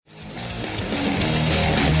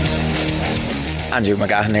Andrew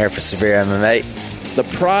McGahan here for Severe MMA. The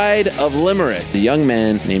pride of Limerick, the young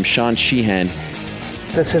man named Sean Sheehan.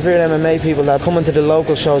 The Severe MMA people that come into the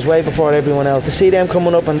local shows way before everyone else. To see them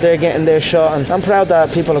coming up and they're getting their shot, and I'm proud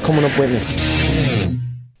that people are coming up with me.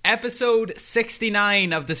 Episode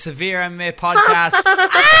 69 of the Severe MMA podcast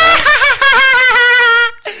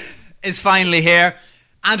is finally here.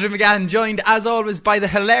 Andrew McGahan, joined as always by the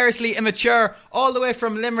hilariously immature, all the way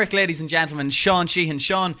from Limerick, ladies and gentlemen, Sean Sheehan.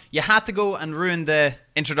 Sean, you had to go and ruin the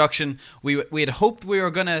introduction. We had hoped we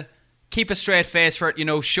were going to keep a straight face for it, you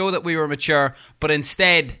know, show that we were mature, but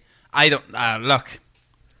instead, look,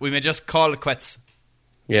 we may just call it quits.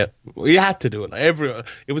 Yeah, we had to do it.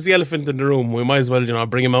 It was the elephant in the room. We might as well,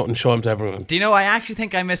 bring him out and show him to everyone. Do you know, I actually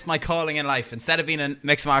think I missed my calling in life. Instead of being a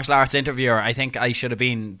mixed martial arts interviewer, I think I should have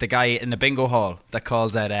been the guy in the bingo hall that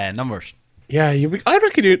calls out numbers. Yeah, I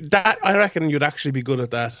reckon you'd actually be good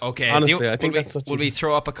at that. Okay, honestly, I think that's such. Will we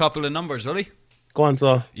throw up a couple of numbers, will we? Go on,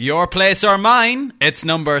 so. Your place or mine? It's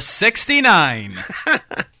number 69.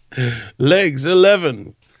 Legs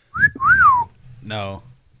 11. No.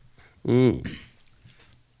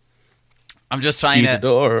 I'm just trying to. The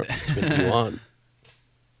door. 21.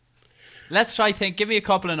 Let's try think. Give me a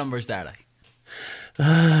couple of numbers there,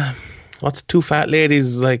 like. What's two fat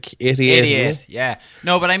ladies like 88? 88, yeah.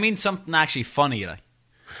 No, but I mean something actually funny, like.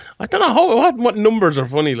 I don't know what numbers are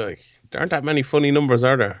funny, like. There aren't that many funny numbers,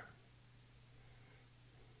 are there?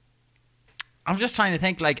 I'm just trying to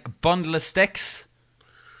think, like, a bundle of sticks,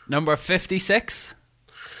 number 56.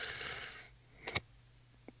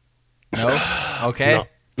 No, okay. No.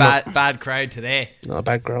 Bad crowd today. Not a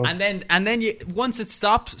bad crowd. And then you, once it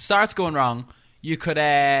starts going wrong, you could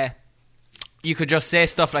just say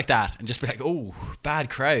stuff like that and just be like, "Oh, bad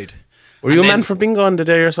crowd." Were you a man for bingo on the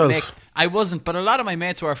day yourself? Nick, I wasn't, but a lot of my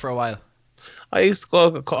mates were for a while. I used to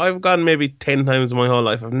go. I've gone maybe 10 times in my whole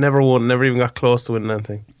life. I've never won. Never even got close to winning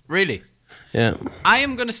anything. Really? Yeah. I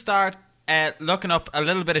am going to start looking up a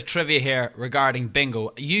little bit of trivia here regarding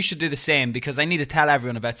bingo. You should do the same because I need to tell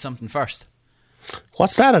everyone about something first.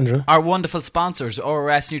 What's that, Andrew? Our wonderful sponsors,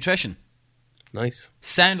 ORS Nutrition. Nice.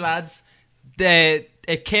 Sound lads.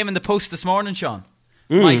 It came in the post this morning, Sean.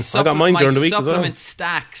 I got mine during the week as well. My supplement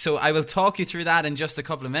stack, so I will talk you through that in just a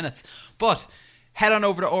couple of minutes. But head on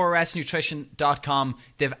over to orsnutrition.com.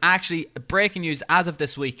 They've actually, breaking news as of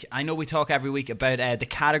this week, I know we talk every week about the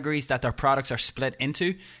categories that their products are split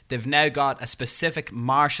into. They've now got a specific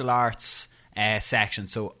martial arts section.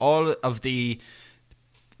 So all of the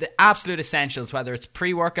absolute essentials, whether it's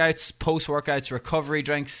pre-workouts, post-workouts, recovery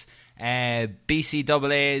drinks,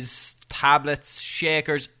 BCAAs, tablets,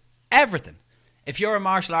 shakers, everything. If you're a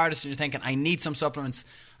martial artist and you're thinking, I need some supplements,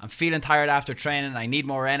 I'm feeling tired after training, I need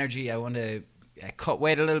more energy, I want to cut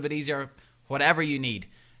weight a little bit easier, whatever you need,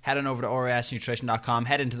 head on over to orsnutrition.com,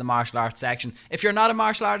 head into the martial arts section. If you're not a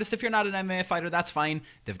martial artist, if you're not an MMA fighter, that's fine.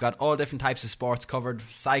 They've got all different types of sports covered,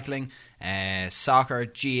 cycling, soccer,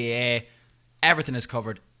 GAA, everything is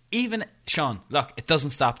covered. Even, Sean, look, it doesn't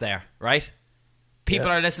stop there, right?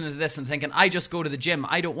 People are listening to this and thinking, I just go to the gym,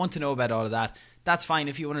 I don't want to know about all of that. That's fine.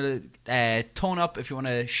 If you want to tone up, if you want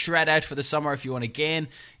to shred out for the summer, if you want to gain,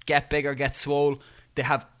 get bigger, get swole, they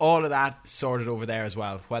have all of that sorted over there as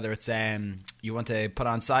well. Whether it's you want to put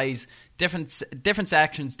on size, different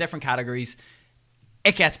sections, different categories,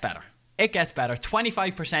 it gets better. It gets better.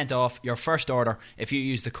 25% off your first order if you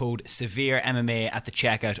use the code SEVEREMMA at the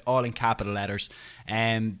checkout, all in capital letters.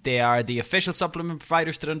 They are the official supplement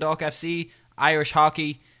providers to Dundalk FC, Irish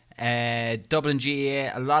Hockey, Dublin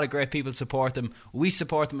GAA. A lot of great people support them. We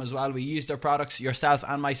support them as well. We use their products, yourself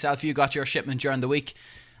and myself. You got your shipment during the week,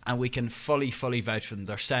 and we can fully vouch for them.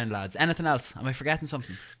 They're sound lads. Anything else? Am I forgetting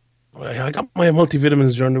something? I got my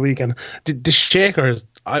multivitamins during the weekend. The shakers,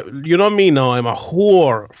 you know me now, I'm a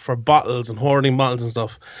whore for bottles and hoarding bottles and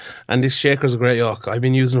stuff. And this shaker's a great yuck. I've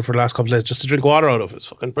been using them for the last couple of days just to drink water out of. It's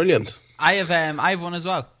fucking brilliant. I have one as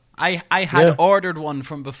well. I had ordered one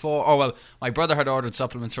from before. Oh, well, my brother had ordered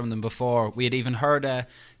supplements from them before. We had even heard,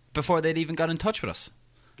 before they'd even got in touch with us.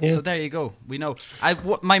 Yeah. So there you go. We know.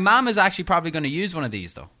 My mum is actually probably going to use one of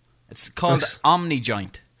these, though. It's called Omni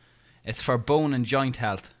Joint. It's for bone and joint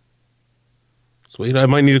health. Sweet, I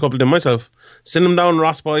might need a couple of them myself. Send them down,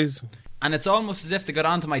 Ross boys. And it's almost as if they got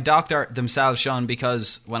on to my doctor themselves, Sean,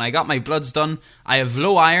 because when I got my bloods done, I have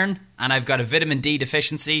low iron and I've got a vitamin D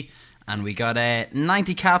deficiency, and we got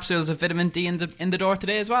 90 capsules of vitamin D in the door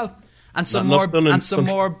today as well, and some more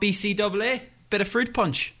BCAA, bit of fruit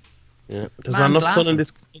punch. Yeah, there's not enough sun in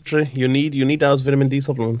this country. You need those vitamin D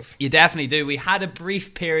supplements. You definitely do. We had a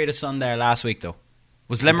brief period of sun there last week, though.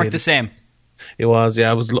 Was Limerick the same? It was,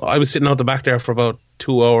 yeah. I was sitting out the back there for about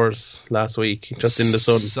 2 hours last week, just in the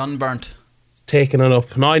sun. Sunburnt. taking it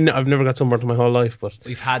up. No, I've never got sunburnt in my whole life, but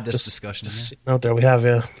We've had this just discussion. Just sitting out there, we have,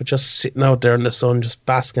 yeah. But just sitting out there in the sun, just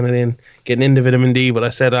basking it in, getting into vitamin D. But I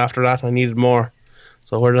said after that I needed more.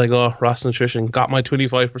 So where did I go? Ross Nutrition. Got my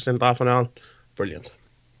 25% off and on. Brilliant.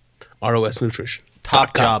 ROS Nutrition.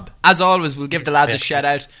 Top job. As always, we'll give the lads a shout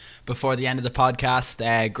out before the end of the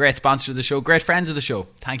podcast. Great sponsor of the show, great friends of the show.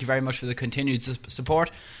 Thank you very much for the continued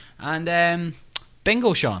support. And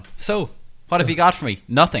bingo, Sean. So, what have you got for me?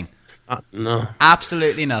 Nothing. No.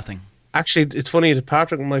 Absolutely nothing. Actually, it's funny that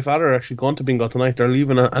Patrick and my father are actually going to bingo tonight. They're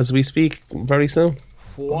leaving as we speak very soon.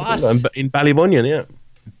 What? In Ballybunion, yeah.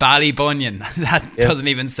 Ballybunion. That doesn't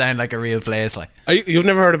even sound like a real place. Like, you've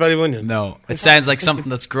never heard of Ballybunion? No. It sounds like something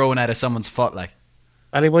that's growing out of someone's foot. Like,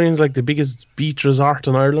 Ballybunion's like the biggest beach resort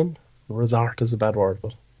in Ireland. Resort is a bad word,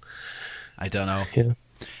 but I don't know. Yeah,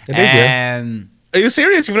 it is. Yeah. Are you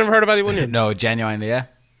serious? You've never heard of Ballybunion? No, genuinely, yeah.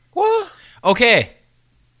 What? Okay.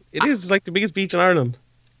 It is. It's like the biggest beach in Ireland.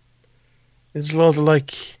 It's loads of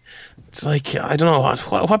it's like I don't know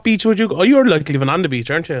what beach would you go? Oh, you're like living on the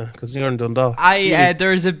beach, aren't you? Because you're in Dundalk. I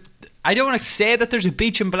don't want to say that there's a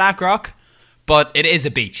beach in Blackrock, but it is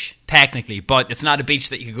a beach technically. But it's not a beach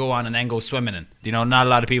that you could go on and then go swimming in. You know, not a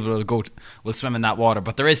lot of people will swim in that water,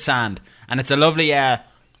 but there is sand, and it's a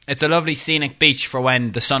lovely scenic beach for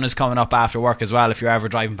when the sun is coming up after work as well. If you're ever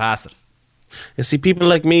driving past it. You see, people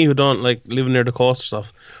like me who don't like living near the coast or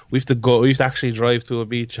stuff, we have to actually drive to a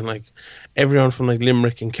beach, and like everyone from like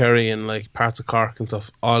Limerick and Kerry and like parts of Cork and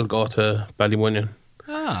stuff all go to Ballybunion.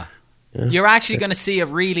 Yeah. You're actually going to see a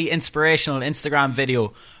really inspirational Instagram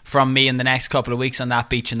video from me in the next couple of weeks on that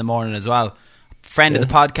beach in the morning as well. Friend of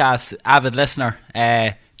the podcast, avid listener,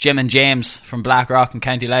 Jim and James from Blackrock and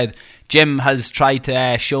County Louth. Jim has tried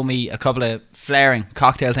to show me a couple of flaring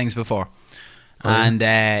cocktail things before,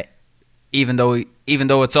 and even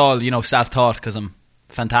though it's all, you know, self-taught because I'm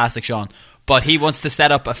fantastic, Sean, but he wants to set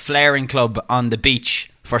up a flaring club on the beach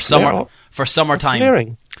for summertime. What's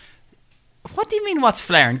flaring? What do you mean what's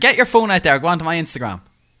flaring? Get your phone out there, go onto my Instagram.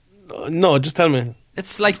 No, just tell me.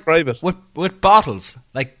 It's like describe it. with bottles,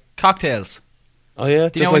 like cocktails. Oh yeah,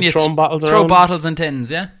 do you know when you throw bottles and tins?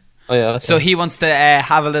 Yeah. Oh yeah. Okay. So he wants to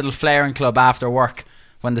have a little flaring club after work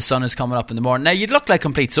when the sun is coming up in the morning. Now you'd look like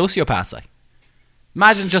complete sociopaths, like.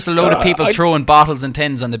 Imagine just a load of people throwing bottles and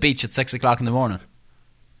tins on the beach at 6 o'clock in the morning.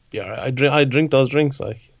 Yeah, I drink those drinks.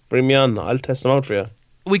 Like, bring me on. I'll test them out for you.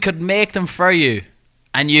 We could make them for you,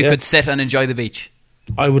 and you could sit and enjoy the beach.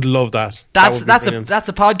 I would love that. That's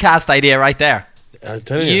a podcast idea right there. I'm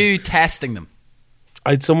telling you. You testing them.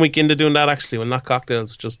 I had some weekend of doing that actually. Well, not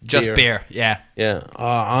cocktails, just beer. Yeah.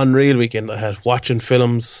 Unreal weekend I had. Watching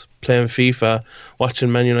films, playing FIFA,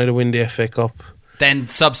 watching Man United win the FA Cup. Then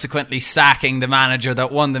subsequently sacking the manager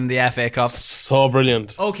that won them the FA Cup. So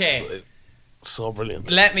brilliant. Okay. So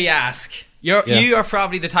brilliant. Let me ask. You are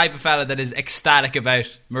probably the type of fella that is ecstatic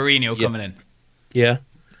about Mourinho coming in. Yeah.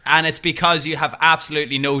 And it's because you have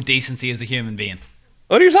absolutely no decency as a human being.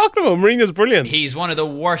 What are you talking about? Mourinho's brilliant. He's one of the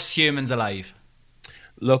worst humans alive.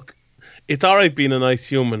 Look, it's alright being a nice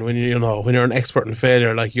human when you're an expert in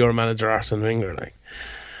failure like your manager Arsene Wenger, like.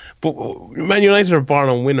 But Man United are born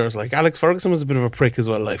on winners. Like, Alex Ferguson was a bit of a prick as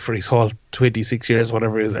well, like, for his whole 26 years,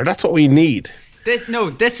 whatever he was there. That's what we need.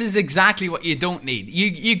 This is exactly what you don't need.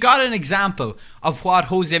 You got an example of what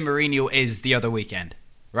Jose Mourinho is the other weekend,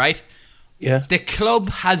 right? Yeah. The club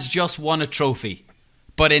has just won a trophy,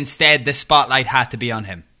 but instead the spotlight had to be on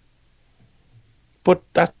him. But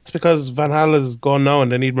that's because Van Gaal is gone now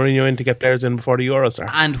and they need Mourinho in to get players in before the Euros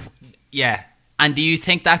start. And do you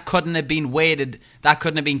think that couldn't have been waited? That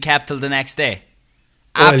couldn't have been kept till the next day?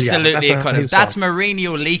 Well, Absolutely, it could have. That's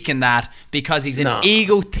Mourinho leaking that because he's an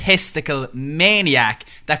egotistical maniac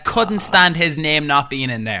that couldn't stand his name not being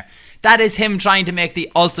in there. That is him trying to make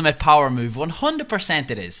the ultimate power move. 100%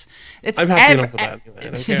 it is. I'm happy enough with that. I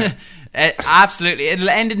don't care. Absolutely. It'll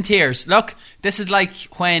end in tears. Look, this is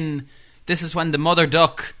when the mother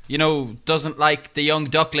duck, doesn't like the young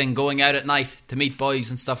duckling going out at night to meet boys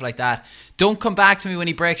and stuff like that. Don't come back to me when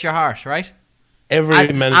he breaks your heart, right?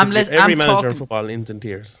 Every manager in football ends in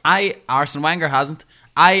tears. Arsene Wenger hasn't.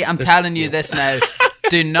 I am telling you this now.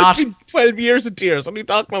 Do not 12 years of tears. What are you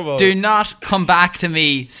talking about? Do not come back to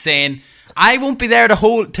me saying I won't be there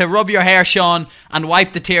to rub your hair, Sean, and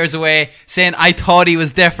wipe the tears away, saying I thought he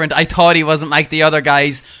was different. I thought he wasn't like the other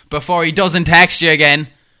guys before he doesn't text you again.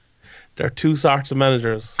 There are two sorts of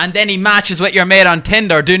managers. And then he matches with your mate on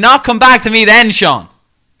Tinder. Do not come back to me then, Sean.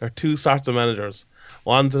 There are two sorts of managers.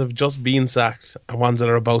 Ones that have just been sacked and ones that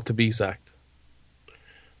are about to be sacked.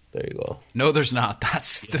 There you go. No, there's not.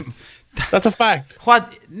 That's a fact.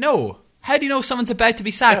 What? No. How do you know someone's about to be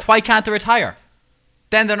sacked? Yeah. Why can't they retire?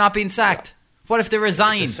 Then they're not being sacked. What if they They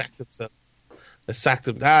resign? sacked themselves. They sacked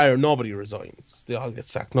them. Nobody resigns. They all get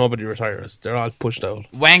sacked. Nobody retires. They're all pushed out.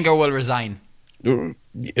 Wenger will resign. He'll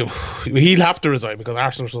have to resign because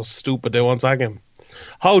Arsenal are so stupid they won't sack him.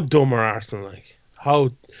 How dumb are Arsenal? Like, how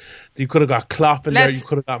you could have got Klopp in there, you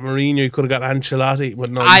could have got Mourinho, you could have got Ancelotti, but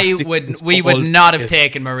no. We would not have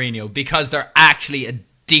taken Mourinho because they're actually a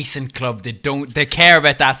decent club. They care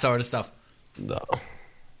about that sort of stuff. No,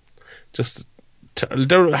 just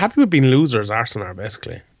they're happy with being losers. Arsenal are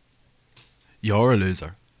basically. You're a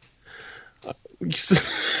loser.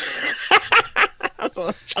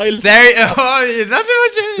 That's child. That's what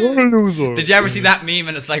You're a loser. Did you ever see that meme?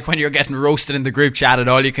 And it's like when you're getting roasted in the group chat, and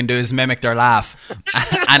all you can do is mimic their laugh,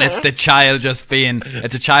 and it's the child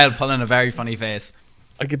it's a child pulling a very funny face.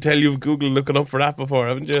 I can tell you've Googled looking up for that before,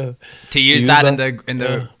 haven't you? To use that in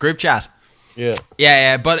the group chat.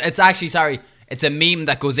 Yeah. But it's actually it's a meme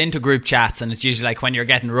that goes into group chats, and it's usually like when you're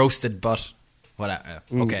getting roasted. But whatever.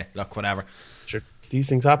 Okay, look, whatever. Sure, these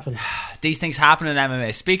things happen. These things happen in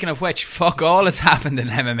MMA. Speaking of which, fuck all has happened in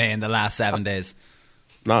MMA in the last 7 days.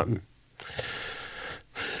 Nothing.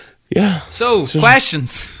 Yeah. So,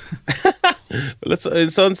 questions.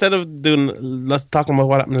 So instead of talking about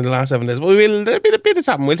what happened in the last 7 days, there'll be a bit has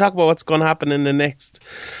happened. We'll talk about what's going to happen in the next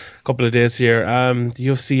couple of days here. The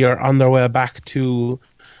UFC are on their way back to,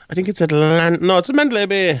 I think it's it's a Mandalay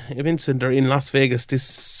Bay event center in Las Vegas this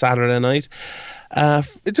Saturday night.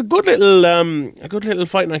 It's a good little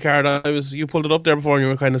fight night card. You pulled it up there before and you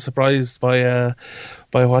were kind of surprised by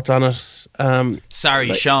what's on it.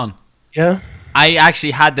 Sorry, Sean. Yeah. I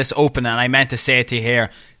actually had this open and I meant to say it to you here.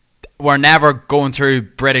 We're never going through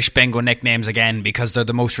British bingo nicknames again because they're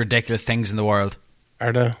the most ridiculous things in the world.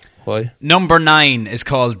 Are they? Why? Number 9 is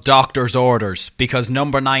called Doctor's Orders because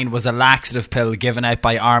number 9 was a laxative pill given out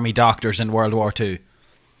by army doctors in World War II.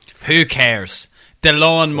 Who cares? The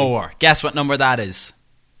lawnmower. Guess what number that is?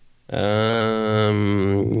 I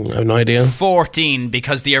have no idea. 14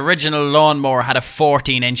 because the original lawnmower had a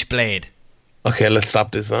 14-inch blade. Okay, let's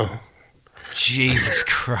stop this now. Jesus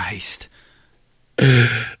Christ.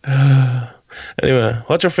 Anyway,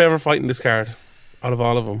 what's your favourite fight in this card out of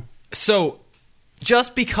all of them? So,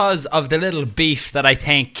 just because of the little beef that I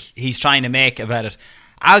think he's trying to make about it,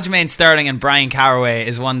 Aljamain Sterling and Brian Caraway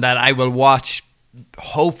is one that I will watch,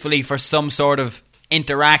 hopefully for some sort of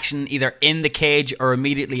interaction either in the cage or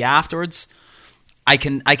immediately afterwards. I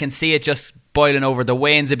can see it just boiling over. The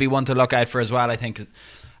Waynes would be one to look out for as well, I think.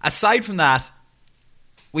 Aside from that,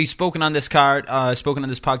 we've spoken on this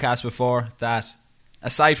podcast before that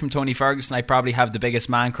aside from Tony Ferguson, I probably have the biggest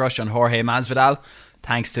man crush on Jorge Masvidal,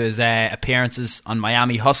 thanks to his appearances on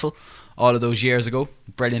Miami Hustle all of those years ago.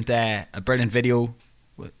 A brilliant video.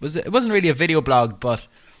 It wasn't really a video blog, but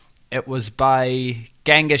it was by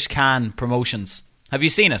Genghis Khan Promotions. Have you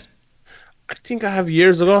seen it? I think I have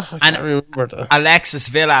years ago. I can't remember that. Alexis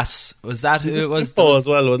Villas, was that who it was? Kimbo as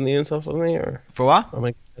well, wasn't he, and stuff, wasn't he? Or? For what? Oh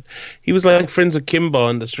my God. He was like friends with Kimbo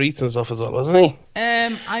on the streets and stuff as well, wasn't he?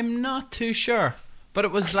 I'm not too sure, but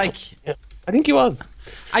it was like... Yeah, I think he was.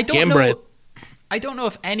 I don't know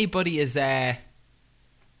if anybody is... Yeah,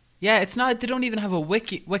 it's not... They don't even have a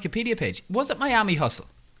Wikipedia page. Was it Miami Hustle?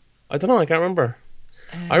 I don't know, I can't remember.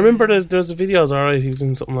 I remember that there was a videos, alright, he was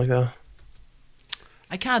in something like that.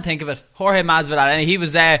 I can't think of it. Jorge Masvidal, and he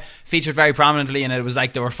was featured very prominently, and it was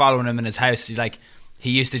like they were following him in his house. He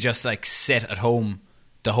used to just like sit at home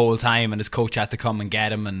the whole time, and his coach had to come and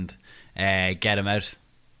get him and get him out.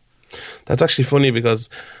 That's actually funny because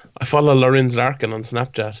I follow Lorenz Larkin on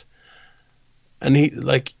Snapchat, and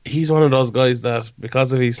he's one of those guys that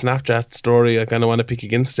because of his Snapchat story, I kind of want to pick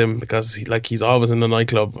against him because he's always in the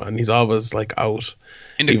nightclub and he's always like out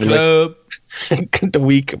in the club. The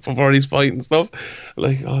week before his fight and stuff,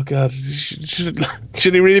 like, oh god,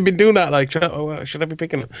 should he really be doing that? Like, should I be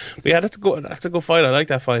picking him? But yeah, that's a good fight. I like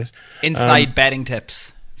that fight. Inside betting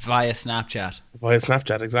tips via Snapchat. Via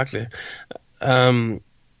Snapchat, exactly.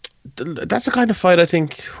 That's the kind of fight I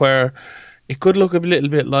think where it could look a little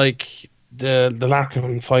bit like the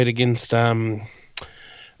Larkin fight against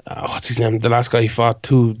what's his name? The last guy he fought,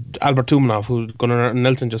 Albert Tumanov, who Gunnar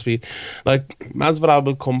Nelson just beat. Like, Masvidal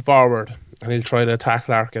will come forward and he'll try to attack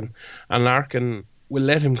Larkin, and Larkin will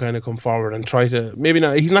let him kind of come forward and try to, maybe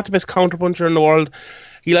not, he's not the best counterpuncher in the world,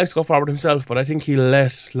 he likes to go forward himself, but I think he'll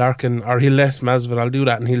let Masvidal do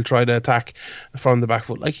that, and he'll try to attack from the back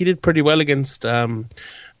foot like he did pretty well against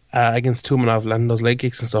Tumanov, landing those leg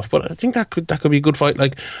kicks and stuff. But I think that could be a good fight.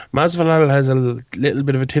 Like, Masvidal has a little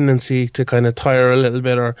bit of a tendency to kind of tire a little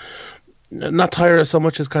bit, or not tire so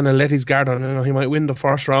much as kind of let his guard on. You know, he might win the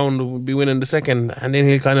first round, be winning the second, and then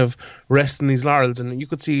he'll kind of rest in his laurels. And you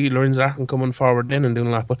could see Lorenz Arkin coming forward then and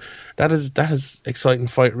doing that. But that is exciting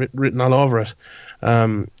fight written all over it.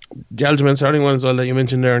 The Aljamain Sterling one as well that you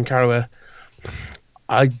mentioned there in Caraway.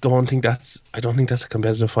 I don't think that's a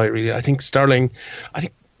competitive fight really. I think Sterling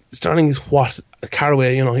is what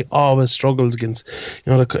Caraway, you know, he always struggles against,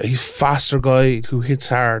 you know, he's faster guy who hits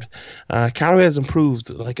hard. Caraway has improved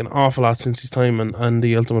like an awful lot since his time on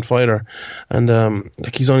The Ultimate Fighter, and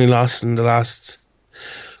like he's only lost in the last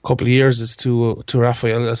couple of years is to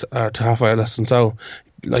Rafael Assunção.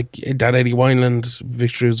 Like that Eddie Wineland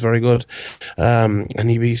victory was very good, and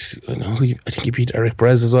he beat, I think he beat Eric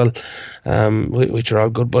Perez as well, which are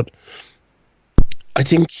all good. But I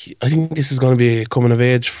think this is going to be a coming of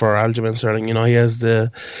age for Aljamain Sterling. You know, he has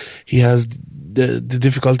the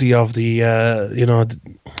difficulty of the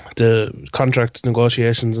the contract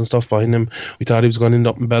negotiations and stuff behind him. We thought he was going to end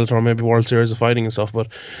up in Bellator, maybe World Series of Fighting and stuff. But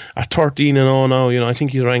at 13-0 now, you know, I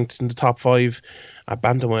think he's ranked in the top 5 at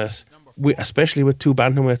bantamweight. Especially with 2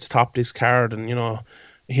 bantamweights top this card, and you know,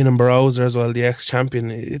 Heenan Barrows as well, the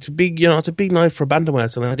ex-champion. It's a big night for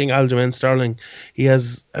bantamweights, and I think Aljamain Sterling, he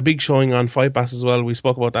has a big showing on Fight Pass as well. We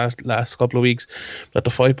spoke about that last couple of weeks, that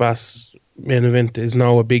the Fight Pass main event is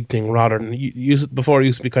now a big thing rather than before it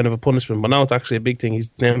used to be kind of a punishment, but now it's actually a big thing.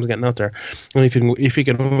 His name's getting out there, and if he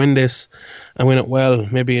can win this and win it well,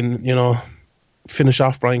 maybe finish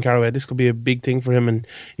off Brian Caraway, this could be a big thing for him, and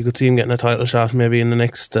you could see him getting a title shot maybe in the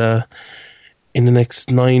next 6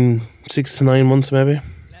 to 9 months maybe.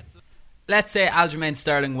 Let's say Aljamain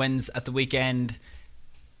Sterling wins at the weekend.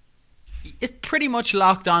 It's pretty much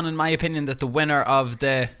locked on, in my opinion, that the winner of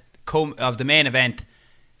the main event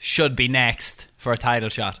should be next for a title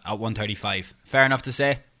shot at 135. Fair enough to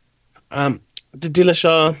say? The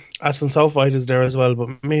Dillashaw Assunção fight is there as well,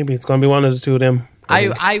 but maybe it's going to be one of the two of them.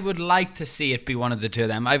 I would like to see it be one of the two of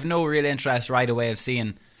them. I've no real interest right away of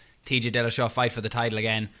seeing TJ Dillashaw fight for the title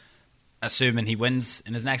again, assuming he wins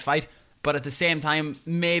in his next fight. But at the same time,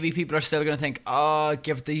 maybe people are still going to think,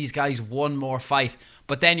 give these guys one more fight.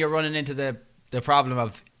 But then you're running into the problem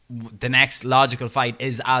of the next logical fight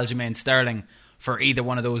is Aljamain Sterling for either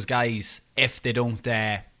one of those guys if they don't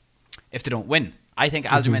win. I think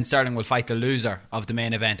Aljamain Sterling will fight the loser of the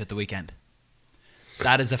main event at the weekend.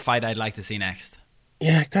 That is a fight I'd like to see next.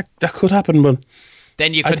 Yeah, that could happen, but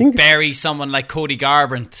then you could bury someone like Cody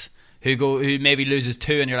Garbrandt who maybe loses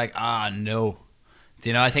 2, and you're like, no.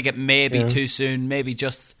 You know, I think it may be too soon. Maybe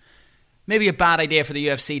a bad idea for the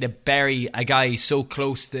UFC to bury a guy so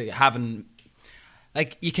close to having.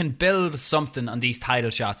 Like, you can build something on these title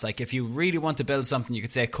shots. Like, if you really want to build something, you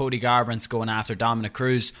could say Cody Garbrandt's going after Dominic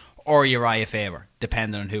Cruz or Uriah Faber,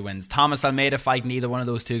 depending on who wins. Thomas Almeida fighting either one of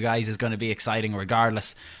those two guys is going to be exciting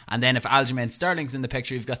regardless. And then if Aljamain Sterling's in the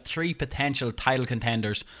picture, you've got 3 potential title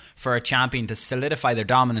contenders for a champion to solidify their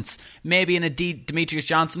dominance. Maybe in a Demetrius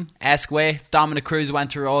Johnson-esque way, if Dominic Cruz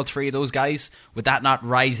went through all 3 of those guys, would that not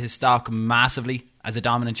rise his stock massively as a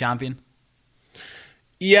dominant champion?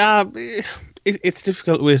 Yeah, it's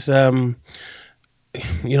difficult with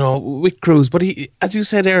with Cruz, but he, as you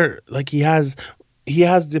said there, like he has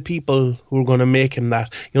the people who are going to make him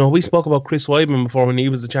that. You know, we spoke about Chris Weidman before when he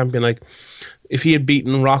was the champion. Like, if he had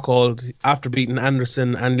beaten Rockhold after beating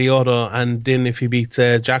Anderson and Lyoto, and then if he beats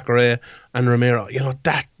Jacare and Romero, you know,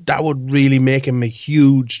 that would really make him a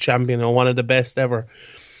huge champion or one of the best ever.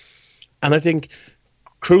 And I think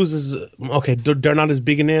Cruz is okay. They're not as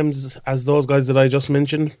big a names as those guys that I just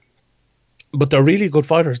mentioned, but they're really good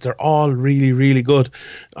fighters. They're all really, really good.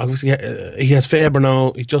 Obviously, he has Faber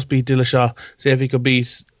now. He just beat Dillashaw. Say if he could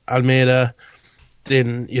beat Almeida,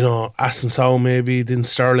 then, you know, Assunção maybe, then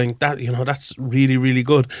Sterling. That, you know, that's really, really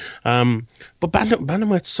good. But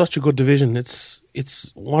bantamweight's such a good division. It's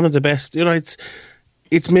one of the best. You know,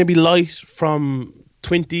 it's maybe light from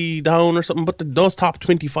 20 down or something, but those top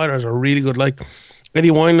 20 fighters are really good. Like, Eddie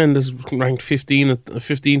Wineland is ranked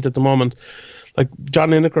 15th at the moment. Like,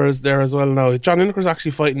 John Lineker is there as well now. John Lineker is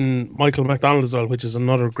actually fighting Michael McDonald as well, which is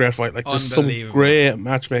another great fight. Like, there's some great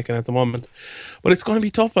matchmaking at the moment. But it's going to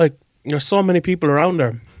be tough. Like, there's so many people around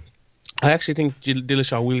there. I actually think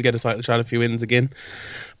Dillashaw will get a title shot if he wins again.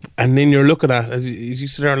 And then you're looking at, as you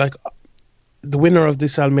said there, like, the winner of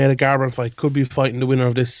this Almeida Garbrandt fight could be fighting the winner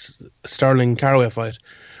of this Sterling Caraway fight.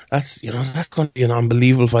 That's going to be an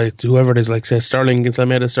unbelievable fight. Whoever it is, like, say Sterling against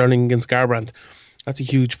Almeida, Sterling against Garbrandt. That's a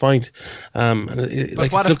huge fight.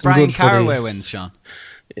 But what if Brian Caraway wins, Sean?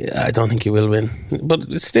 Yeah, I don't think he will win. But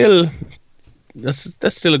it's still, that's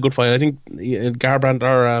still a good fight. I think Garbrandt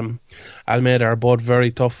or Almeida are both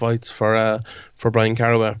very tough fights for Brian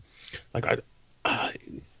Caraway. Like,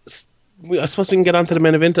 I suppose we can get on to the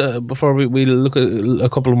main event before we look at a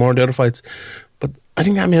couple more of the other fights. But I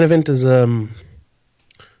think that main event is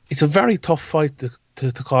it's a very tough fight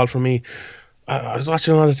to call for me. I was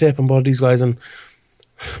watching a lot of tape on both these guys, and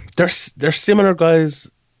they're similar guys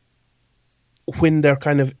when they're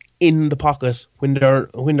kind of in the pocket, when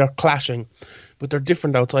they're clashing, but they're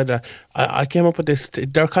different outside that. I came up with this.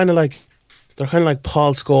 They're kind of like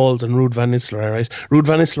Paul Scholes and Ruud van Nistelrooy, right? Ruud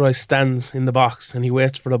van Nistelrooy stands in the box and he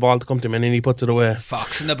waits for the ball to come to him and then he puts it away.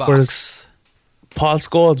 Fox in the box. Whereas Paul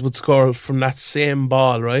Scholes would score from that same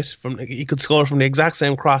ball, right? He could score from the exact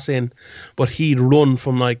same cross in, but he'd run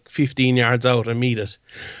from like 15 yards out and meet it.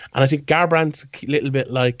 And I think Garbrandt's a little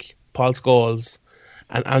bit like Paul Scholes,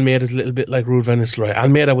 and Almeida's a little bit like Ruud van Nistelrooy.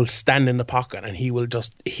 Almeida will stand in the pocket and he will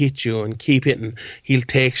just hit you and keep hitting. He'll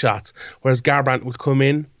take shots. Whereas Garbrandt will come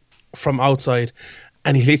in from outside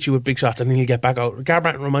and he'll hit you with big shots and then he'll get back out.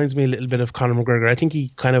 Garbrandt reminds me a little bit of Conor McGregor. I think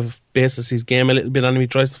he kind of bases his game a little bit on him. He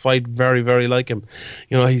tries to fight very, very like him.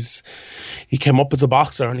 You know, he came up as a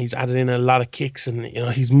boxer and he's added in a lot of kicks and, you know,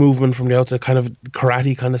 he's movement from the outside, kind of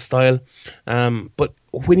karate kind of style. But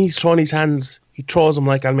when he's throwing his hands, he throws them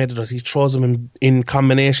like Almeida does. He throws them in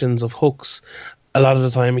combinations of hooks. A lot of the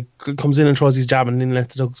time, he comes in and throws his jab and then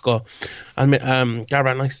lets the hooks go. And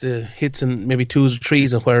Garbrandt likes the hits in maybe 2s or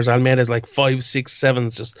 3s, whereas Almeida's like 5, 6,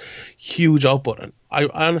 7s, just huge output. And I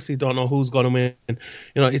honestly don't know who's going to win.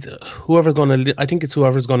 You know, I think it's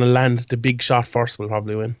whoever's going to land the big shot first will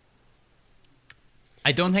probably win.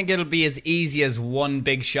 I don't think it'll be as easy as one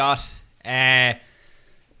big shot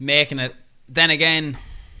making it. Then again,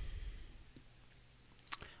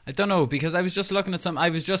 I don't know, because I was just looking at I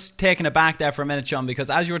was just taken aback there for a minute, Sean, because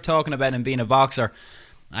as you were talking about him being a boxer,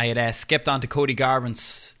 I had skipped onto Cody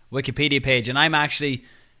Garbrandt's Wikipedia page, and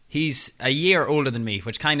he's a year older than me,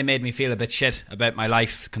 which kind of made me feel a bit shit about my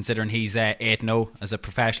life, considering he's 8-0 as a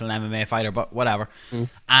professional MMA fighter, but whatever.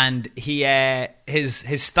 And his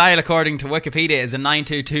style, according to Wikipedia, is a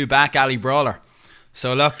 922 back alley brawler.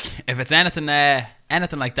 So look, if it's anything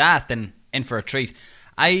like that, then in for a treat.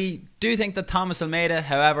 I do think that Thomas Almeida,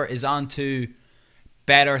 however, is on to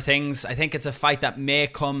better things. I think it's a fight that may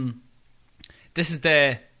come. This is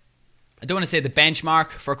I don't want to say the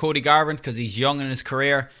benchmark for Cody Garbrandt, because he's young in his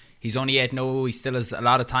career. He's only 8-0. He still has a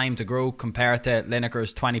lot of time to grow compared to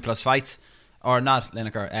Lineker's 20 plus fights. Or not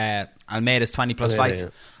Lineker, Almeida's 20 plus fights. Yeah.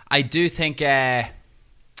 I do think.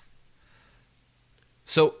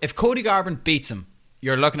 So if Cody Garbrandt beats him,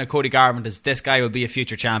 you're looking at Cody Garbrandt as this guy will be a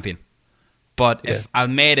future champion. But if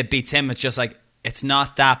Almeida beats him, it's just like, it's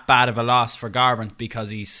not that bad of a loss for Garbrandt,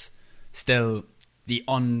 because he's still don't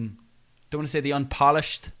want to say the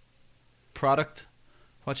unpolished product.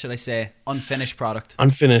 What should I say? Unfinished product.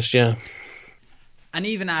 Unfinished, yeah. And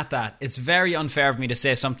even at that, it's very unfair of me to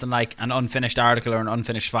say something like an unfinished article or an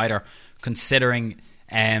unfinished fighter, considering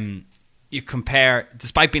you compare,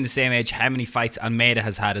 despite being the same age, how many fights Almeida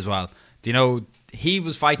has had as well. Do you know, he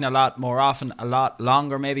was fighting a lot more often, a lot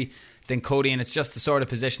longer maybe, than Cody, and it's just the sort of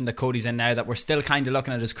position that Cody's in now that we're still kind of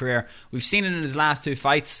looking at his career. We've seen it in his last 2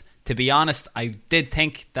 fights. To be honest, I did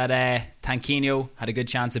think that Tanquinho had a good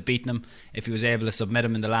chance of beating him if he was able to submit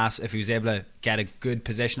him if he was able to get a good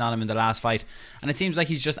position on him in the last fight. And it seems like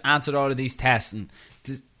he's just answered all of these tests. And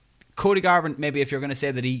Cody Garbrandt, maybe if you're going to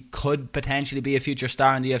say that he could potentially be a future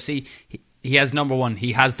star in the UFC, he has number one.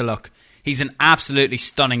 He has the look. He's an absolutely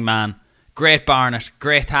stunning man. Great barnet,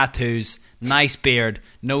 great tattoos, nice beard,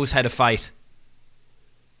 knows how to fight.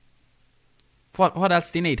 What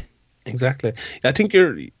else do you need? Exactly. I think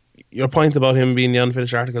your point about him being the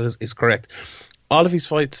unfinished article is correct. All of his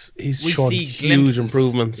fights, he's shown huge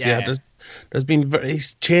improvements. Yeah. There's been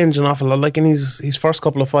he's changed an awful lot. Like in his first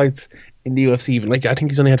couple of fights in the UFC, even, like I think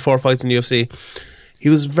he's only had 4 fights in the UFC. He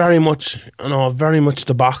was very much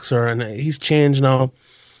the boxer, and he's changed now.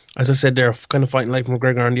 As I said, they're kind of fighting like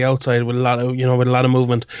McGregor on the outside with a lot of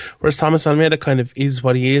movement. Whereas Thomas Almeida kind of is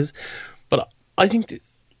what he is. But I think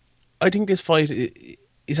this fight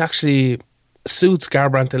is actually suits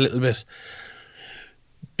Garbrandt a little bit,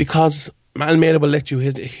 because Almeida will let you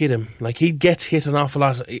hit him. Like, he gets hit an awful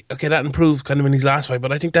lot. Okay, that improved kind of in his last fight,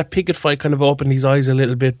 but I think that Pickett fight kind of opened his eyes a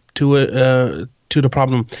little bit to the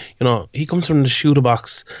problem. You know, he comes from the Shooter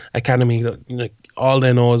Box Academy. All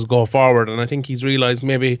they know is go forward, and I think he's realised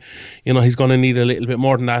maybe, he's going to need a little bit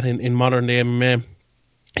more than that in modern day MMA.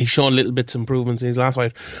 He's shown little bits of improvements in his last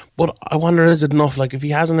fight, but I wonder, is it enough? Like, if he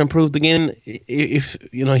hasn't improved again, if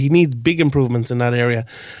he needs big improvements in that area,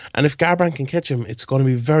 and if Garbrandt can catch him, it's going to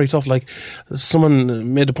be very tough. Like,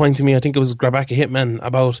 someone made a point to me, I think it was Grabaka Hitman,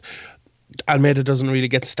 about Almeida doesn't really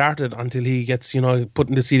get started until he gets put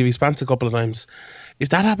in the seat of his pants a couple of times. If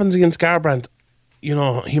that happens against Garbrandt, you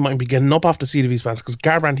know, he might be getting up off the seat of his pants, because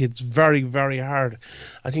Garbrandt hits very, very hard.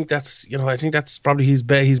 I think that's probably his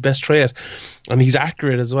best trait, and he's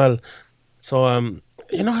accurate as well. So,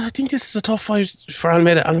 you know, I think this is a tough fight for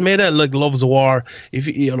Almeida. Almeida loves a war.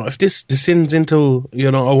 If this descends into,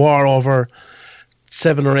 you know, a war over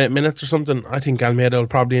 7 or 8 minutes or something, I think Almeida will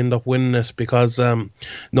probably end up winning it, because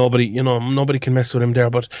nobody can mess with him there.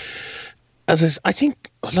 But I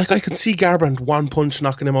think, like, I could see Garbrandt one punch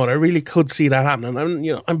knocking him out. I really could see that happening.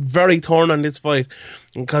 I'm very torn on this fight,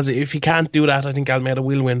 because if he can't do that, I think Almeida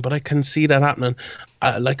will win. But I can see that happening.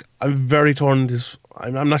 I'm very torn on this.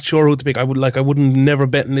 I'm not sure who to pick. I wouldn't never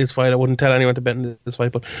bet in this fight. I wouldn't tell anyone to bet in this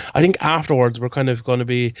fight. But I think afterwards we're kind of going to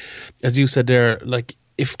be, as you said there, like,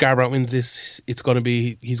 if Garbrandt wins this, he's going to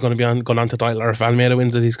be going on to title. Or if Almeida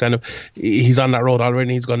wins it, he's on that road already,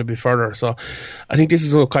 and he's going to be further. So I think this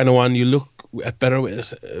is a kind of one you look at better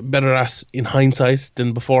at in hindsight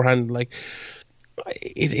than beforehand. Like,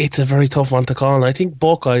 it's a very tough one to call, and I think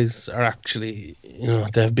both guys are actually, you know,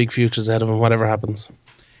 they have big futures ahead of them, whatever happens.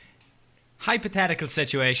 Hypothetical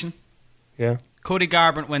situation. Yeah. Cody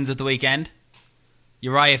Garbrandt wins at the weekend.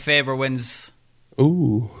 Uriah Faber wins.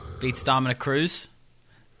 Ooh. Beats Dominic Cruz.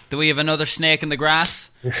 Do we have another snake in the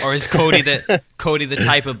grass, or is Cody the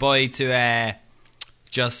type of boy to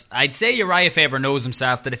I'd say Uriah Faber knows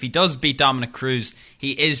himself that if he does beat Dominic Cruz,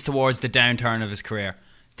 he is towards the downturn of his career.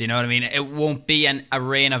 Do you know what I mean? It won't be a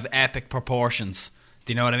reign of epic proportions.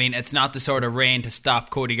 Do you know what I mean? It's not the sort of reign to stop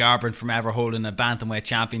Cody Garbrandt from ever holding a bantamweight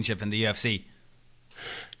championship in the UFC.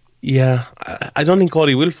 Yeah, I don't think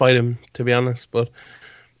Cody will fight him, to be honest, but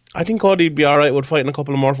I think Cody'd be alright with fighting a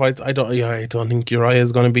couple of more fights. I don't think Uriah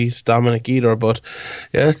is going to beat Dominic either, but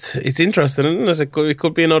yeah, it's interesting, isn't it? It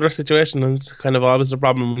could be another situation, and it's kind of always the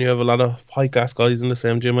problem when you have a lot of high-class guys in the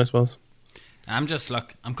same gym, I suppose. I'm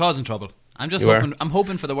causing trouble. I'm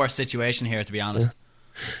hoping for the worst situation here, to be honest. Yeah.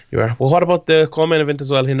 You are. Well, what about the co-main event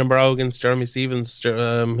as well? Hinton Barrow against Jeremy Stephens.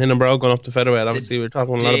 Hinton Barrow going up to featherweight. Obviously, we're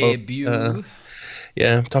talking a lot about...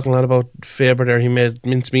 talking a lot about Faber there. He made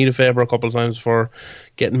mincemeat of Faber a couple of times for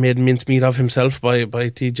getting made mincemeat of himself by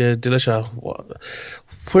TJ Dillashaw.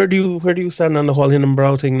 Where do you stand on the whole Hinton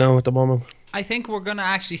Barrow thing now at the moment? I think we're going to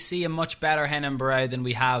actually see a much better Hinton Barrow than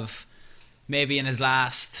we have maybe in his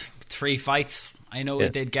last 3 fights. I know he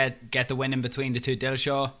did get the win in between the two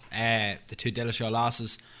Dillashaw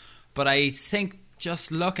losses, but I think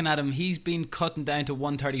just looking at him, he's been cutting down to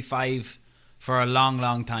 135 for a long,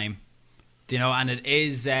 long time. You know, and it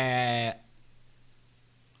is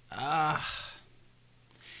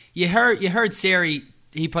you heard Siri,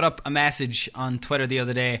 he put up a message on Twitter the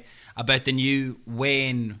other day about the new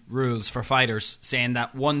weighing rules for fighters, saying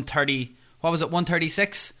that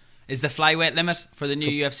 136 is the flyweight limit for the new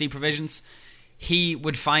UFC provisions. He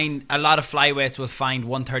would find a lot of flyweights will find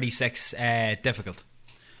 136 difficult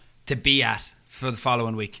to be at for the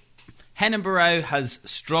following week. Hinton Barrow has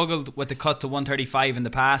struggled with the cut to 135 in the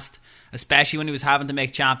past, especially when he was having to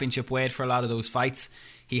make championship weight for a lot of those fights.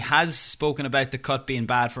 He has spoken about the cut being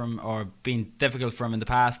bad for him or being difficult for him in the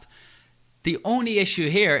past. The only issue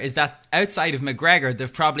here is that outside of McGregor,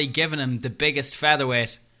 they've probably given him the biggest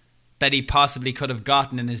featherweight that he possibly could have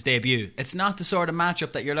gotten in his debut. It's not the sort of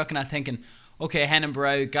matchup that you're looking at thinking, okay, Hinton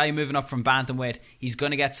Barrow, guy moving up from bantamweight, he's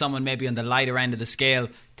going to get someone maybe on the lighter end of the scale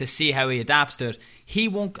to see how he adapts to it. He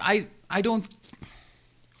won't...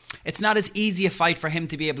 It's not as easy a fight for him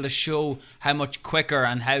to be able to show how much quicker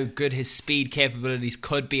and how good his speed capabilities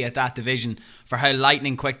could be at that division, for how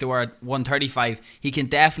lightning quick they were at 135. He can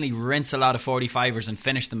definitely rinse a lot of 45ers and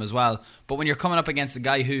finish them as well. But when you're coming up against a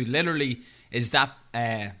guy who literally is that...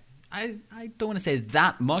 I don't want to say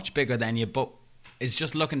that much bigger than you, but is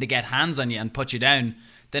just looking to get hands on you and put you down,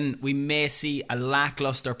 then we may see a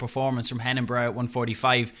lackluster performance from Hinton Barrow at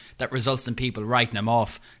 145 that results in people writing him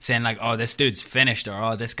off, saying like, oh, this dude's finished, or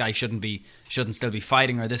oh, this guy shouldn't still be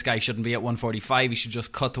fighting, or this guy shouldn't be at 145, he should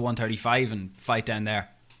just cut to 135 and fight down there.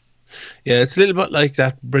 Yeah, it's a little bit like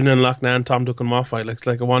that Brendan Loughnane, Tom Duckenmoff fight. It's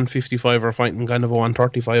like a 155er fighting kind of a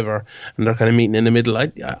 135er, and they're kind of meeting in the middle. I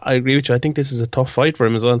agree with you. I think this is a tough fight for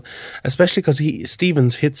him as well, especially because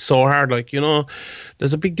Stephens hits so hard. Like, you know,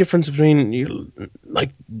 there's a big difference between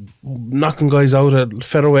like knocking guys out at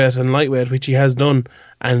featherweight and lightweight, which he has done,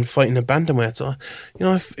 and fighting a bantamweight. So, you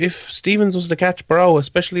know, if Stephens was to catch Barrow,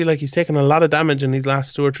 especially like he's taken a lot of damage in these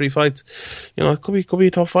last 2 or 3 fights, you know, it could be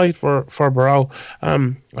a tough fight for Barrow.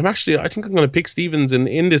 I think I'm going to pick Stephens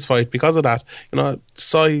in this fight because of that. You know,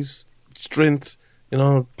 size, strength, you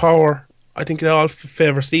know, power. I think they all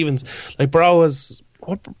favour Stephens. Like Barrow has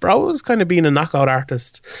Brow's kind of been a knockout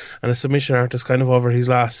artist and a submission artist kind of over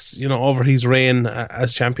his reign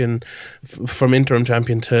as champion, from interim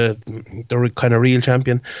champion to the kind of real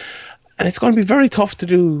champion. And it's going to be very tough to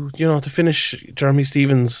do, to finish Jeremy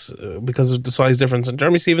Stephens because of the size difference. And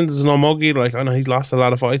Jeremy Stephens is no muggy. Like, I know he's lost a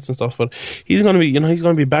lot of fights and stuff, but he's going to be, he's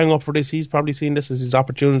going to be bang up for this. He's probably seen this as his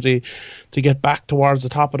opportunity to get back towards the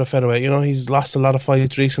top of the featherweight. He's lost a lot of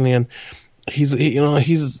fights recently, and he's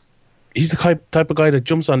the type of guy that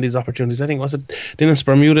jumps on these opportunities. I think, was it Dennis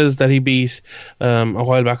Bermudez that he beat a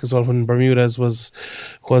while back as well, when Bermudez was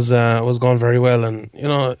going very well, and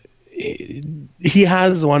he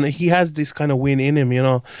has this kind of win in him,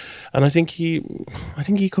 and I think he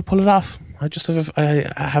could pull it off. I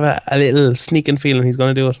have a little sneaking feeling he's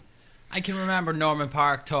going to do it. I can remember Norman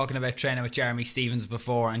Park talking about training with Jeremy Stephens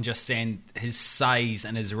before and just saying his size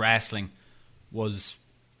and his wrestling was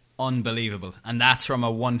unbelievable, and that's from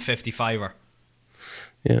a 155er.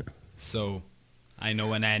 Yeah. So I know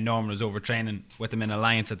when Norman was overtraining with him in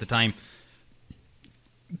Alliance at the time.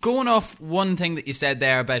 Going off one thing that you said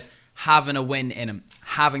there about having a win in him,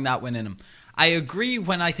 having that win in him, I agree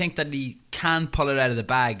when I think that he can pull it out of the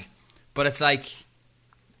bag, but it's like,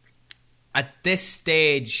 at this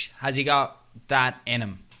stage, has he got that in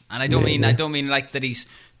him? And I don't mean like that he's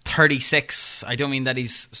 36. I don't mean that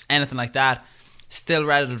he's anything like that. Still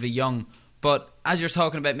relatively young, but as you're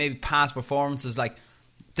talking about maybe past performances, like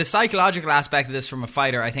the psychological aspect of this from a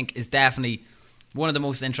fighter, I think is definitely one of the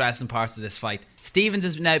most interesting parts of this fight. Stephens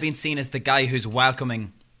has now been seen as the guy who's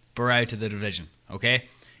welcoming Barao to the division. Okay,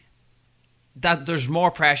 that there's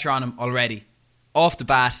more pressure on him already off the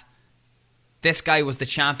bat. This guy was the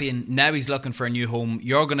champion. Now he's looking for a new home.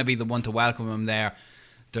 You're going to be the one to welcome him there.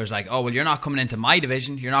 There's like, oh well, you're not coming into my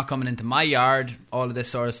division. You're not coming into my yard. All of this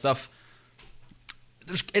sort of stuff.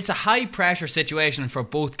 It's a high pressure situation for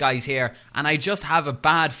both guys here, and I just have a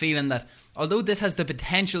bad feeling that although this has the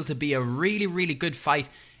potential to be a really, really good fight,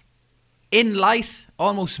 in light,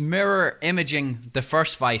 almost mirror imaging the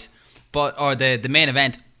first fight, or the main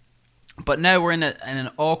event, but now we're in an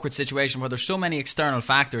awkward situation where there's so many external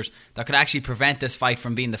factors that could actually prevent this fight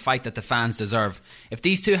from being the fight that the fans deserve. If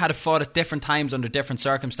these two had fought at different times under different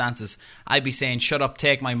circumstances, I'd be saying, shut up,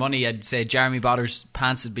 take my money. I'd say Jeremy Botter's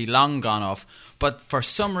pants would be long gone off. But for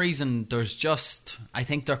some reason, I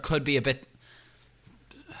think there could be a bit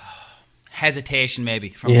hesitation maybe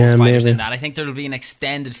from both fighters in that. I think there'll be an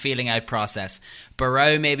extended feeling out process.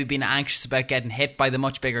 Barao maybe being anxious about getting hit by the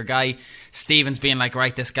much bigger guy. Stephens being like,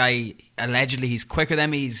 right, this guy, allegedly he's quicker than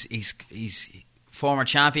me, he's former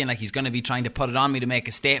champion, like he's going to be trying to put it on me to make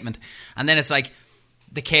a statement. And then it's like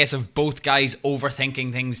the case of both guys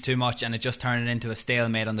overthinking things too much and it just turning into a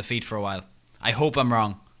stalemate on the feet for a while. I hope I'm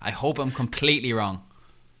wrong. I hope I'm completely wrong.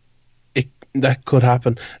 That could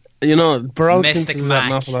happen. Barao Mystic tends to do Mac. that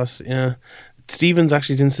an awful lot. Yeah. Stephens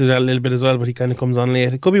actually tends to do that a little bit as well, but he kind of comes on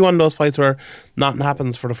late. It could be one of those fights where nothing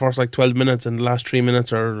happens for the first 12 minutes and the last 3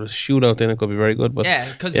 minutes or a shootout, then it could be very good. But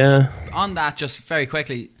because on that, just very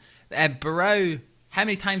quickly, Barao, how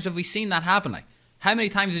many times have we seen that happen? Like, how many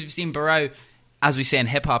times have you seen Barao, as we say in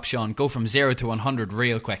hip-hop, Sean, go from 0 to 100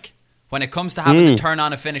 real quick? When it comes to having to turn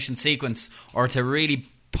on a finishing sequence or to really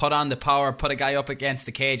put on the power, put a guy up against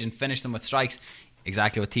the cage and finish them with strikes,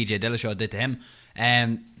 exactly what TJ Dillashaw did to him,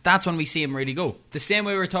 that's when we see him really go. The same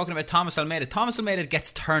way we were talking about Thomas Almeida. Thomas Almeida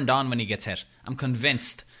gets turned on when he gets hit. I'm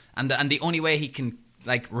convinced. And the only way he can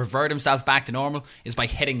revert himself back to normal is by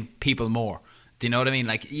hitting people more. Do you know what I mean?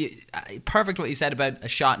 Perfect what you said about a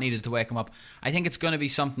shot needed to wake him up. I think it's going to be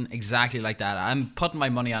something exactly like that. I'm putting my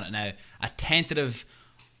money on it now. A tentative,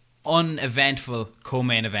 uneventful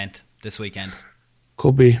co-main event this weekend.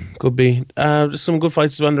 Could be. There's some good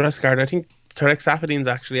fights on the rest card. I think Tarek Safadine's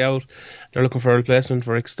actually out. They're looking for a replacement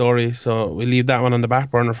for Rick Story, so we leave that one on the back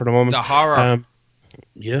burner for the moment. The horror.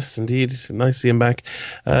 Yes, indeed. Nice to see him back.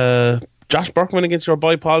 Josh Burkman against your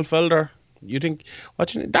boy Paul Felder. You think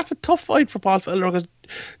that's a tough fight for Paul Felder because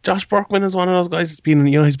Josh Burkman is one of those guys that's been,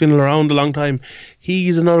 he's been around a long time.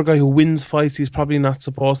 He's another guy who wins fights he's probably not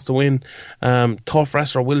supposed to win. Tough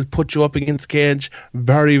wrestler, will put you up against cage.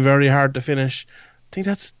 Very, very hard to finish.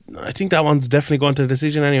 I think that one's definitely going to the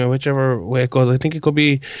decision anyway, whichever way it goes. I think it could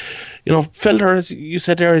be, Felder, as you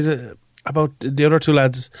said there, is about the other two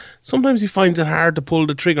lads. Sometimes he finds it hard to pull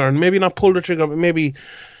the trigger, and maybe not pull the trigger, but maybe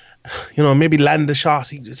land the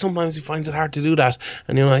shot. Sometimes he finds it hard to do that,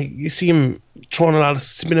 and you see him throwing a lot of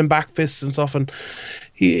spinning back fists and stuff, and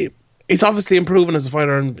he's obviously improving as a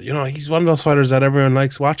fighter, and he's one of those fighters that everyone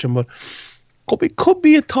likes watching, but could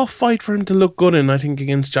be a tough fight for him to look good in, I think,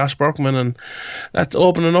 against Josh Burkman, and that's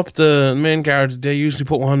opening up the main card. They usually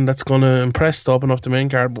put one that's going to impress to open up the main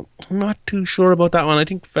card, but I'm not too sure about that one. I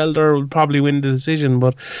think Felder will probably win the decision,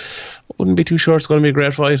 but I wouldn't be too sure it's going to be a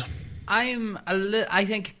great fight. I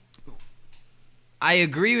think I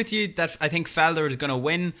agree with you that I think Felder is going to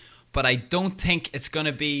win, but I don't think it's going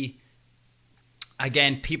to be.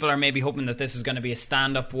 Again, people are maybe hoping that this is going to be a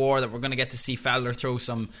stand-up war, that we're going to get to see Felder throw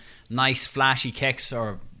some nice flashy kicks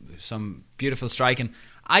or some beautiful striking.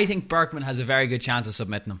 I think Burkman has a very good chance of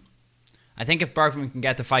submitting him. I think if Burkman can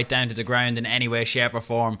get the fight down to the ground in any way, shape or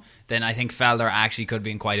form, then I think Felder actually could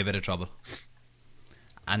be in quite a bit of trouble.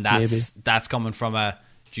 And that's coming from a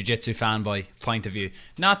jiu-jitsu fanboy point of view.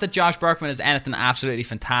 Not that Josh Burkman is anything absolutely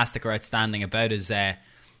fantastic or outstanding about his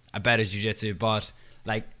jiu-jitsu, but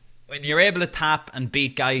like when you're able to tap and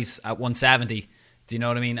beat guys at 170, do you know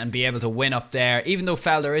what I mean? And be able to win up there, even though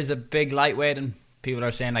Felder is a big lightweight and people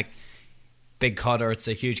are saying like big cut or it's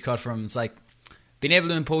a huge cut for him, it's like being able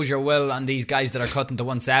to impose your will on these guys that are cutting to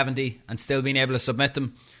 170 and still being able to submit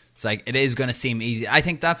them, it's like it is going to seem easy. I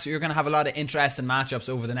think you're going to have a lot of interesting matchups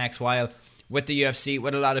over the next while with the UFC,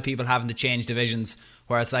 with a lot of people having to change divisions,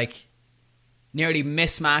 where it's like nearly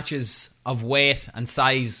mismatches of weight and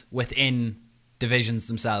size within divisions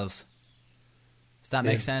themselves. Does that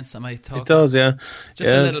make sense? Am I talking? It does, yeah. Just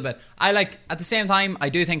a little bit. At the same time, I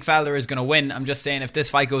do think Felder is going to win. I'm just saying if this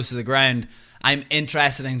fight goes to the ground, I'm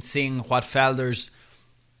interested in seeing what Felder's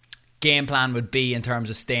game plan would be in terms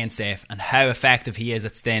of staying safe and how effective he is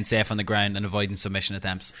at staying safe on the ground and avoiding submission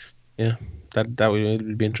attempts. Yeah, that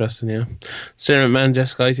would be interesting, yeah. Sarah McMahon,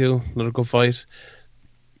 Jessica too, another good fight.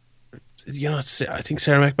 You know, I think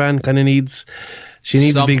Sarah McMahon kind of needs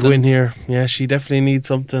a big win here. Yeah, she definitely needs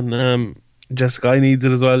something. Jessica needs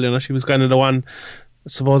it as well. You know, she was kind of the one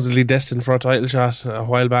supposedly destined for a title shot a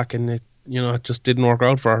while back, and it just didn't work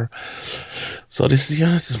out for her. So this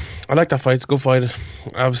is, I like that fight. It's a good fight.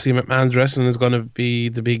 Obviously, McMahon's wrestling is going to be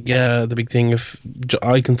the big thing. If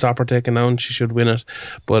I can stop her taking down, she should win it.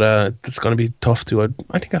 But it's going to be tough too.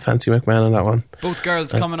 I think I fancy McMahon on that one. Both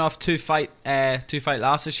girls coming off two fight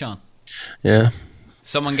losses, Sean. Yeah.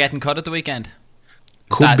 Someone getting cut at the weekend.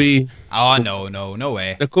 Could be. Oh no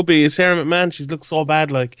way. There could be. Sarah McMahon, she's looked so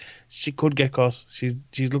bad, like she could get cut. She's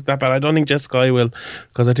looked that bad. I don't think Jessica will,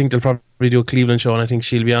 because I think they'll probably do a Cleveland show, and I think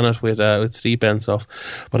she'll be on it with Stipe and stuff.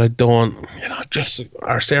 But I don't,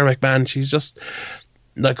 Sarah McMahon, she's just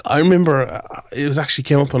like, I remember it was actually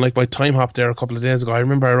came up on like my Time Hop there a couple of days ago. I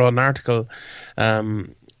remember I wrote an article a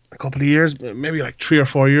couple of years, maybe like 3 or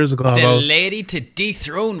 4 years ago, the about lady to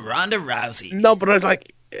dethrone Ronda Rousey. No, but I was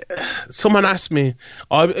like, someone asked me,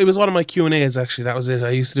 it was one of my Q&As actually, that was it.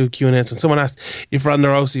 I used to do Q&As, and someone asked if Ronda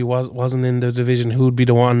Rousey wasn't in the division, who'd be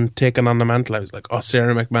the one taking on the mantle. I was like,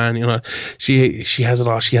 Sarah McMahon. You know, she has it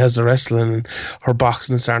all. She has the wrestling, and her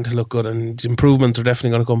boxing is starting to look good, and the improvements are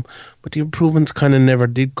definitely going to come, but the improvements kind of never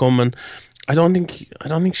did come. And I don't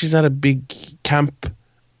think she's at a big camp.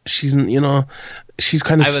 She's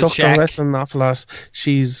kind of stuck on wrestling an awful lot.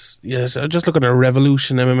 She's just looking at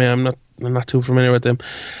Revolution MMA. I'm not too familiar with them.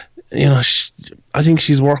 You know, I think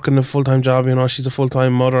she's working a full-time job. You know, she's a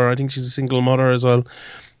full-time mother. I think she's a single mother as well.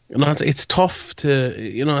 You know, it's tough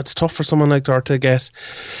for someone like her to get,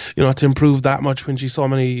 to improve that much when she's so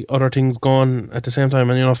many other things going at the same time,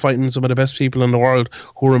 and fighting some of the best people in the world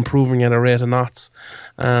who are improving at a rate of knots.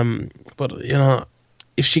 But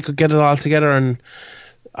if she could get it all together, and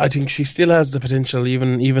I think she still has the potential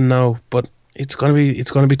even now, but it's gonna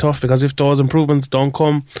be tough, because if those improvements don't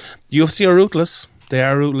come, UFC are ruthless. They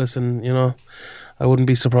are ruthless, and I wouldn't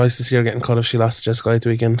be surprised to see her getting cut if she lost to Jessica at the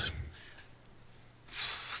weekend.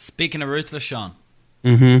 Speaking of ruthless, Sean.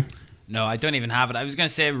 Mm-hmm. No, I don't even have it. I was going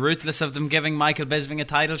to say ruthless of them giving Michael Bisping a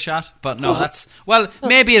title shot, but no,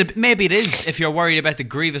 maybe it is if you're worried about the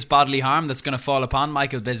grievous bodily harm that's going to fall upon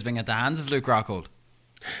Michael Bisping at the hands of Luke Rockhold.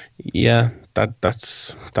 Yeah,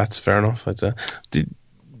 that's fair enough.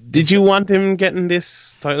 Did you want him getting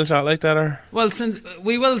this title shot like that, or? Well, since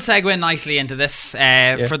we will segue nicely into this,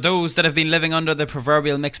 for those that have been living under the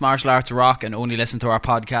proverbial mixed martial arts rock and only listen to our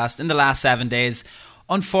podcast in the last 7 days,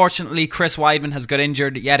 unfortunately, Chris Weidman has got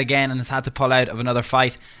injured yet again and has had to pull out of another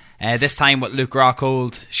fight. This time with Luke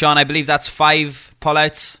Rockhold. Sean, I believe that's 5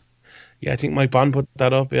 pullouts. Yeah, I think Mike Bond put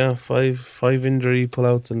that up. Yeah, five injury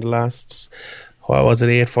pullouts in the last. What was it,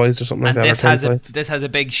 8 fights or something like that? This has a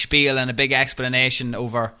big spiel and a big explanation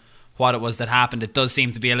over what it was that happened. It does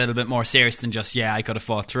seem to be a little bit more serious than just, I could have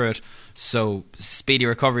fought through it. So, speedy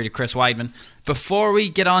recovery to Chris Weidman. Before we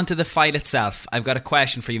get on to the fight itself, I've got a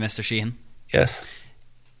question for you, Mr. Sheehan. Yes.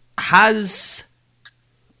 Who's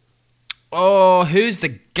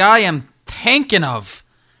the guy? I'm thinking of.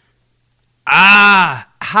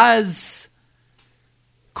 Has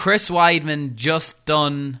Chris Weidman just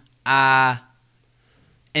done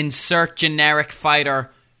insert generic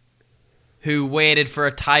fighter who waited for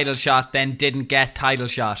a title shot then didn't get title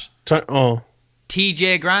shot?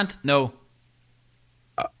 TJ Grant? No.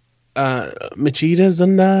 Machida's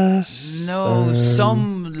and that? No,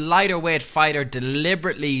 some lighter weight fighter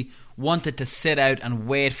deliberately wanted to sit out and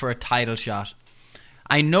wait for a title shot.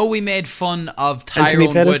 I know we made fun of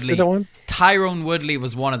Tyrone Woodley. Tyrone Woodley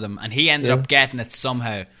was one of them, and he ended up getting it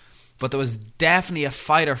somehow. But there was definitely a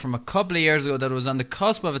fighter from a couple of years ago that was on the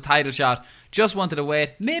cusp of a title shot, just wanted to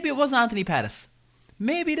wait. Maybe it was Anthony Pettis.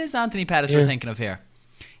 Maybe it is Anthony Pettis we're thinking of here.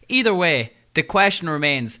 Either way, the question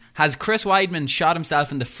remains, has Chris Weidman shot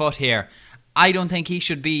himself in the foot here? I don't think he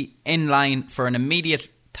should be in line for an immediate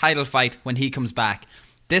title fight when he comes back.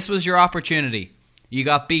 This was your opportunity. You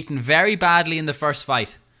got beaten very badly in the first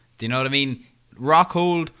fight. Do you know what I mean?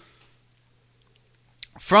 Rockhold,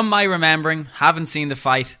 from my remembering, haven't seen the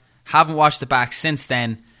fight, haven't watched it back since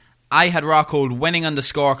then. I had Rockhold winning on the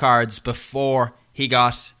scorecards before he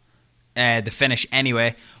got the finish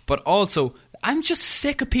anyway. But also, I'm just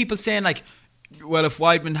sick of people saying like, well, if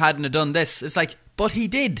Weidman hadn't have done this, it's like, but he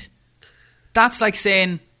did. That's like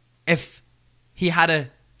saying if he had a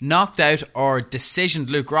knocked out or decisioned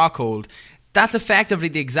Luke Rockhold, that's effectively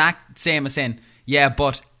the exact same as saying, yeah,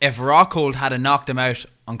 but if Rockhold had knocked him out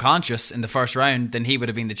unconscious in the first round, then he would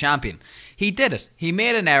have been the champion. He did it. He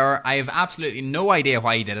made an error. I have absolutely no idea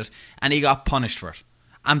why he did it, and he got punished for it.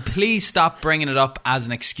 And please stop bringing it up as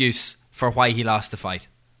an excuse for why he lost the fight.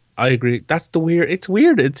 I agree. That's the weird. It's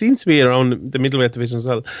weird. It seems to be around the middleweight division as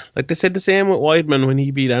well. Like they said the same with Weidman when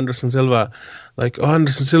he beat Anderson Silva. Like,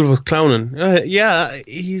 Anderson Silva was clowning. Yeah,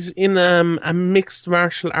 he's in a mixed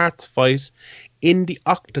martial arts fight in the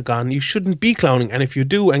octagon. You shouldn't be clowning, and if you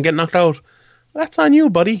do and get knocked out, that's on you,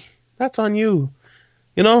 buddy. That's on you.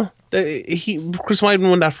 You know, Chris Weidman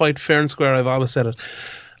won that fight fair and square. I've always said it.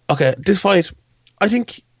 Okay, this fight, I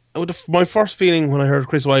think. My first feeling when I heard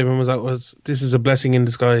Chris Weidman was this is a blessing in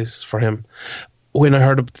disguise for him. When I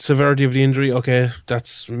heard the severity of the injury, okay,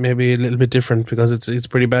 that's maybe a little bit different because it's a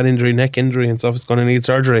pretty bad injury, neck injury and stuff. It's going to need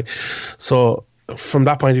surgery. So from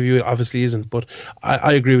that point of view, it obviously isn't. But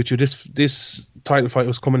I agree with you. This title fight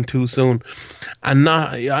was coming too soon, and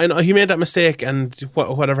I know he made that mistake and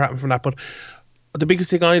whatever happened from that, but. The biggest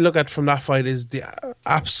thing I look at from that fight is the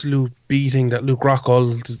absolute beating that Luke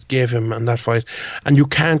Rockhold gave him in that fight. And you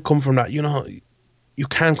can't come from that, you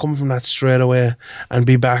can't come from that straight away and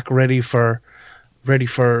be back ready for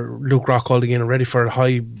Luke Rockhold again, ready for a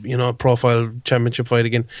high, profile championship fight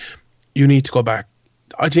again. You need to go back.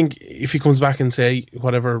 I think if he comes back in, say,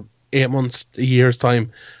 8 months, a year's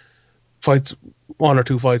time, fights 1 or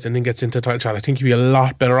 2 fights and then gets into title shot, I think he'd be a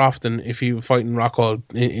lot better off than if he was fighting Rockhold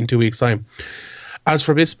in 2 weeks' time. As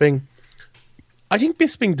for Bisping, I think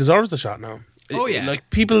Bisping deserves the shot now. Oh yeah, like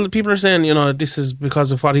people are saying, this is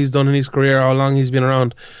because of what he's done in his career, how long he's been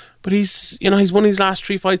around. But he's won his last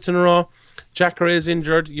 3 fights in a row. Jacare is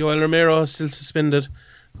injured. Yoel Romero is still suspended.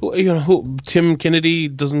 Tim Kennedy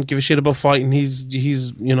doesn't give a shit about fighting.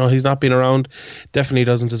 He's not been around. Definitely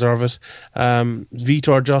doesn't deserve it.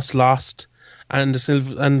 Vitor just lost, and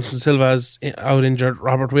Silva's out injured.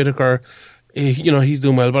 Robert Whittaker. He's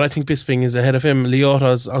doing well, but I think Bisping is ahead of him.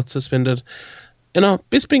 Lyota's out suspended.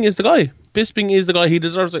 Bisping is the guy. Bisping is the guy. He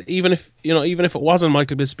deserves it. Even if it wasn't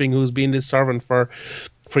Michael Bisping who's been this servant for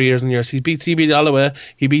years and years. He beat CB Holloway.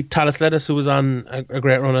 He beat Talis Lettuce, who was on a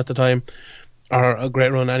great run at the time, or a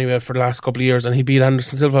great run anyway for the last couple of years. And he beat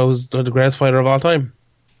Anderson Silva, who's the greatest fighter of all time.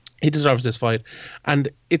 He deserves this fight, and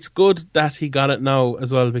it's good that he got it now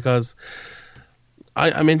as well, because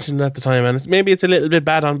I mentioned at the time, and maybe it's a little bit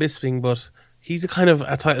bad on Bisping, but he's a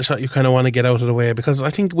title shot you kind of want to get out of the way, because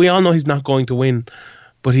I think we all know he's not going to win,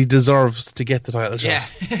 but he deserves to get the title shot.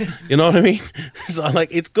 Yeah. You know what I mean? So,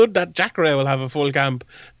 it's good that Jacare will have a full camp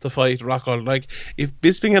to fight Rockhold. If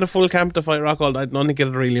Bisping had a full camp to fight Rockhold, I don't think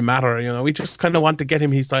it'd really matter. We just kind of want to get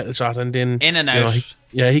him his title shot, and then in and out.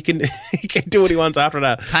 He can do what he wants after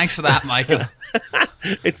that. Thanks for that, Michael.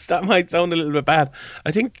 That might sound a little bit bad.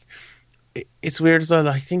 I think it's weird as well.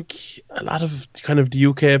 I think a lot of kind of the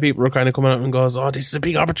UK people are kind of coming out and goes, "Oh, this is a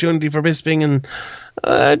big opportunity for Bisping," and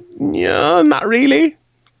not really.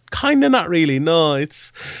 Kind of not really. No,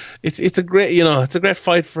 it's a great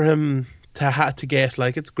fight for him to had to get.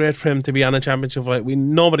 Like, it's great for him to be on a championship fight.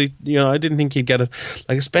 Nobody, I didn't think he'd get it.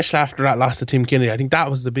 Like, especially after that loss to Tim Kennedy. I think that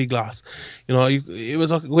was the big loss. It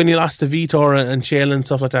was like when he lost to Vitor and Chael and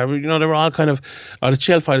stuff like that. They were all kind of. The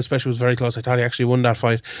Chael fight especially was very close. I thought he actually won that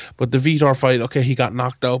fight. But the Vitor fight, okay, he got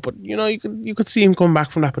knocked out. But you could see him come back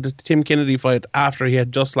from that. But the Tim Kennedy fight, after he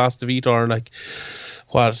had just lost to Vitor, like,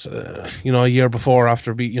 a year before,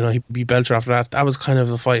 after he beat Belcher after that, that was kind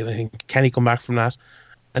of a fight. I think, can he come back from that?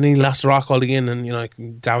 And he lost to Rockhold again,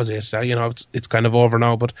 and that was it. It's kind of over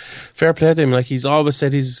now. But fair play to him. Like, he's always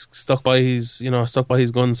said he's stuck by his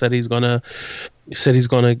gun. Said he's gonna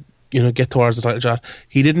get towards the title shot.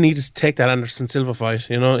 He didn't need to take that Anderson Silva fight.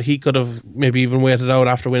 He could have maybe even waited out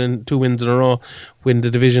after winning 2 wins in a row, win the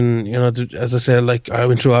division. As I said, like, I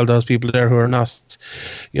went through all those people there who are not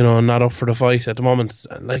not up for the fight at the moment.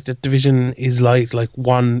 Like, the division is light. Like,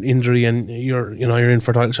 one injury and you're in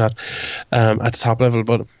for a title shot at the top level.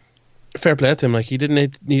 But fair play to him. Like, he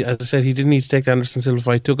didn't need, as I said, he didn't need to take the Anderson Silva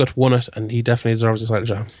fight. Took it, won it, and he definitely deserves a title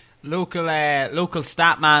shot. Local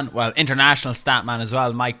stat man, well, international stat man as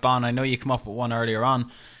well, Mike Bond. I know you come up with one earlier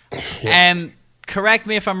on. Yeah. Correct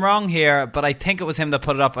me if I'm wrong here, but I think it was him that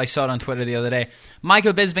put it up. I saw it on Twitter the other day.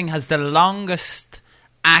 Michael Bisping has the longest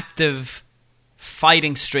active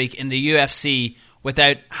fighting streak in the UFC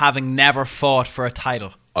without having never fought for a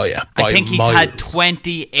title. Oh yeah, I think he's had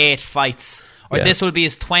 28 fights, or this will be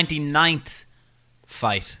his 29th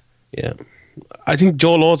fight. Yeah, I think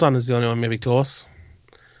Joe Lozon is the only one maybe close.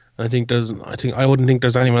 I wouldn't think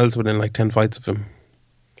there's anyone else within like 10 fights of him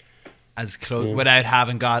as close without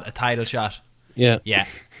having got a title shot. Yeah.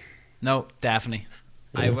 No, definitely.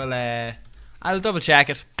 Yeah. I'll double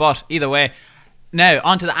check it. But either way, now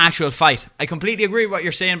on to the actual fight. I completely agree with what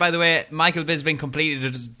you're saying. By the way, Michael Bisping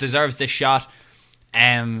completely deserves this shot.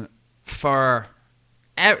 And by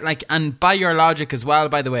your logic as well.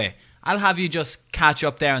 By the way, I'll have you just catch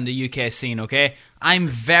up there on the UK scene. Okay, I'm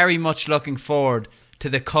very much looking forward to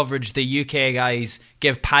the coverage the UK guys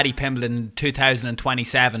give Paddy Pimblett in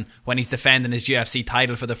 2027 when he's defending his UFC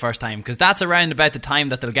title for the first time, because that's around about the time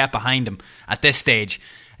that they'll get behind him at this stage.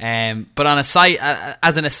 But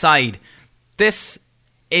as an aside, this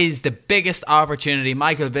is the biggest opportunity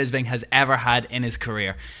Michael Bisping has ever had in his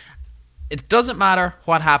career. It doesn't matter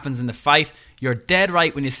what happens in the fight. You're dead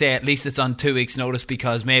right when you say at least it's on 2 weeks' notice,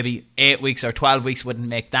 because maybe 8 weeks or 12 weeks wouldn't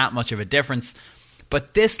make that much of a difference.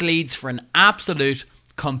 But this leads for an absolute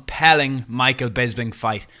compelling Michael Bisping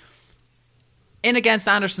fight. In against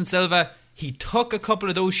Anderson Silva, he took a couple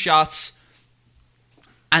of those shots,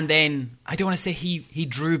 and then I don't want to say he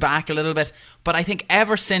drew back a little bit, but I think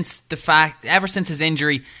ever since his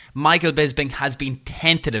injury, Michael Bisping has been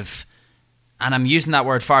tentative, and I'm using that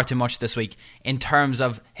word far too much this week, in terms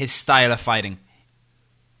of his style of fighting.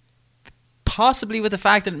 Possibly with the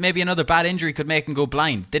fact that maybe another bad injury could make him go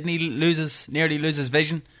blind. Didn't he nearly lose his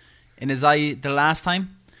vision in his eye the last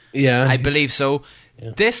time? Yeah. I believe so.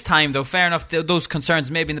 Yeah. This time, though, fair enough, those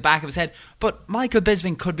concerns may be in the back of his head, but Michael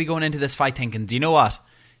Bisping could be going into this fight thinking, do you know what?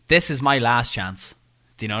 This is my last chance.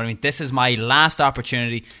 Do you know what I mean? This is my last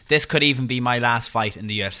opportunity. This could even be my last fight in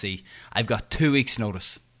the UFC. I've got 2 weeks'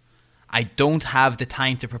 notice. I don't have the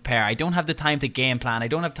time to prepare. I don't have the time to game plan. I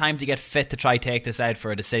don't have time to get fit to try take this out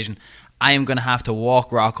for a decision. I am going to have to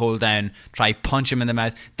walk Rockhold down, try punch him in the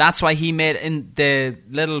mouth. That's why he made in the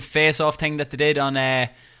little face-off thing that they did on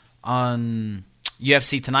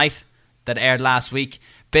UFC Tonight that aired last week.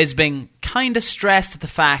 Bisping kind of stressed the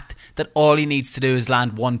fact that all he needs to do is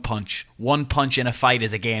land one punch. One punch in a fight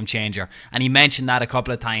is a game changer. And he mentioned that a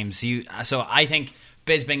couple of times. So I think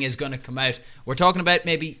Bisping is going to come out. We're talking about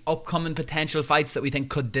maybe upcoming potential fights that we think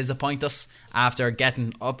could disappoint us after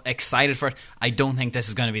getting excited for it. I don't think this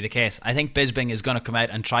is going to be the case. I think Bisping is going to come out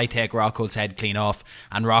and try take Rockhold's head clean off,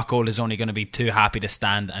 and Rockhold is only going to be too happy to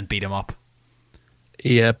stand and beat him up.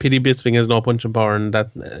 Yeah, P.D. Bisping has no punching power, and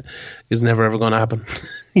that is never ever going to happen.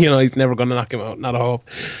 He's never going to knock him out. Not a hope.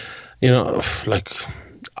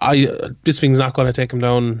 Bisping's not going to take him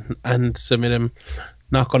down and submit him.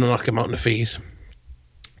 Not going to knock him out in the feet.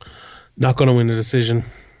 Not going to win a decision.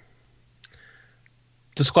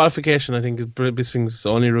 Disqualification, I think, is Bisping's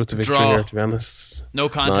only route to victory here, to be honest. No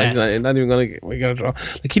contest. No, he's not even going to get a draw.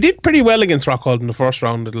 Like, he did pretty well against Rockhold in the first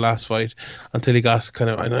round of the last fight until he got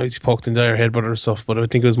kind of, I know he poked in their headbutt or stuff, but I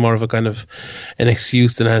think it was more of a kind of an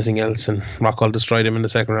excuse than anything else, and Rockhold destroyed him in the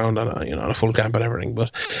second round on a full camp and everything.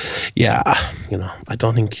 But yeah, I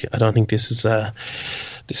don't think this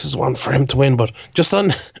is one for him to win. But just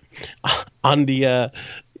on the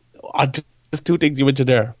there's two things you mentioned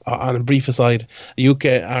there. On a brief aside, UK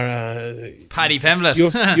Paddy Pimblett.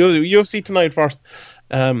 UFC Tonight first.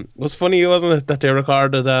 It was funny, wasn't it, that they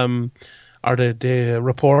recorded or they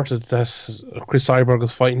reported that Chris Cyborg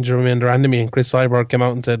was fighting Jermaine Durandamy, and Chris Cyborg came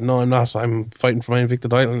out and said, "No, I'm not. I'm fighting for my Invicta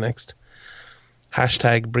title next."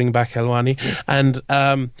 Hashtag bring back Helwani. And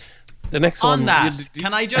the next on one... that,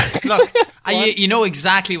 can I just... Look, you know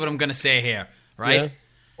exactly what I'm going to say here, right? Yeah.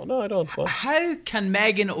 Well, no, I don't. What? How can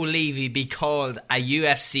Megan O'Leary be called a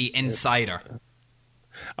UFC insider?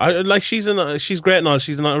 She's great and all.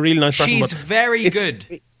 She's a really nice person. She's very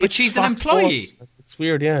good, but she's an employee. Sports. It's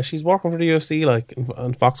weird, yeah. She's working for the UFC, like,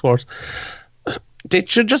 on Fox Sports. They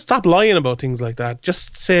should just stop lying about things like that.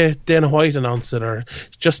 Just say Dana White announced it, or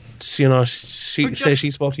just, you know, say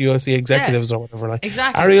she spoke to UFC executives or whatever. Like,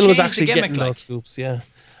 exactly. Ariel was Change actually the gimmick, getting those scoops. Yeah,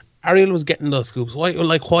 Ariel was getting those scoops. Why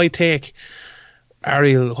take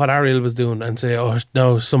what Ariel was doing and say, oh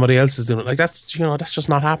no, somebody else is doing it? Like, that's just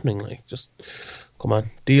not happening. Like, just come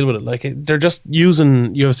on, deal with it. Like, they're just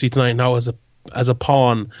using UFC tonight now as a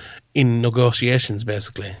pawn in negotiations,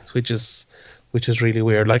 basically, which is really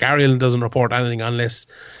weird. Like, Ariel doesn't report anything unless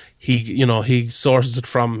he sources it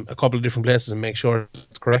from a couple of different places and makes sure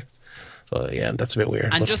it's correct. So yeah, that's a bit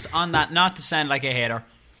weird. And just on that, not to sound like a hater,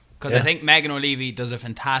 because I think Megan O'Leary does a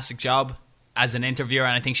fantastic job as an interviewer,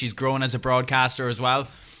 and I think she's grown as a broadcaster as well.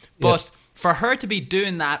 But for her to be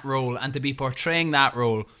doing that role and to be portraying that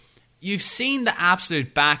role, you've seen the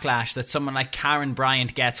absolute backlash that someone like Karen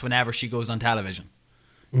Bryant gets whenever she goes on television.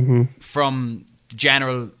 Mm-hmm. From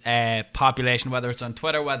general population, whether it's on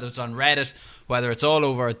Twitter, whether it's on Reddit, whether it's all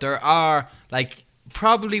over. There are, like,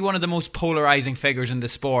 probably one of the most polarizing figures in the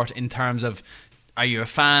sport in terms of, are you a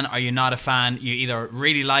fan, are you not a fan, you either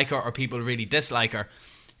really like her or people really dislike her.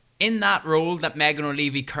 In that role that Megan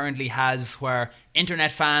O'Leary currently has, where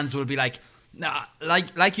internet fans will be like, nah,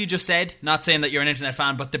 like you just said, not saying that you're an internet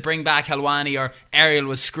fan, but to bring back Helwani, or Ariel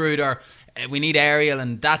was screwed, or we need Ariel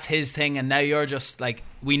and that's his thing, and now you're just like,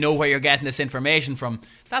 we know where you're getting this information from.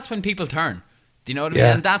 That's when people turn. Do you know what I mean?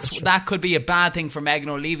 And that could be a bad thing for Megan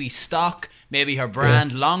O'Leary's stock, maybe her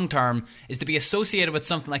brand long term, is to be associated with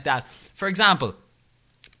something like that. For example,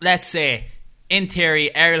 let's say, in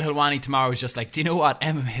theory, Ariel Helwani tomorrow is just like, do you know what?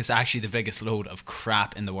 MMA is actually the biggest load of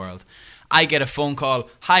crap in the world. I get a phone call,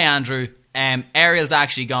 hi Andrew, Ariel's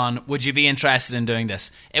actually gone, would you be interested in doing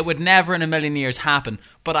this? It would never in a million years happen,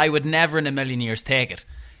 but I would never in a million years take it.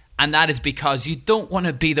 And that is because you don't want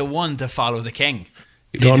to be the one to follow the king.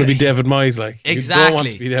 You don't want to be David Moyes, like. Exactly. You don't want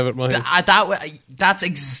to be David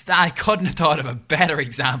Moyes. I couldn't have thought of a better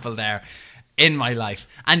example there in my life.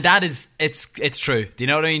 And that is, it's true. Do you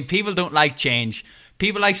know what I mean? People don't like change.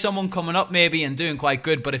 People like someone coming up maybe and doing quite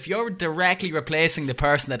good, but if you're directly replacing the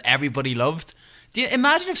person that everybody loved,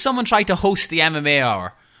 imagine if someone tried to host the MMA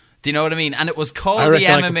Hour. Do you know what I mean? And it was called the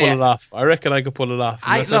MMA. I reckon I could pull it off.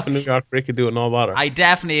 Unless if in New York, Rick could do it no matter. I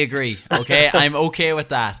definitely agree. Okay, I'm okay with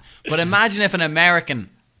that. But imagine if an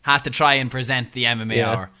American had to try and present the MMA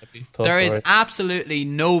Hour. There is absolutely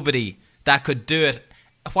nobody that could do it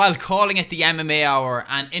while calling it the MMA Hour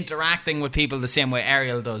and interacting with people the same way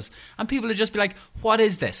Ariel does. And people would just be like, what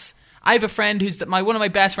is this? I have a friend who's one of my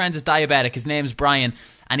best friends is diabetic. His name's Brian,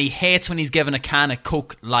 and he hates when he's given a can of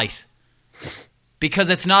Coke Light.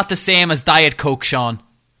 Because it's not the same as Diet Coke, Sean.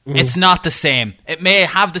 It's not the same. It may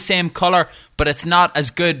have the same colour, but it's not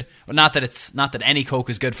as good. Not that any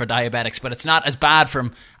Coke is good for diabetics, but it's not as bad for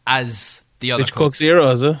them as the other Cokes. Coke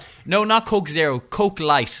Zero, is it? No, not Coke Zero. Coke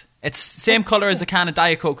Light. It's same colour as a can of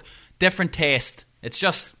Diet Coke, different taste. It's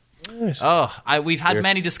just... we've had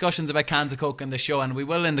many discussions about cans of Coke in the show, and we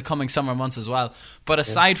will in the coming summer months as well. But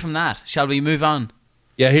aside from that, shall we move on?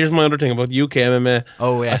 Yeah, here's my other thing about UK MMA.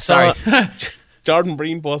 Oh, yeah, sorry. Jordan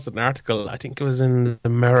Breen posted an article, I think it was in the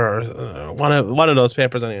Mirror, one of those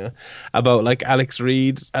papers anyway, about like Alex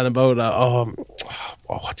Reid and about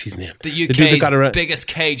what's his name? The UK's biggest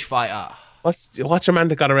cage fighter. What's your man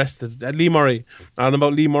that got arrested? Lee Murray. And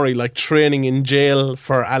about Lee Murray like training in jail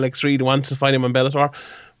for Alex Reid, wants to fight him on Bellator.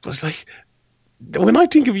 But it's like, when I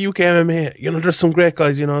think of UK MMA, there's some great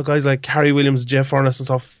guys, guys like Harry Williams, Jeff Furness and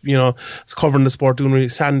stuff, covering the sport, doing really,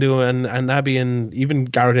 Sandu and Abby, and even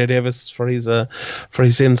Garrett A. Davis for his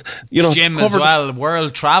sins. Jim as well,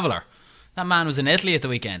 world traveller. That man was in Italy at the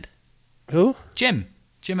weekend. Who? Jim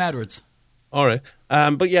Edwards. All right.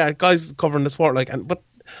 But yeah, guys covering the sport, but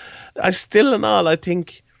I still and all, I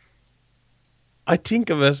think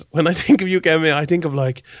of it, when I think of UK MMA, I think of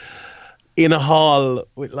like in a hall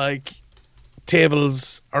with like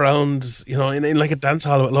tables around, in like a dance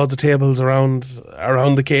hall with loads of tables around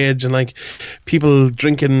the cage, and like people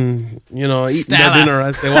drinking, eating their dinner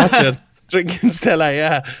as they watch it. drinking Stella,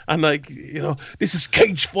 yeah, and like, you know, this is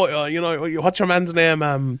cage fighter. You know, what's your man's name?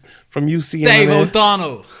 From UC Dave MMA?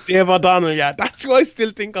 O'Donnell. Dave O'Donnell, yeah, that's who I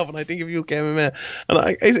still think of when I think of UK MMA,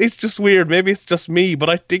 and it's just weird. Maybe it's just me, but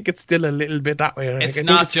I think it's still a little bit that way. It's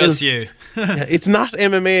not just you. Yeah, it's not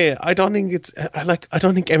MMA. I don't think it's I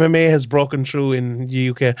don't think MMA has broken through in the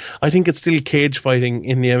UK. I think it's still cage fighting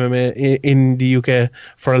in the MMA in the UK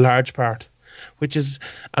for a large part, which is,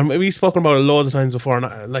 and we've spoken about it loads of times before. And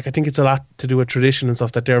I think it's a lot to do with tradition and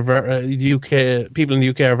stuff. That they're the UK people in the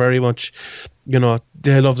UK are very much, you know,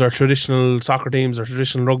 they love their traditional soccer teams, their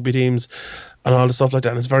traditional rugby teams, and all the stuff like that.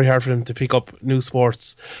 And it's very hard for them to pick up new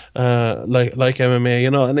sports like MMA,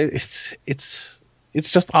 you know. And it's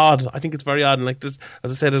just odd. I think it's very odd. And like, as I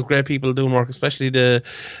said, there's great people doing work, especially the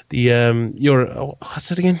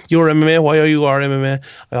what's it again? Your MMA, YOUR MMA.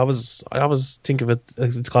 I always think of it,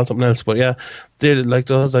 it's called something else, but yeah, they, like,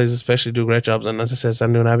 those guys especially do great jobs. And as I said,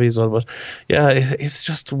 Sandu and Abbey as well. But yeah, it's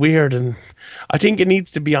just weird, and I think it needs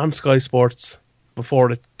to be on Sky Sports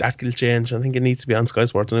before that will change. I think it needs to be on Sky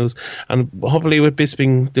Sports News, and hopefully with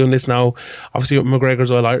Bisping doing this now, obviously with McGregor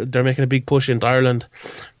as well, they're making a big push into Ireland,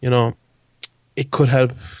 you know. It could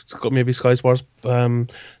help. Maybe Sky Sports,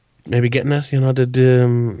 maybe getting it. You know, the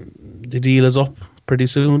deal is up pretty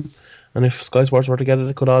soon, and if Sky Sports were to get it,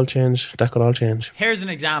 it could all change. That could all change. Here's an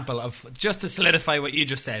example of, just to solidify what you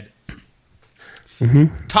just said.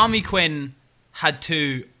 Mm-hmm. Tommy Quinn had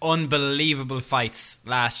 2 unbelievable fights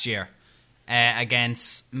last year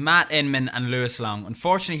against Matt Inman and Lewis Long.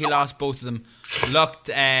 Unfortunately, he lost both of them. Looked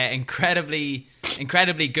incredibly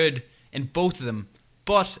good in both of them.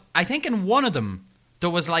 But I think in one of them, there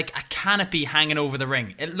was like a canopy hanging over the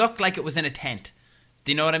ring. It looked like it was in a tent.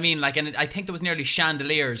 Do you know what I mean? Like, and I think there was nearly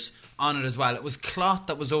chandeliers on it as well. It was cloth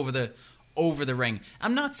that was over the ring.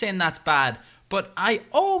 I'm not saying that's bad, but I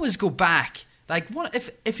always go back. Like, what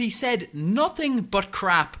if he said nothing but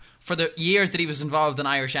crap for the years that he was involved in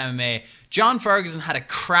Irish MMA? John Ferguson had a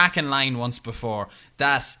cracking line once before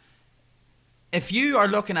that if you are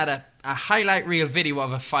looking at a highlight reel video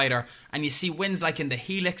of a fighter and you see wins like in the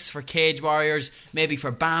Helix for Cage Warriors, maybe for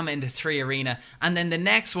BAM in the 3 Arena, and then the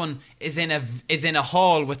next one is in a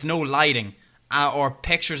hall with no lighting, or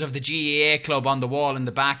pictures of the GEA club on the wall in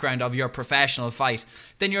the background of your professional fight,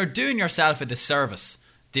 then you're doing yourself a disservice.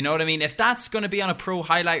 Do you know what I mean? If that's going to be on a pro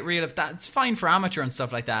highlight reel, if that's fine for amateur and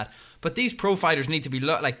stuff like that, but these pro fighters need to be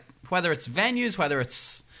like, whether it's venues, whether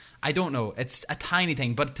it's, I don't know, it's a tiny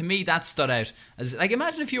thing, but to me that stood out as, like,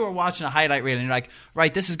 imagine if you were watching a highlight reel and you're like,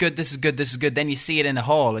 right, this is good, this is good, this is good, then you see it in a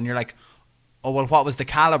hall and you're like, oh well, what was the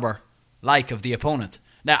caliber like of the opponent?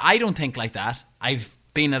 Now I don't think like that. I've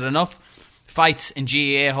been at enough fights in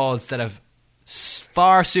GEA halls that have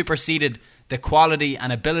far superseded the quality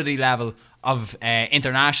and ability level of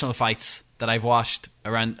international fights that I've watched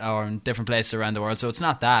around, or in different places around the world, so it's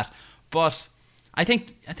not that, but I think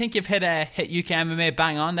you've hit UK MMA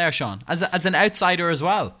bang on there, Sean. As an outsider as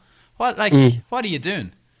well. What are you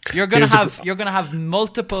doing? You're gonna have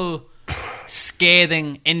multiple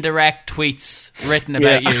scathing indirect tweets written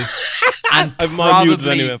about you, and I'm not muted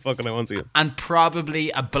anyway. Fucking, I won't see it. And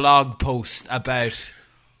probably a blog post about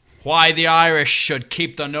why the Irish should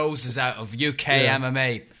keep their noses out of UK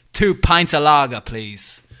MMA. 2 pints of lager,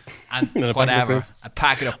 please, and whatever. A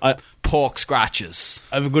packet of pork scratches.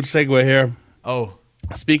 I have a good segue here. Oh,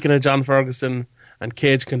 speaking of John Ferguson and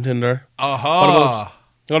Cage Contender. What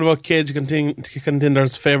about Cage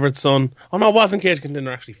Contender's favourite son? Oh no, it wasn't Cage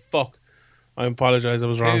Contender actually. Fuck. I apologise, I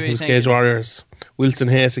was wrong. It was Cage Warriors. Wilson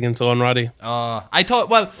Hayes against Owen Roddy. I thought,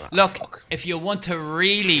 well, look, if you want to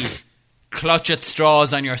really clutch at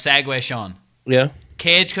straws on your segue, Sean. Yeah.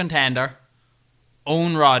 Cage Contender,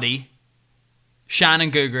 Owen Roddy,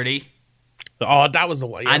 Shannon Googherty. Oh, that was the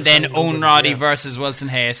way. And then Owen Roddy versus Wilson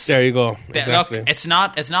Hayes. There you go. Exactly. Look, it's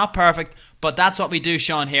not perfect, but that's what we do,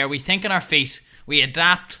 Sean, here. We think on our feet, we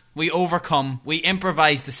adapt, we overcome, we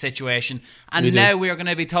improvise the situation. And now we are going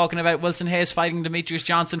to be talking about Wilson Hayes fighting Demetrius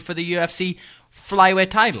Johnson for the UFC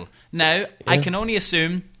flyweight title. Now, I can only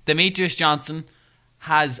assume Demetrius Johnson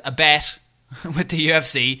has a bet with the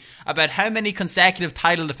UFC about how many consecutive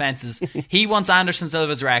title defenses he wants Anderson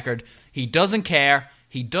Silva's record. He doesn't care.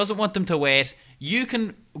 He doesn't want them to wait. You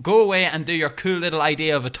can go away and do your cool little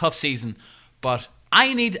idea of a tough season, but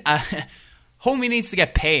homie needs to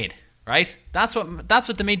get paid, right? That's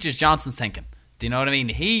what Demetrius Johnson's thinking. Do you know what I mean?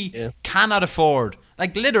 He cannot afford,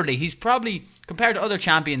 like, literally, he's probably, compared to other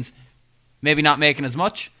champions, maybe not making as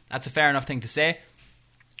much. That's a fair enough thing to say.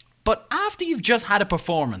 But after you've just had a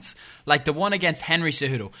performance like the one against Henry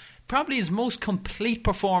Cejudo, probably his most complete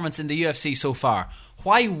performance in the UFC so far,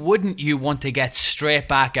 why wouldn't you want to get straight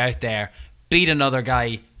back out there, beat another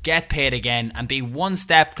guy, get paid again, and be one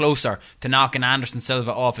step closer to knocking Anderson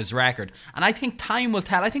Silva off his record. And I think time will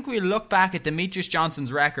tell. I think we'll look back at Demetrius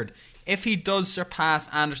Johnson's record, if he does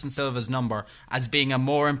surpass Anderson Silva's number, as being a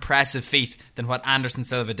more impressive feat than what Anderson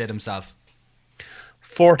Silva did himself.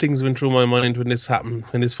 4 things went through my mind when this happened,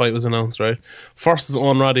 when this fight was announced, right? First is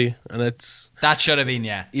Owen Roddy, and that should have been,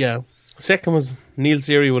 yeah. Yeah. Second was Neil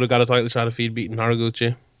Seery would have got a title shot if he'd beaten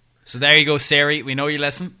Haraguchi. So there you go, Seery. We know you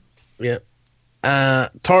listen. Yeah.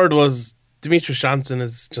 Third was Demetrius Johnson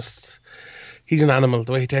is just, he's an animal,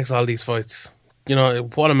 the way he takes all these fights. You know,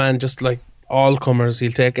 what a man, just like all comers,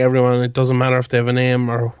 he'll take everyone. It doesn't matter if they have a name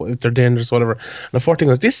or if they're dangerous, whatever. And the fourth thing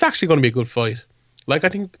was, this is actually going to be a good fight. Like, I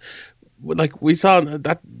think, like we saw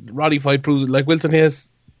that Roddy fight proves it. Like Wilson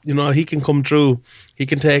Hayes, you know, he can come through. He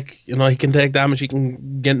can take damage. He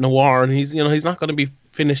can get in a war, and he's not going to be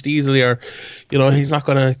finished easily, or, you know, he's not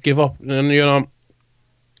going to give up. And, you know,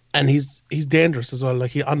 and he's dangerous as well.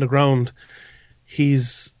 Like, he on the ground,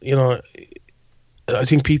 he's, you know, I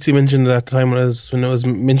think Pizzi mentioned it at the time when it was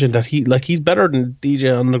mentioned that he's better than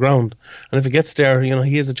DJ on the ground, and if it gets there, you know,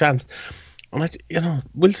 he has a chance. And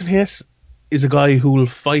Wilson Hayes is a guy who will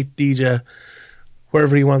fight DJ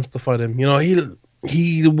wherever he wants to fight him. You know,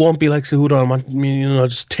 he won't be like Cejudo, you know,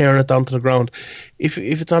 just tearing it down to the ground. If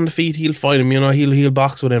it's on the feet, he'll fight him. You know, he'll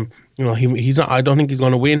box with him. You know, he's not. I don't think he's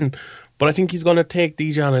going to win, but I think he's going to take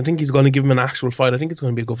DJ on. I think he's going to give him an actual fight. I think it's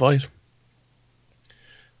going to be a good fight.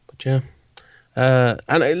 But yeah.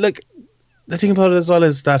 The thing about it as well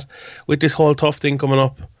is that with this whole tough thing coming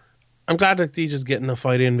up, I'm glad that DJ's getting a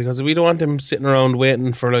fight in, because we don't want him sitting around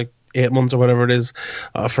waiting for like 8 months or whatever it is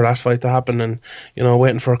for that fight to happen, and, you know,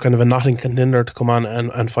 waiting for kind of a nothing contender to come on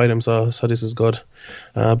and fight him. So this is good.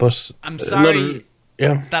 But I'm sorry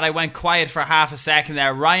that I went quiet for half a second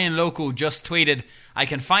there. Ryan Loco just tweeted, "I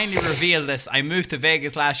can finally reveal this. I moved to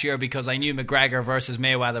Vegas last year because I knew McGregor versus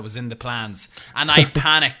Mayweather was in the plans, and I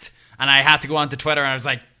panicked." And I had to go onto Twitter, and I was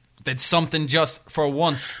like, did something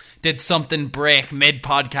break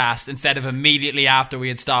mid-podcast instead of immediately after we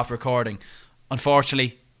had stopped recording?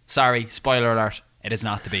 Unfortunately, sorry, spoiler alert, it is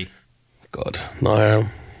not to be. Good. No.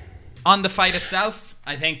 On the fight itself,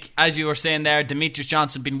 I think, as you were saying there, Demetrius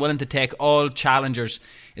Johnson being willing to take all challengers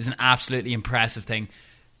is an absolutely impressive thing.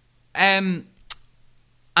 I'm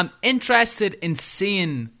interested in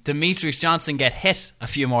seeing Demetrius Johnson get hit a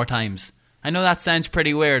few more times. I know that sounds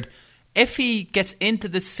pretty weird. If he gets into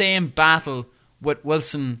the same battle with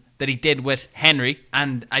Wilson that he did with Henry,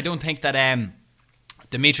 and I don't think that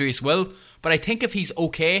Demetrius will, but I think if he's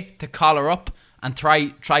okay to collar up and try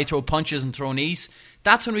throw punches and throw knees,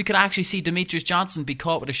 that's when we could actually see Demetrius Johnson be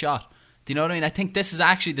caught with a shot. Do you know what I mean? I think this is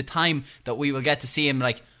actually the time that we will get to see him,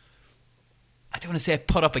 like, I don't want to say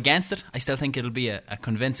put up against it. I still think it'll be a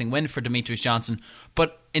convincing win for Demetrius Johnson.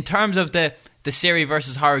 But in terms of the Seery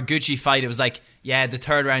versus Haraguchi fight, it was like, yeah, the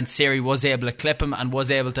third round Seery was able to clip him and was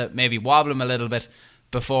able to maybe wobble him a little bit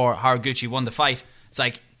before Haraguchi won the fight. It's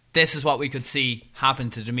like, this is what we could see happen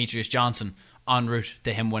to Demetrius Johnson en route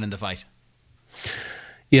to him winning the fight.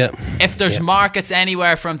 Yeah. If there's markets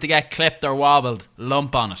anywhere for him to get clipped or wobbled,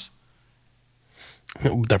 lump on it.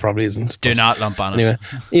 There probably isn't. Do not lump on it. Anyway,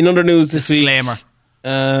 in other news this Disclaimer.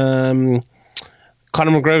 week,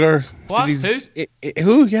 Conor McGregor. What?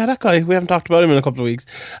 Who? Yeah, that guy. We haven't talked about him in a couple of weeks.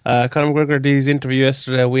 Conor McGregor did his interview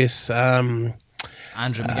yesterday with Andrew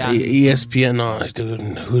McGann. ESPN. No, dude,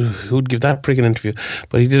 who'd give that prick an interview?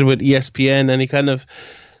 But he did it with ESPN, and he kind of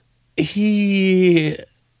he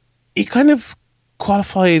kind of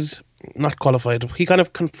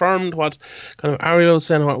confirmed what kind of Ariel was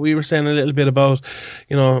saying, what we were saying a little bit about,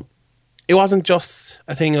 you know, it wasn't just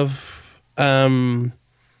a thing of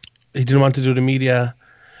he didn't want to do the media.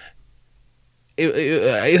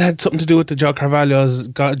 It had something to do with the Joe Carvalho's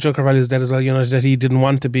dead as well, you know, that he didn't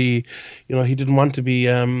want to be, you know,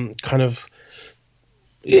 kind of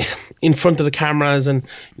in front of the cameras and,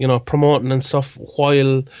 you know, promoting and stuff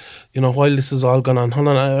while this is all going on. Hold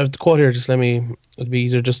on, I have the quote here. Just it'd be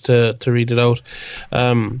easier just to read it out.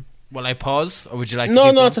 Will I pause, or would you like to No,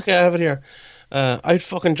 keep going? it's okay. I have it here. I had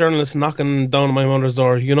fucking journalists knocking down on my mother's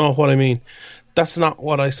door. You know what I mean? That's not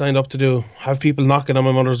what I signed up to do. Have people knocking on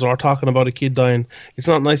my mother's door talking about a kid dying. It's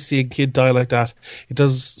not nice to see a kid die like that. It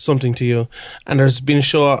does something to you. And there's been a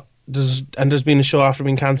show after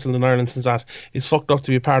being cancelled in Ireland since that. It's fucked up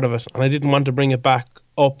to be a part of it, and I didn't want to bring it back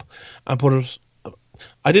up and put it.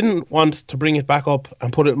 I didn't want to bring it back up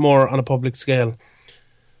and put it more on a public scale.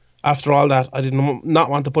 After all that, I did not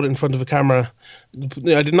want to put it in front of a camera.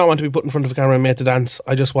 I did not want to be put in front of a camera and made to dance.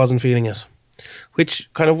 I just wasn't feeling it. Which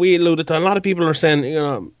kind of we alluded to. A lot of people are saying, you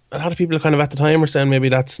know, a lot of people kind of at the time were saying maybe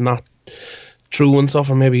that's not through and stuff,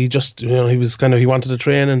 or maybe he just, he was he wanted to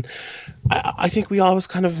train, and I think we always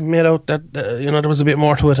kind of made out that there was a bit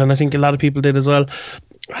more to it, and I think a lot of people did as well.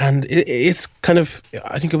 And it's kind of,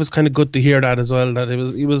 I think it was kind of good to hear that as well, that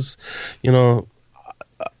he was, you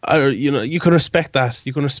can respect that.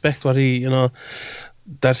 You can respect what he,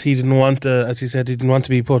 that he didn't want to, as he said, he didn't want to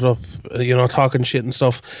be put up, talking shit and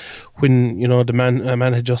stuff when, the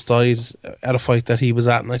man had just died at a fight that he was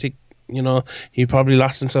at. And I think, he probably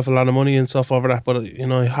lost himself a lot of money and stuff over that, but, you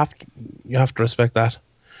have to respect that.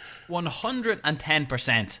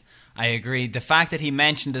 110%. I agree. The fact that he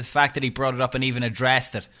mentioned it, the fact that he brought it up and even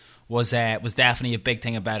addressed it was definitely a big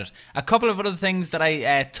thing about it. A couple of other things that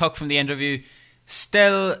I took from the interview.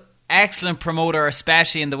 Still, excellent promoter,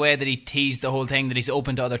 especially in the way that he teased the whole thing, that he's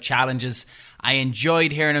open to other challenges. I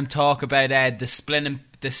enjoyed hearing him talk about the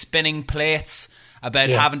spinning plates, about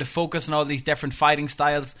having to focus on all these different fighting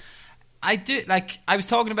styles. I was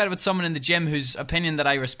talking about it with someone in the gym whose opinion that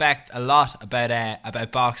I respect a lot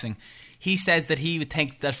about boxing. He says that he would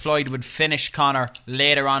think that Floyd would finish Conor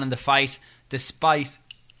later on in the fight, despite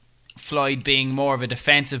Floyd being more of a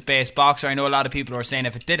defensive-based boxer. I know a lot of people are saying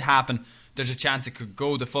if it did happen, there's a chance it could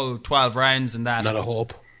go the full 12 rounds and that. Not a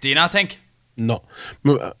hope. Do you not think? No.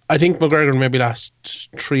 I think McGregor maybe last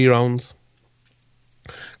 3 rounds.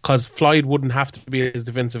 Because Floyd wouldn't have to be as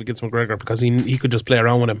defensive against McGregor, because he could just play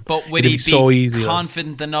around with him. But would he be so easy,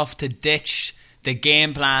 confident enough to ditch the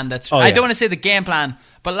game plan I don't want to say the game plan,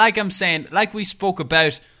 but like I'm saying, like we spoke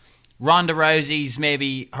about Ronda Rousey's,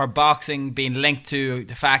 maybe her boxing being linked to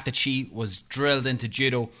the fact that she was drilled into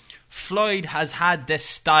judo. Floyd has had this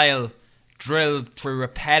style drilled through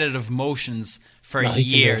repetitive motions for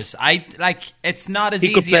years. It's not as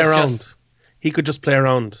easy as just... He could just play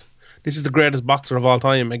around. This is the greatest boxer of all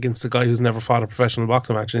time against a guy who's never fought a professional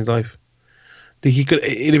boxing match in his life.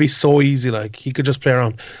 It'd be so easy. He could just play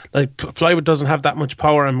around. Floyd doesn't have that much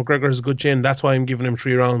power, and McGregor has a good chin. That's why I'm giving him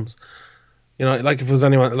 3 rounds. If it was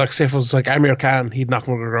anyone, say if it was Amir Khan, he'd knock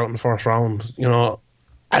McGregor out in the first round.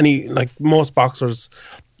 Most boxers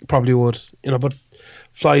probably would. But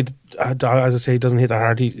Floyd, as I say, he doesn't hit that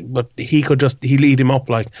hard. But he lead him up.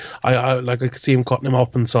 I could see him cutting him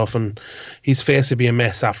up and stuff, and his face would be a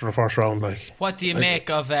mess after the first round. What do you make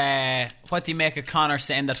of Conor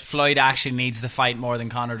saying that Floyd actually needs to fight more than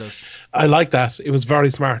Conor does? I like that. It was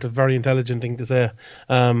very smart, a very intelligent thing to say.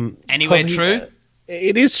 Anyway, true.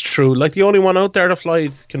 It is true. The only one out there that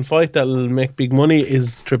Floyd can fight that'll make big money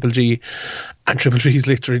is Triple G, and Triple G is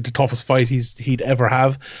literally the toughest fight he'd ever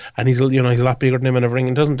have, and he's a lot bigger than him in a ring.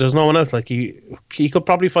 And there's no one else. He could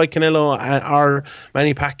probably fight Canelo or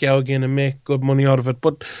Manny Pacquiao again and make good money out of it.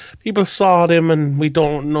 But people saw him, and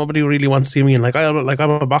nobody really wants to see him again. I'm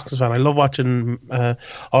a boxing fan. I love watching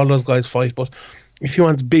all those guys fight, but if he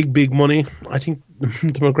wants big money, I think the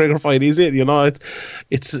McGregor fight is it.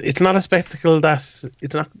 It's not a spectacle that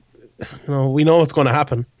it's not. We know what's going to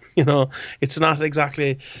happen. It's not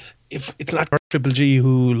exactly. If it's not Triple G,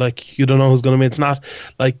 who you don't know who's going to win. It's not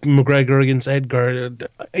like McGregor against Edgar,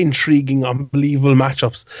 intriguing, unbelievable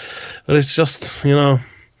matchups. But it's just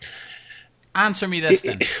Answer me this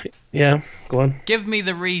then. Yeah, go on. Give me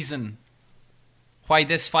the reason why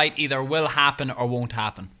this fight either will happen or won't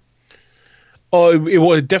happen. Oh,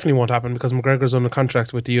 it definitely won't happen, because McGregor's under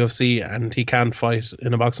contract with the UFC and he can't fight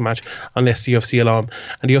in a boxing match unless the UFC allow him.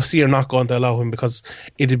 And the UFC are not going to allow him because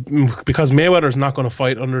Mayweather's not going to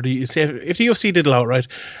fight under the... If the UFC did allow it, right,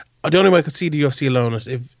 the only way I could see the UFC allowing it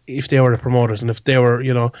if they were the promoters and if they were,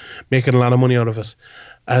 making a lot of money out of it.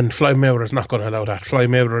 And Floyd Mayweather's not going to allow that. Floyd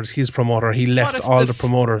Mayweather is his promoter. He left all the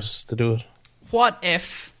promoters to do it. What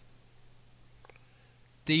if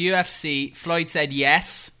the UFC, Floyd said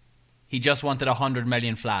yes... He just wanted 100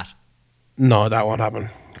 million flat. No, that won't happen,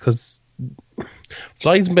 because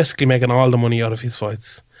Floyd's basically making all the money out of his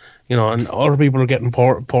fights, and other people are getting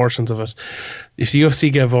portions of it. If the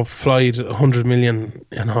UFC gave up Floyd 100 million,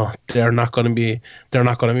 they're not going to be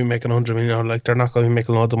making 100 million. They're not going to be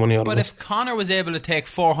making loads of money out of it. But if Conor was able to take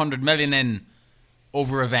 400 million in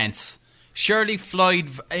over events, surely Floyd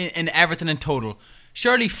in everything in total,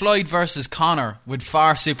 surely Floyd versus Conor would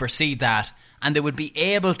far supersede that. And they would be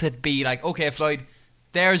able to be like, okay, Floyd,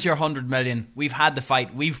 there's your 100 million. We've had the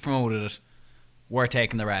fight. We've promoted it. We're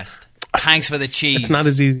taking the rest. Thanks for the cheese. It's not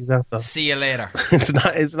as easy as that, though. See you later. It's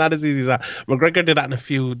not as easy as that. McGregor did that in a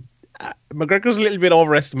few... McGregor's a little bit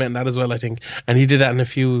overestimating that as well, I think. And he did that in a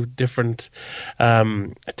few different... a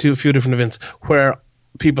few different events where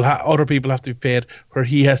other people have to be paid, where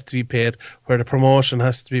he has to be paid, where the promotion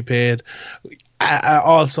has to be paid.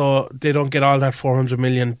 Also, they don't get all that 400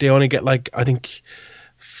 million. They only get I think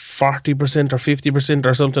 40% or 50%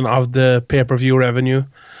 or something of the pay-per-view revenue.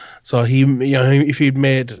 So if he'd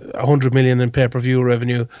made 100 million in pay-per-view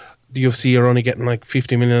revenue, the UFC are only getting like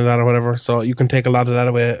 50 million of that or whatever. So you can take a lot of that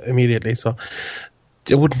away immediately. So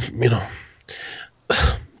they wouldn't,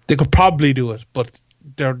 they could probably do it, but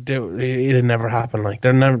it'd never happen. Like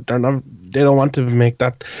they don't want to make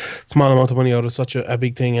that small amount of money out of such a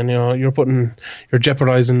big thing. And you're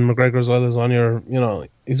jeopardizing McGregor as well as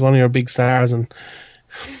he's one of your big stars. And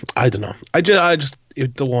I don't know.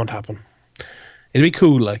 It won't happen. It'd be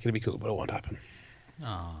cool, but it won't happen.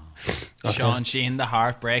 Oh, Okay. Sean Sheehan, the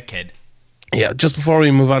Heartbreak Kid. Yeah, just before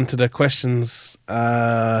we move on to the questions,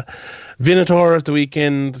 Venator at the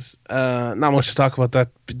weekend, not much to talk about that.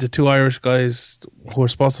 The two Irish guys who were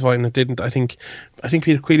supposed to fight and it didn't. I think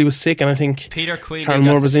Peter Queally was sick, and I think Peter Queally Karl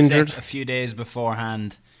Moore was injured sick a few days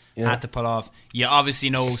beforehand. Yeah. Had to pull off. You obviously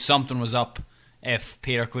know something was up if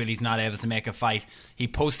Peter Queally's not able to make a fight. He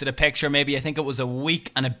posted a picture, maybe I think it was a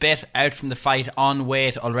week and a bit out from the fight, on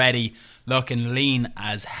weight already, looking lean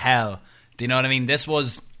as hell. Do you know what I mean?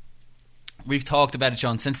 We've talked about it,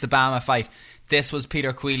 Sean, since the Bama fight. This was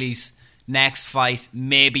Peter Queally's next fight,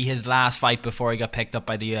 maybe his last fight before he got picked up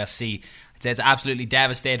by the UFC. I'd say it's absolutely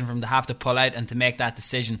devastating for him to have to pull out and to make that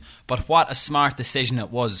decision. But what a smart decision it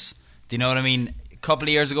was. Do you know what I mean? A couple of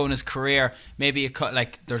years ago in his career, maybe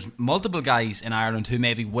there's multiple guys in Ireland who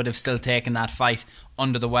maybe would have still taken that fight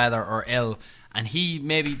under the weather or ill. And he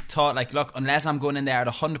maybe thought, look, unless I'm going in there at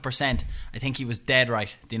 100%, I think he was dead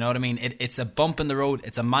right. Do you know what I mean? It's a bump in the road.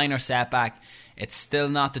 It's a minor setback. It's still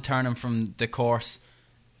not to turn him from the course.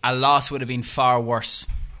 A loss would have been far worse,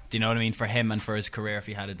 do you know what I mean, for him and for his career if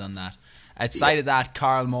he had done that. Outside of that,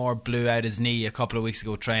 Karl Moore blew out his knee a couple of weeks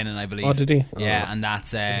ago training, I believe. Oh, did he? Yeah, and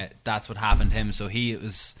that's what happened to him. So he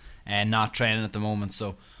was not training at the moment.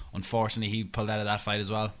 So unfortunately, he pulled out of that fight as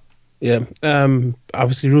well. Yeah,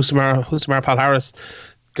 obviously Rousimar Palhares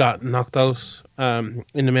got knocked out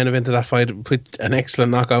in the main event of that fight with an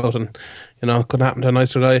excellent knockout, and couldn't happen to a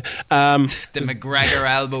nicer guy. The McGregor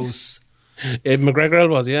elbows. McGregor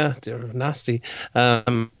elbows, yeah, they're nasty.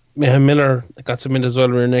 Mayhem Miller got submitted as well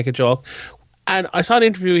with a naked choke. And I saw the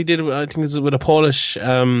interview he did, I think it was with a Polish he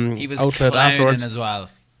was outlet clowning afterwards as well.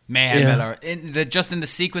 Mayhem Miller. Just in the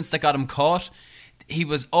sequence that got him caught, he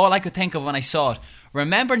was all I could think of when I saw it.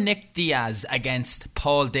 Remember Nick Diaz against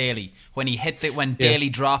Paul Daly when he when Daly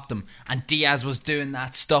dropped him, and Diaz was doing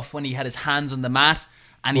that stuff when he had his hands on the mat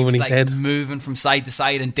and he moving was moving from side to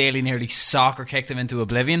side, and Daly nearly soccer kicked him into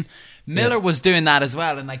oblivion. Miller was doing that as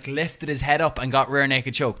well, and lifted his head up and got rear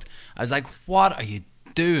naked choked. I was like, what are you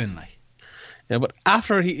doing? Yeah, but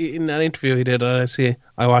after in that interview he did, I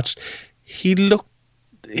watched, he looked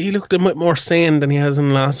a bit more sane than he has in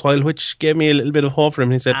the last while, which gave me a little bit of hope for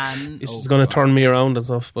him. He said, this is going to turn me around and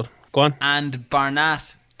stuff, but go on. And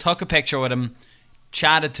Barnett took a picture with him,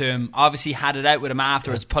 chatted to him, obviously had it out with him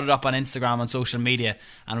afterwards, put it up on Instagram, on social media,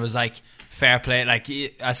 and was like, fair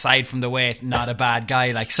play, aside from the weight, not a bad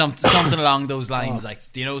guy, something along those lines.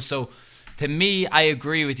 So to me, I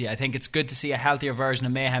agree with you. I think it's good to see a healthier version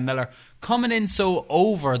of Mayhem Miller coming in so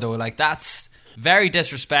over, though. That's very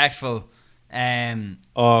disrespectful.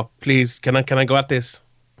 Oh, please, can I go at this?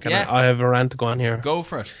 I have a rant to go on here. Go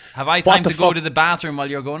for it. Have I time to go to the bathroom while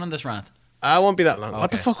you're going on this rant? I won't be that long. Okay.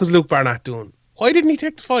 What the fuck was Luke Barnett doing? Why didn't he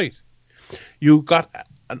take the fight? You got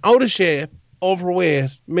an out of shape, overweight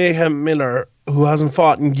Mayhem Miller who hasn't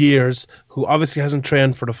fought in years, who obviously hasn't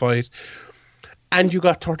trained for the fight, and you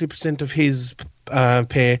got 30% of his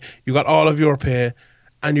pay, you got all of your pay,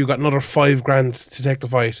 and you got another $5,000 to take the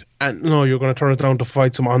fight, and no, you're going to turn it down to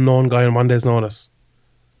fight some unknown guy on 1 day's notice.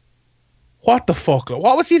 What the fuck?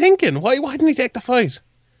 What was he thinking? Why didn't he take the fight?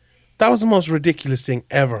 That was the most ridiculous thing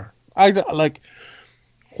ever.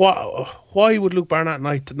 Why would Luke Barnett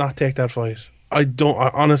not take that fight? I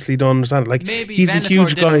honestly don't understand. Maybe he's Venator a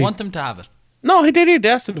huge didn't guy. want him to have it. No, he did. He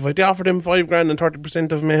asked him to fight. They offered him $5,000 and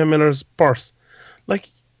 30% of Mayhem Miller's purse.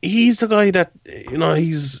 He's a guy that,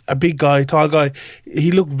 he's a big guy, tall guy.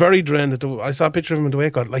 He looked very drained. I saw a picture of him in the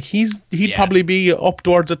weight cut. He'd probably be up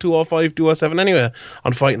towards a 205, 207 anyway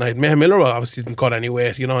on fight night. Mayhem Miller obviously didn't cut any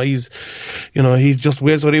weight. He just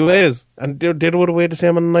weighs what he weighs, and they would have weighed the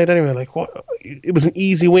same on the night anyway. It was an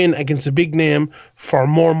easy win against a big name for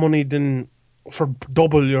more money than for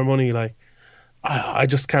double your money. I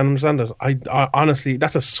just can't understand it. I honestly,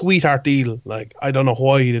 that's a sweetheart deal. I don't know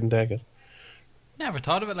why he didn't take it. Never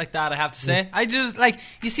thought of it like that, I have to say. I just,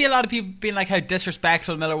 you see a lot of people being how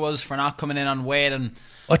disrespectful Miller was for not coming in on weight. And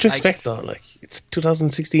what do you expect, though? It's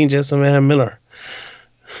 2016 Jason Mayhem Miller.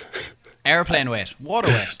 Airplane weight, water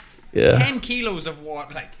weight. Yeah. 10 kilos of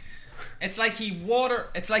water. It's like he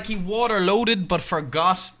water loaded but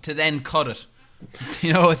forgot to then cut it.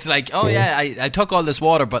 You know, it's like, oh yeah, I took all this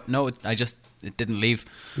water, but no, it didn't leave.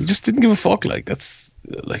 He just didn't give a fuck. Like, that's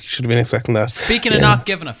like, should have been expecting that. Speaking of not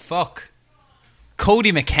giving a fuck,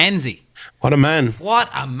 Cody McKenzie. What a man! What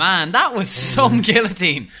a man! That was some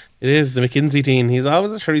guillotine. It is the McKenzie team. He's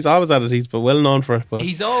always at it. He's but well known for it. But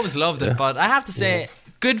he's always loved it. But I have to say,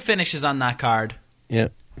 good finishes on that card. Yeah,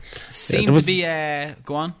 seemed to be.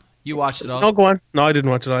 Go on. You watched it all? No, go on. No, I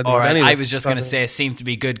didn't watch it. I was just going to say it seemed to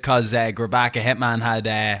be good because Grabaka Hitman had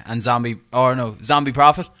and Zombie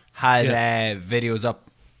Prophet had videos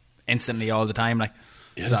up instantly all the time. Like,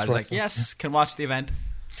 so I was like, yes, can watch the event.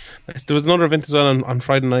 There was another event as well on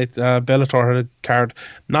Friday night. Bellator had a card,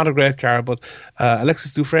 not a great card, but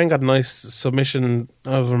Alexis Dufresne got a nice submission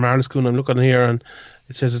of Marlis Kuhn. I'm looking here and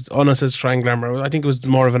it says triangle armbar. I think it was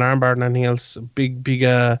more of an armbar than anything else. Big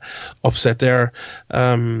upset there.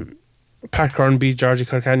 Pat Curran beat Georgie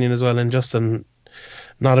Calcanyon as well, and Justin,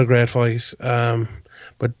 not a great fight.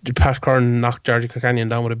 But Pat Curran knocked Georgie Calcanyon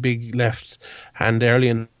down with a big left hand early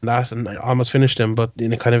in that and almost finished him, but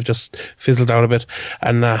it kind of just fizzled out a bit.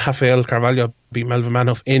 And Rafael Carvalho beat Melvin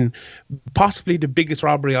Manhoff in possibly the biggest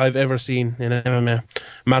robbery I've ever seen in MMA.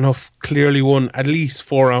 Manhoff clearly won at least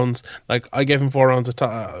 4 rounds. Like, I gave him 4 rounds.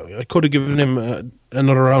 I could have given him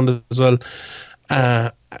another round as well.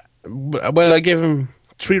 Well, I gave him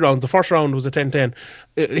 3 rounds. The first round was a 10-10.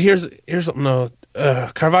 Here's something now.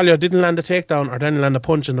 Carvalho didn't land a takedown or didn't land a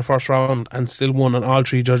punch in the first round and still won on all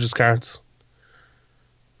 3 judges' cards.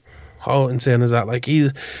 How insane is that? Like,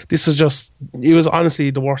 it was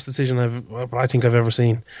honestly the worst decision I think I've ever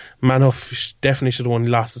seen. Manhoff definitely should have won. He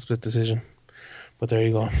lost the split decision. But there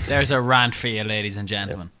you go. There's a rant for you, ladies and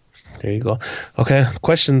gentlemen. Yep. There you go. Okay,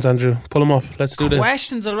 questions, Andrew. Pull them up. Let's do this.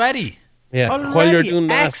 Questions already? Yeah. Already? While you're doing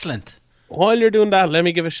that, excellent. While you're doing that, let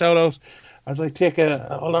me give a shout out as I take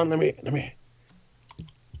hold on, let me.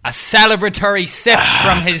 A celebratory sip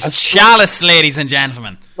from his chalice, ladies and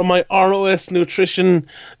gentlemen. From my ROS Nutrition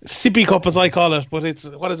sippy cup, as I call it, but it's,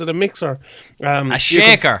 what is it, a mixer? A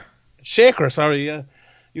shaker. Shaker, sorry, yeah.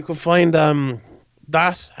 You can find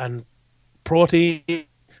that and protein,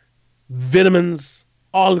 vitamins,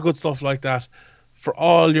 all the good stuff like that for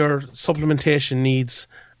all your supplementation needs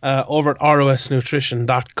over at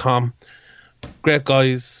rosnutrition.com. Great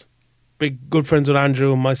guys, big good friends with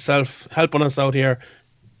Andrew and myself, helping us out here.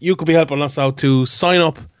 You could be helping us out too. Sign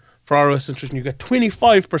up for ROS Nutrition. You get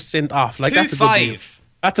 25% off. Like, that's a good deal.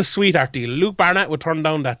 That's a sweetheart deal. Luke Barnett would turn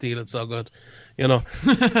down that deal. It's so good. You know.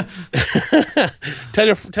 Tell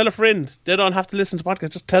a friend. They don't have to listen to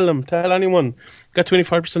podcasts. Just tell them. Tell anyone. Get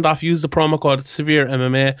 25% off. Use the promo code Severe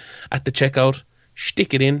MMA at the checkout.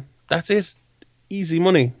 Stick it in. That's it. Easy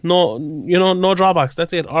money. No drawbacks.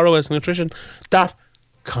 That's it. rosnutrition.com.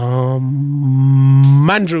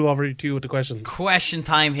 Andrew, over to you with the questions. Question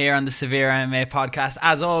time here on the Severe MMA podcast.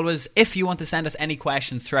 As always, if you want to send us any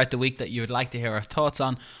questions throughout the week that you would like to hear our thoughts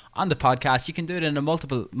on the podcast, you can do it in a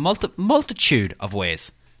multitude of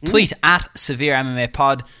ways. Tweet at Severe MMA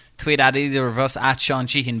Pod. Tweet at either of us, at Sean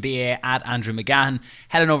Sheehan BA, at Andrew McGahan.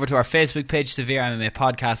 Head on over to our Facebook page, Severe MMA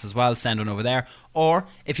Podcast as well. Send one over there. Or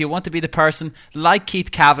if you want to be the person like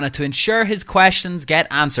Keith Kavanagh to ensure his questions get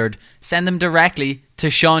answered, send them directly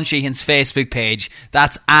to Sean Sheehan's Facebook page.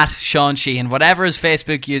 That's at Sean Sheehan. Whatever his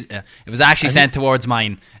Facebook it was actually sent towards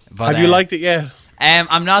mine. But, have you liked it yet?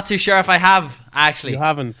 I'm not too sure if I have, actually. You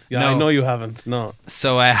haven't. Yeah, no. I know you haven't. No.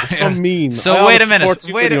 So, so mean. So wait a minute.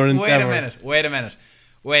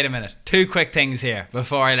 Wait a minute. 2 quick things here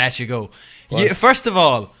before I let you go. First of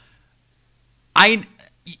all,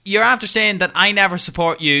 you're after saying that I never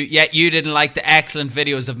support you, yet you didn't like the excellent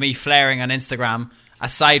videos of me flaring on Instagram.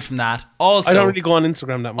 Aside from that, also, I don't really go on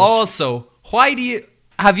Instagram that much. Also,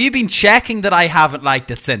 have you been checking that I haven't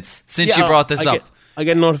liked it since you brought this up? I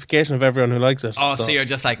get a notification of everyone who likes it. Oh, so you're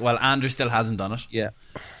just like, well, Andrew still hasn't done it. Yeah.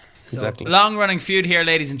 Exactly. So, long-running feud here,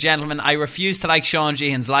 ladies and gentlemen. I refuse to like Sean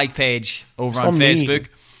Sheehan's like page over on Facebook.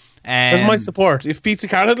 There's my support. If Pizza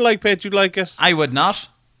Carl had a like page, you'd like it? I would not.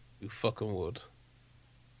 You fucking would.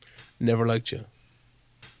 Never liked you.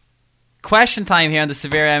 Question time here on the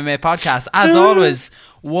Severe MMA podcast. As always,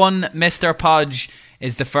 one Mr. Podge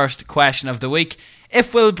is the first question of the week.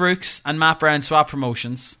 If Will Brooks and Matt Brown swap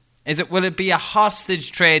promotions, will it be a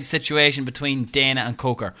hostage trade situation between Dana and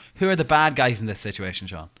Coker? Who are the bad guys in this situation,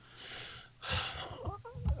 Sean?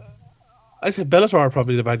 I said Bellator are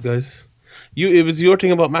probably the bad guys. It was your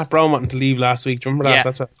thing about Matt Brown wanting to leave last week. Do you remember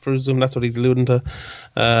that? Yeah. I presume that's what he's alluding to.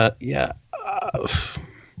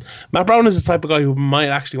 Matt Brown is the type of guy who might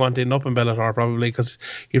actually want to end up in Bellator, probably, because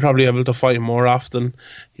he'd probably be able to fight more often.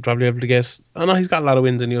 He'd probably be able to get... I know he's got a lot of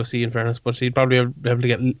wins in UFC, in fairness, but he'd probably be able to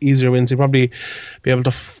get easier wins. He'd probably be able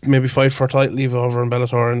to maybe fight for a title leave over in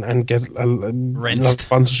Bellator and get a lot of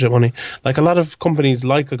sponsorship money. Like, a lot of companies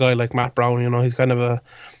like a guy like Matt Brown, you know, he's kind of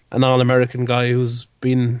an all-American guy who's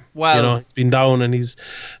been, he's been down and he's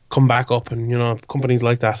come back up, and, you know, companies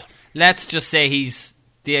like that. Let's just say he's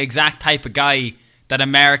the exact type of guy that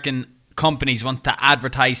American companies want to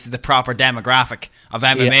advertise to the proper demographic of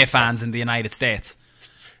MMA fans in the United States.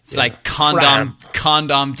 It's like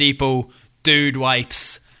condom depot, dude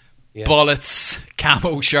wipes, bullets,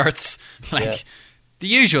 camo shirts, the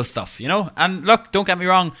usual stuff, you know. And look, don't get me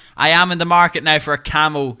wrong, I am in the market now for a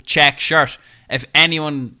camo check shirt. If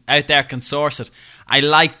anyone out there can source it, I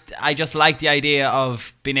just like the idea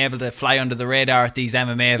of being able to fly under the radar at these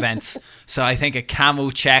MMA events. So I think a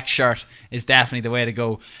camo check shirt is definitely the way to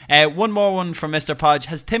go. One more one from Mr. Podge.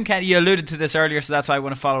 Has Tim Kennedy, you alluded to this earlier, so that's why I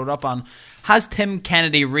want to follow it up on. Has Tim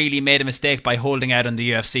Kennedy really made a mistake by holding out on the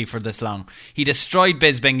UFC for this long? He destroyed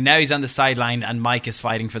Bisping, now he's on the sideline, and Mike is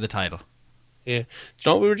fighting for the title. Yeah. Do you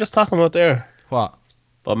know what we were just talking about there? What?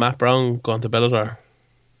 About Matt Brown going to Bellator.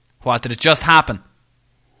 What, did it just happen?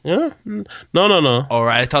 Yeah? No.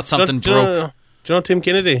 Alright, I thought something broke. Do you know Tim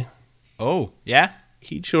Kennedy? Oh, yeah?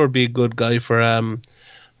 He'd sure be a good guy for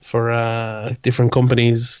different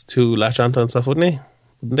companies to latch onto and stuff, wouldn't he?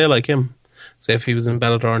 Wouldn't they like him? Say if he was in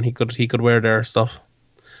Bellator and he could wear their stuff.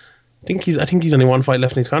 I think he's only one fight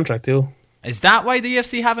left in his contract too. Is that why the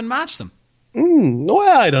UFC haven't matched him? No,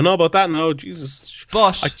 I don't know about that now. Jesus,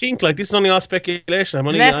 but I think this is only all speculation. I'm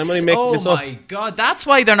only making this up. Oh my god, that's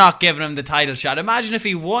why they're not giving him the title shot. Imagine if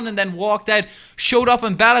he won and then walked out, showed up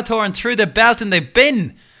in Bellator and threw the belt in the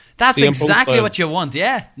bin. That's CM exactly what you want.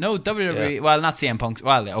 Yeah, no WWE. Yeah. Well, not CM Punk.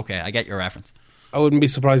 Well, okay, I get your reference. I wouldn't be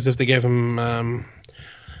surprised if they gave him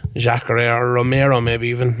Jacare or Romero, maybe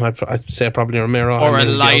even. I'd say probably Romero. Or a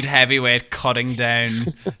light heavyweight cutting down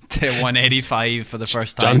to 185 for the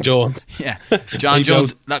first time. John Jones. Yeah. John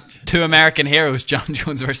Jones. Look, two American heroes, John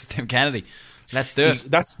Jones versus Tim Kennedy. Let's do it.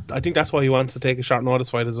 I think that's why he wants to take a short notice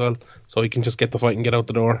fight as well, so he can just get the fight and get out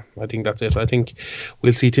the door. I think that's it. I think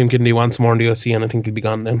we'll see Tim Kennedy once more in the UFC, and I think he'll be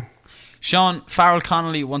gone then. Sean, Farrell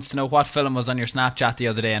Connolly wants to know what film was on your Snapchat the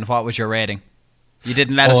other day and what was your rating. You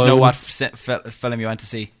didn't let us know what film you went to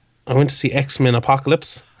see. I went to see X-Men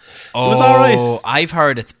Apocalypse. Oh, it was alright. I've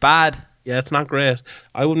heard it's bad. Yeah, it's not great.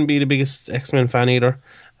 I wouldn't be the biggest X-Men fan either.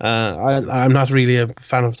 I'm not really a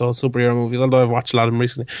fan of those superhero movies, although I've watched a lot of them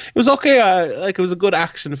recently. It was okay. It was a good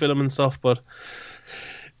action film and stuff, but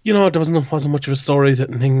you know, there wasn't much of a story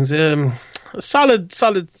and things. A solid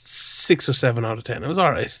 6 or 7 out of 10. It was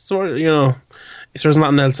alright. So, you know, if there's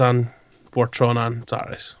nothing else on worth throwing on, it's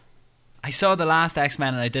alright. I saw the last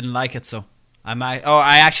X-Men and I didn't like it, so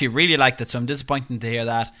I actually really liked it, so I'm disappointed to hear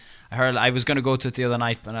that. I was going to go to it the other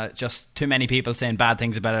night, but just too many people saying bad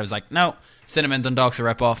things about it. I was like, no, Cinnamon Dundalk's a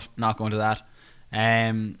rip-off, not going to that.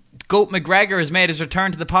 Goat McGregor has made his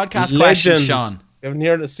return to the podcast. Question, Sean. You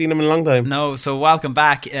haven't seen him in a long time. No, so welcome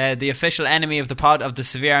back. The official enemy of the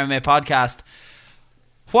Severe MMA podcast.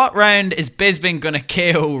 What round is Bisping going to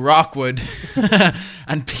KO Rockwood?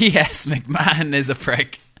 And P.S. McMahon is a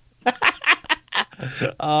prick.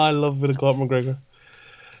 I love a bit of Goat McGregor.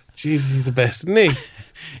 Jesus, he's the best, isn't he?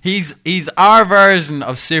 He's our version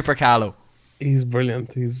of Super Callow. He's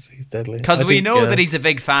brilliant. He's deadly. Because we know that he's a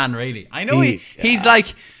big fan, really. I know he's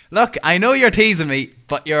like, look, I know you're teasing me,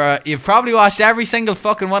 but you've probably watched every single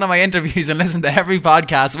fucking one of my interviews and listened to every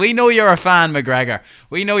podcast. We know you're a fan, McGregor.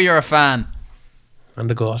 We know you're a fan. And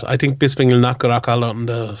the God, I think Bisping will knock Rockhold out in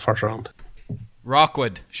the first round.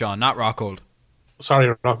 Rockwood, Sean, not Rockhold.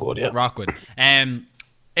 Sorry, Rockwood, yeah. Rockwood.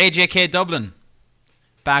 AJK Dublin,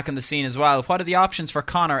 back on the scene as well. What are the options for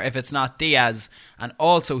Conor if it's not Diaz? And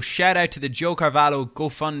also, shout out to the Joe Carvalho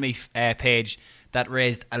GoFundMe page that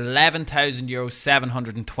raised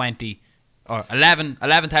 €11,720 or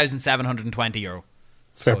 11,720 euro.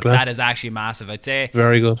 So that is actually massive, I'd say.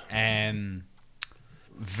 Very good.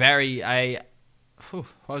 What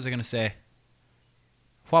was I going to say?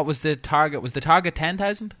 What was the target? Was the target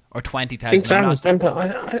 10,000 or 20,000? I think it was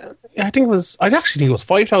 10,000. I think it was. I actually think it was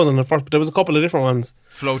 5,000 at first, but there was a couple of different ones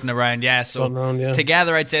floating around. Yeah, so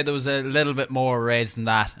together, I'd say there was a little bit more raised than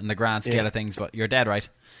that in the grand scale of things. But you're dead right.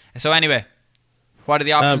 So anyway, what are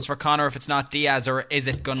the options for Conor if it's not Diaz, or is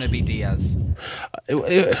it going to be Diaz?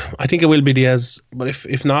 I think it will be Diaz, but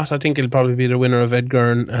if not, I think it'll probably be the winner of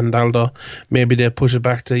Edgar and Aldo. Maybe they push it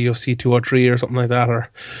back to UFC 203 or something like that, or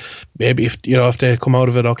maybe if they come out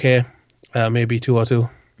of it okay, maybe 202.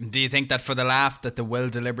 Do you think that for the laugh that they will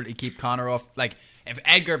deliberately keep Conor off? Like, if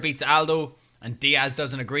Edgar beats Aldo and Diaz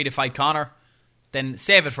doesn't agree to fight Conor, then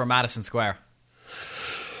save it for Madison Square.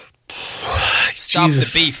 Stop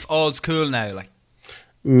Jesus. the beef. All's cool now. Like,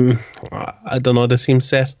 I don't know. They seem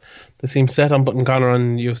set. They seem set on putting Conor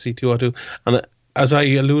on UFC 202. And as I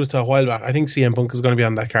alluded to a while back, I think CM Punk is going to be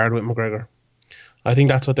on that card with McGregor. I think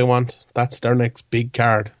that's what they want. That's their next big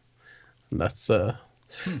card. And that's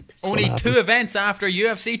only 2 events after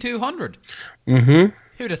UFC 200. Mm-hmm.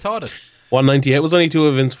 Who'd have thought it? 198 was only 2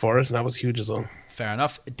 events for it, and that was huge as well. Fair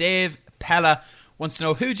enough. Dave Pella wants to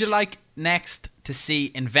know, who'd you like next to see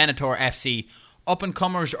in Venator FC?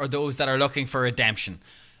 Up-and-comers or those that are looking for redemption?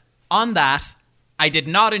 On that, I did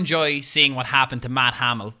not enjoy seeing what happened to Matt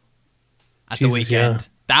Hamill at the weekend. Yeah.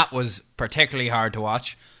 That was particularly hard to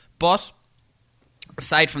watch. But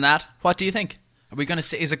aside from that, what do you think? Are we going to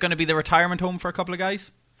see? Is it going to be the retirement home for a couple of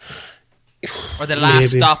guys, or the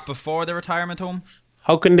last stop before the retirement home?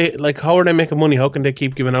 How can they? Like, how are they making money? How can they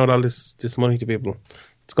keep giving out all this money to people?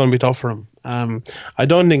 It's going to be tough for them. I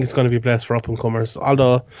don't think it's going to be a place for up and comers.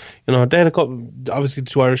 Although, they had a couple. Obviously, the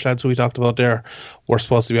 2 Irish lads who we talked about there were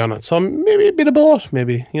supposed to be on it. So maybe a bit of both.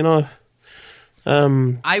 Maybe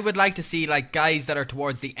I would like to see like guys that are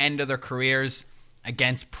towards the end of their careers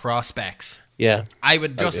against prospects. Yeah, I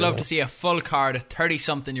would just love to see a full card of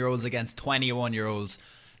 30-something-year-olds against 21-year-olds.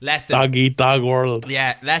 Let the dog eat dog world.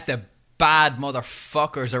 Yeah, let the bad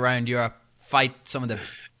motherfuckers around Europe fight some of the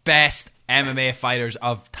best MMA fighters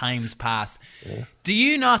of times past. Yeah. Do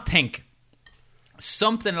you not think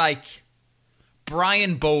something like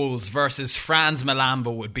Brian Bowles versus Franz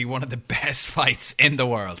Malambo would be one of the best fights in the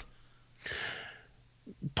world?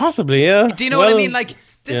 Possibly, yeah. Do you know what I mean? Like,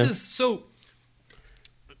 this is so...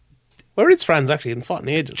 Where is Franz actually? In fought in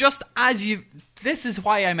ages. Just as you... This is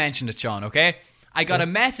why I mentioned it, Sean, okay? I got a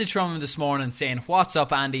message from him this morning saying, "What's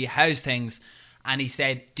up, Andy? How's things?" And he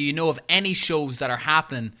said, "Do you know of any shows that are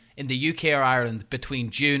happening in the UK or Ireland between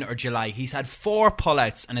June or July?" He's had 4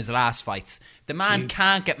 pullouts in his last fights. The man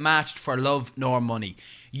can't get matched for love nor money.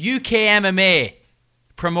 UK MMA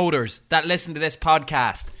promoters that listen to this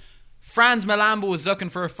podcast, Franz Malambo was looking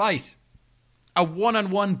for a fight. A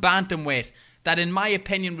 1-on-1 bantamweight that, in my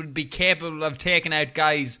opinion, would be capable of taking out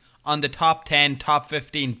guys on the top 10, top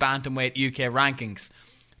 15 bantamweight UK rankings.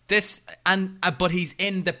 But he's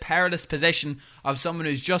in the perilous position of someone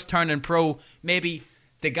who's just turning pro. Maybe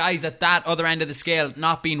the guys at that other end of the scale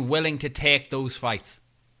not being willing to take those fights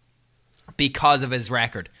because of his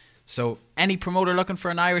record. So any promoter looking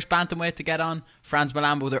for an Irish bantamweight to get on, Franz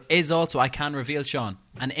Malambo. There is also, I can reveal, Sean,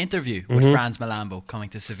 an interview with Franz Malambo coming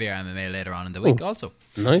to Severe MMA later on in the week also.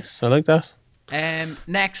 Nice, I like that.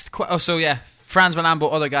 Next, Franz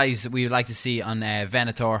Malambo, other guys we would like to see on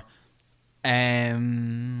Venator.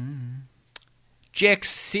 Jake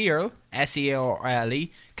Searle, Searle,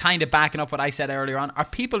 kind of backing up what I said earlier on. Are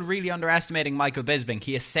people really underestimating Michael Bisping?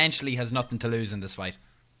 He essentially has nothing to lose in this fight.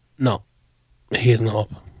 No, he has no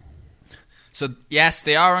hope. So yes,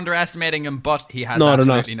 they are underestimating him, but he has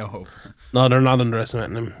absolutely no hope. No, they're not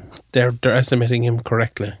underestimating him. They're estimating him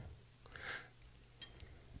correctly.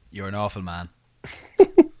 You're an awful man.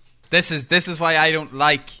 This is why I don't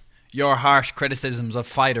like your harsh criticisms of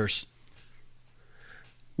fighters.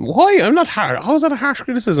 Why? I'm not harsh. How is that a harsh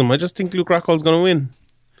criticism? I just think Luke Rockhold's going to win.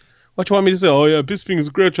 What do you want me to say? Oh yeah, Bisping is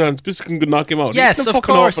a great chance. Bisping could knock him out. Yes, of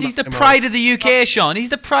course. He's the pride of the UK, Sean. He's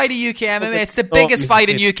the pride of UK MMA. It's the biggest fight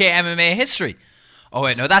in UK MMA history. Oh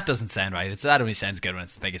wait, no, that doesn't sound right. That only sounds good when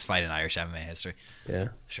it's the biggest fight in Irish MMA history. Yeah.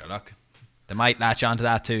 Sure, look. They might latch onto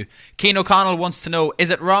that too. Keane O'Connell wants to know, is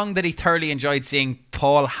it wrong that he thoroughly enjoyed seeing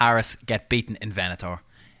Paul Harris get beaten in Venator?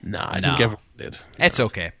 No, I think everyone did. It's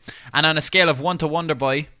okay. And on a scale of 1 to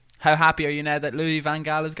Wonderboy, how happy are you now that Louis Van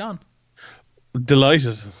Gaal is gone?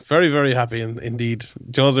 Delighted. Very, very happy indeed.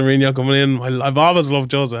 Jose Mourinho coming in. I've always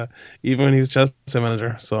loved Jose, even when he was Chelsea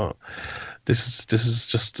manager. So this is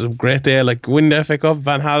just a great day. Like, win the FA Cup,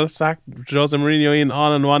 Van Gaal sacked Jose Mourinho in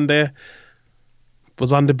all in one day.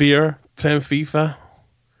 Was on the beer, playing FIFA.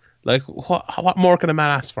 Like, what more can a man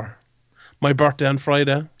ask for? My birthday on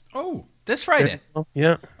Friday. Oh, this Friday?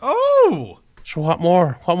 Yeah. Oh! So what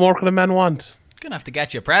more? What more can a man want? Gonna have to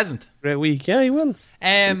get you a present. Great week. Yeah, he will.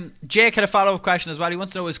 Jake had a follow-up question as well. He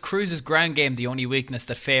wants to know, is Cruz's ground game the only weakness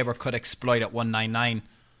that Faber could exploit at 199?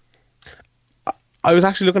 I was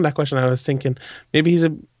actually looking at that question. I was thinking maybe he's a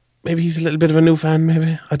little bit of a new fan.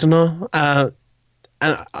 Maybe, I don't know.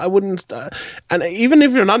 And I wouldn't. And even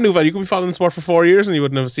if you're not a new fan, you could be following the sport for 4 years and you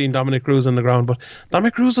wouldn't have seen Dominic Cruz on the ground. But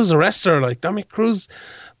Dominic Cruz was a wrestler. Like, Dominic Cruz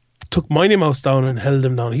took Mighty Mouse down and held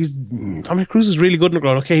him down. Dominic Cruz is really good in the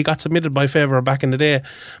ground. Okay, he got submitted by Faber back in the day,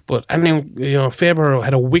 but Faber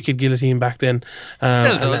had a wicked guillotine back then.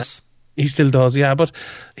 Still does. He still does, yeah, but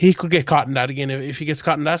he could get caught in that again. If he gets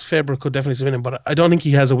caught in that, Faber could definitely submit him, but I don't think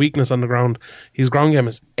he has a weakness on the ground. His ground game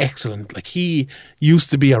is excellent. Like, he used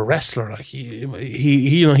to be a wrestler. Like,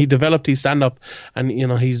 he developed his stand-up and,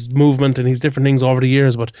 his movement and his different things over the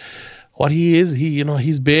years, but what he is,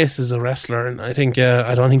 his base is a wrestler, and I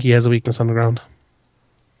don't think he has a weakness on the ground.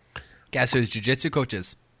 Guess who his jiu-jitsu coach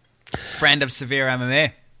is? Friend of Severe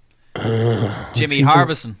MMA. Jimmy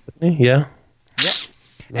Harbison. Yeah.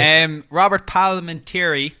 Robert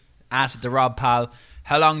Palmentieri at the Rob Pal.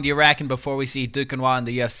 How long do you reckon before we see Duquesnoy in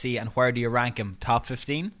the UFC, and where do you rank him? Top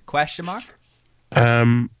 15? Question mark. Let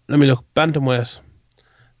me look. Bantamweight.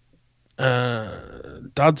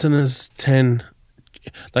 Dodson is 10.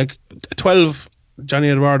 Like 12. Johnny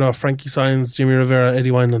Eduardo, Frankie Saenz, Jimmy Rivera,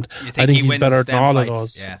 Eddie Wineland. I think he's better than all fights? of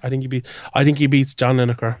those. Yeah. I think he beats John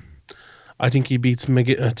Lineker. I think he beats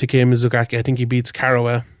Takei Mizugaki. I think he beats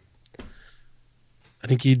Caraway. I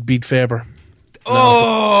think he'd beat Faber.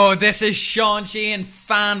 Oh, this is Sean Sheehan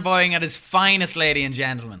fanboying at his finest, ladies and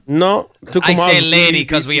gentlemen. No. I say lady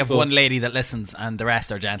because we have one lady that listens and the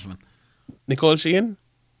rest are gentlemen. Nicole Sheehan?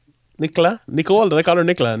 Nicole? Did I call her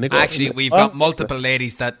Nicola? Actually, we've got multiple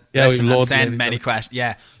ladies that listen and send many questions.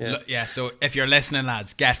 Yeah. So if you're listening,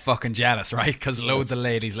 lads, get fucking jealous, right? Because loads of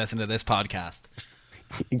ladies listen to this podcast.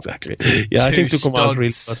 Exactly. Yeah, I think Tucumán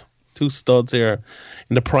really good. Two studs here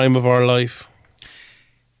in the prime of our life.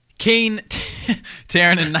 Keen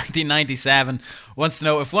Tiernan in 1997 wants to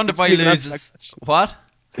know if Wonderboy loses. What?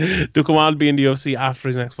 Tucumán will be in the UFC after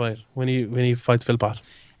his next fight when he fights Philpott.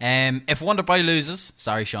 If Wonderboy loses,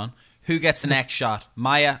 sorry, Sean, who gets the next shot,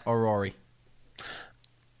 Maya or Rory?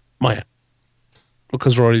 Maya,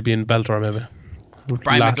 because Rory will be in Bellator maybe.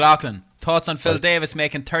 Brian McLaughlin, thoughts on Phil Davis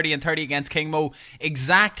making 30 and 30 against King Mo?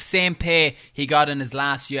 Exact same pay he got in his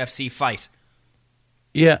last UFC fight.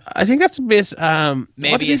 Yeah, I think that's a bit.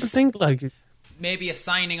 Maybe what do people think? Like, maybe a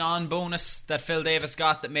signing on bonus that Phil Davis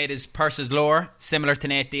got that made his purses lower, similar to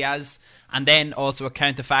Nate Diaz, and then also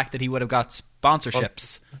account the fact that he would have got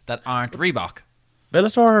sponsorships that aren't Reebok.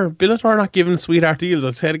 Bellator not giving sweetheart deals.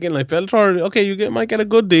 I'll say it again. Like, Bellator, okay, might get a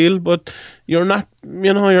good deal, but you're not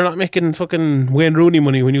making fucking Wayne Rooney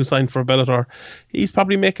money when you sign for Bellator. He's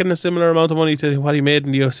probably making a similar amount of money to what he made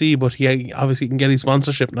in the UFC, but he obviously can get his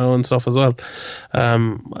sponsorship now and stuff as well.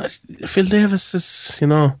 Phil Davis is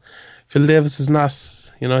not,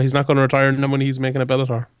 he's not going to retire in the money he's making at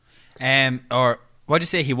Bellator. Or what'd you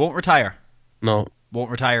say? He won't retire? No,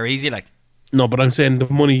 won't retire easy, like. No, but I'm saying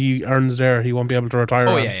the money he earns there, he won't be able to retire.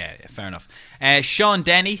 Oh, yeah, fair enough. Sean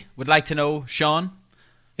Denny would like to know, Sean,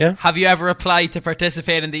 yeah, have you ever applied to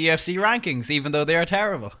participate in the UFC rankings, even though they are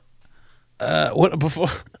terrible? Before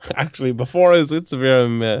I was with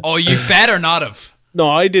Severe. Oh, you better not have. No,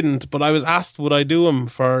 I didn't, but I was asked would I do them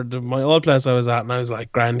for my old place I was at, and I was like,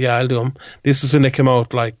 grand, yeah, I'll do them. This is when they came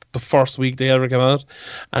out, like the first week they ever came out,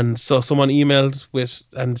 and so someone emailed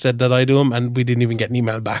and said that I do them, and we didn't even get an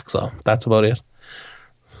email back, so that's about it.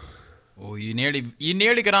 Oh, you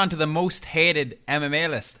nearly got onto the most hated MMA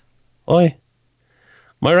list. Oi.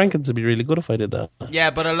 My rankings would be really good if I did that.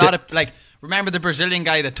 Yeah, but a lot of, like, remember the Brazilian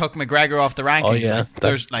guy that took McGregor off the rankings?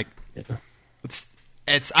 Oh, yeah.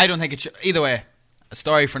 It's I don't think it should, either way. A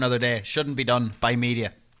story for another day. Shouldn't be done by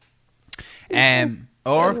media.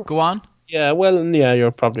 Or go on. Yeah, well, yeah,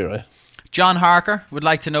 you're probably right. John Harker would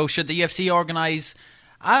like to know, should the UFC organise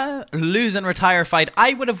a lose and retire fight?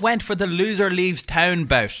 I would have went for the loser leaves town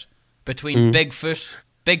bout between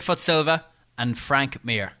Bigfoot Silva and Frank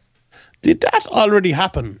Mir. Did that already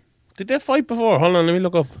happen? Did they fight before? Hold on, let me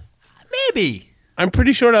look up. Maybe. I'm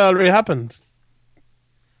pretty sure that already happened.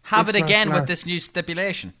 Have it again with this new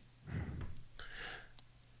stipulation.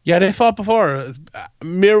 Yeah, they fought before.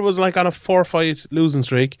 Mir was like on a 4-fight losing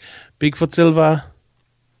streak. Bigfoot Silva,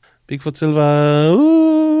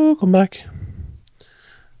 ooh, come back.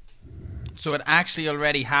 So it actually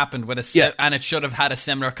already happened and it should have had a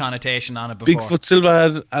similar connotation on it before. Bigfoot Silva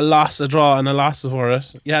had a loss, a draw, and a loss for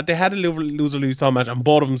it. Yeah, they had a loser-lose-all match, and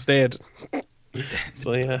both of them stayed.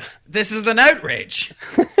 So yeah, this is an outrage.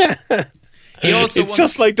 It's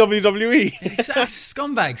just like WWE. Exactly,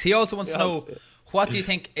 scumbags. He also wants to know, what do you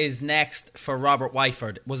think is next for Robert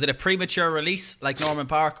Whiteford? Was it a premature release like Norman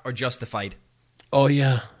Park or justified? Oh,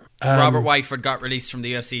 yeah. Robert Whiteford got released from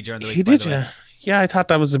the UFC during the week. He did, yeah. Yeah, I thought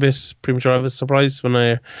that was a bit premature. I was surprised when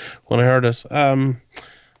I heard it.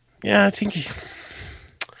 Yeah, I think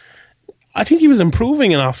he was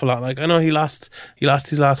improving an awful lot. Like, I know he lost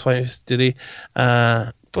his last fight, did he?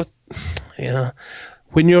 But yeah,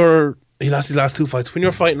 he lost his last 2 fights. When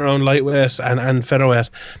you're fighting around lightweight and featherweight,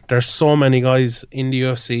 there's so many guys in the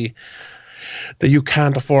UFC that you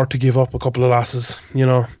can't afford to give up a couple of losses. You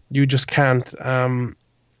know, you just can't.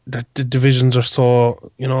 The divisions are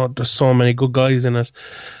so, you know, there's so many good guys in it.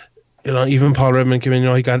 You know, even Paul Redmond came in. You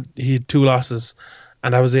know, he had 2 losses,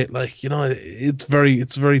 and that was it. Like, you know, it's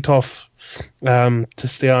very tough to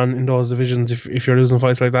stay on in those divisions if you're losing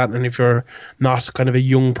fights like that, and if you're not kind of a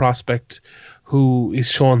young prospect who is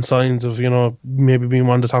showing signs of, you know, maybe being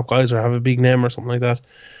one of the top guys or have a big name or something like that.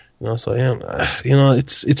 You know, so yeah, you know,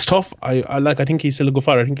 it's tough. I think he's still a good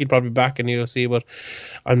fighter. I think he'd probably be back in the UFC, but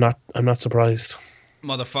I'm not surprised.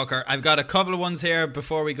 Motherfucker. I've got a couple of ones here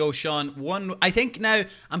before we go, Sean. One, I think now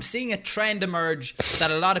I'm seeing a trend emerge that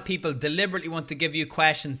a lot of people deliberately want to give you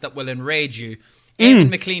questions that will enrage you. Eamon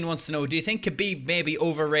McLean wants to know, do you think Khabib may be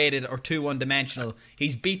overrated or too one-dimensional?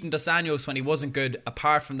 He's beaten Dos Anjos when he wasn't good.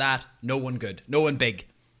 Apart from that, no one good. No one big.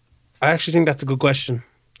 I actually think that's a good question.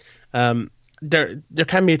 There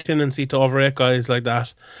can be a tendency to overrate guys like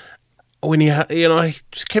that. When you know,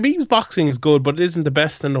 Khabib's boxing is good, but it isn't the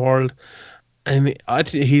best in the world. And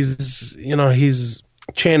he's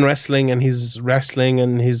chain wrestling and his wrestling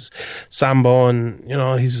and his sambo and, you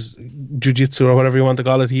know, his jiu-jitsu or whatever you want to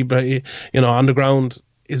call it. He you know, on the ground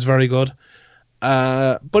is very good.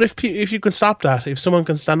 But if you can stop that, if someone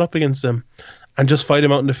can stand up against him and just fight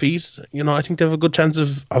him out in the feet, you know, I think they have a good chance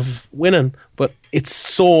of winning. But it's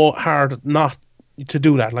so hard not to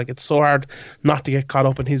do that. Like, it's so hard not to get caught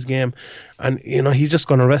up in his game. And, you know, he's just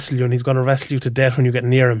going to wrestle you, and he's going to wrestle you to death when you get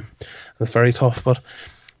near him. It's very tough. But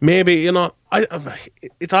maybe, you know,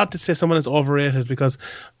 it's hard to say someone is overrated, because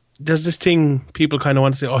there's this thing people kind of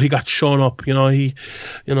want to say, oh, he got shown up, you know, he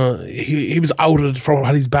was outed for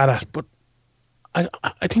what he's bad at. But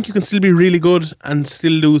I think you can still be really good and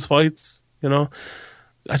still lose fights, you know.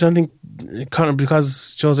 I don't think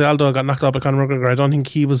because Jose Aldo got knocked out by Conor McGregor, I don't think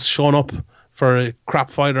he was shown up for a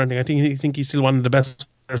crap fight or anything. I think he's still one of the best.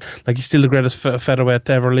 Like, he's still the greatest featherweight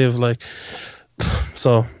to ever live. Like,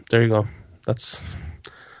 so there you go. That's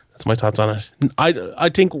my thoughts on it. I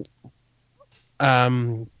think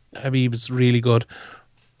Khabib's really good,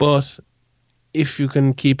 but if you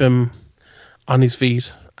can keep him on his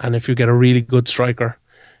feet and if you get a really good striker,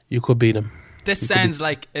 you could beat him. This sounds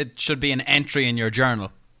like it should be an entry in your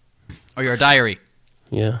journal or your diary.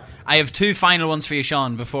 Yeah. I have 2 final ones for you,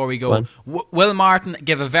 Sean, before we go. Will Martin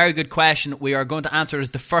gave a very good question. We are going to answer it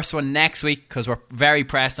as the first one next week because we're very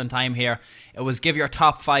pressed on time here. It was, give your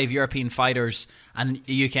top 5 European fighters and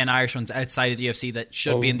UK and Irish ones outside of the UFC that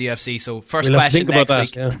should be in the UFC. So first question next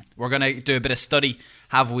week. Yeah. We're going to do a bit of study.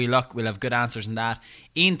 Have we luck, we'll have good answers in that.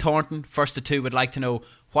 Ian Thornton, first of 2, would like to know,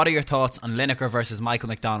 what are your thoughts on Lineker versus Michael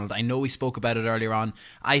McDonald? I know we spoke about it earlier on.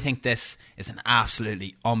 I think this is an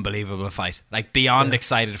absolutely unbelievable fight. Like, beyond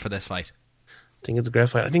excited for this fight. I think it's a great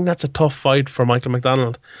fight. I think that's a tough fight for Michael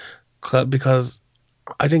McDonald, because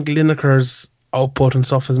I think Lineker's output and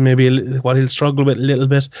stuff is maybe what he'll struggle with a little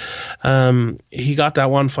bit. He got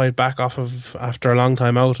that one fight back off of after a long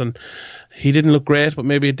time out, and he didn't look great, but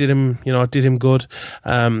maybe it did him good.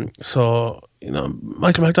 So, you know,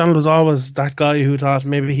 Michael McDonald was always that guy who thought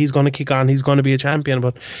maybe he's going to kick on, he's going to be a champion,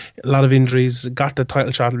 but a lot of injuries, got the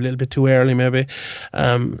title shot a little bit too early maybe,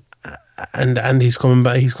 and he's coming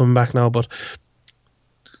back. He's coming back now, but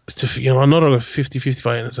you know, another 50-50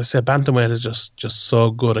 fight. And as I said, bantamweight is just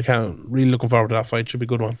so good. I can't really looking forward to that fight. Should be a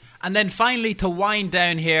good one. And then finally, to wind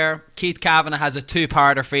down here, Keith Kavanagh has a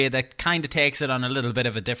 2-parter for you that kind of takes it on a little bit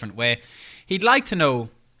of a different way. He'd like to know,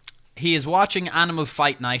 he is watching Animal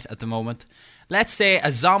Fight Night at the moment. Let's say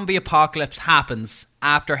a zombie apocalypse happens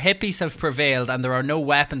after hippies have prevailed and there are no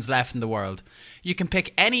weapons left in the world. You can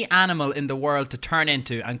pick any animal in the world to turn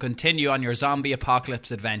into and continue on your zombie apocalypse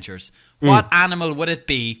adventures. What animal would it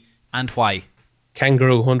be and why?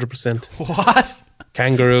 Kangaroo, 100%. What?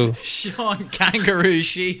 Kangaroo. Sean Kangaroo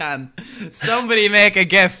Sheehan. Somebody make a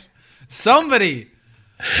gif. Somebody.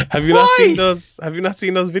 Have you not seen those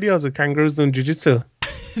videos of kangaroos doing jiu-jitsu?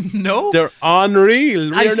 No. They're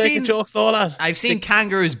unreal. Rear naked jokes, all that. I've seen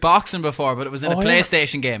kangaroos boxing before, but it was in a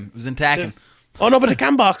PlayStation game. It was in Tekken. Yeah. Oh no, but they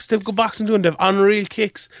can box. They've got boxing doing. They've unreal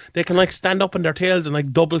kicks. They can like stand up on their tails and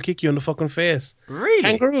like double kick you in the fucking face. Really?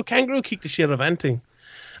 Kangaroo kick the shit out of anything.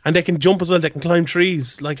 And they can jump as well. They can climb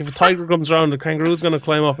trees. Like if a tiger comes around, the kangaroo's going to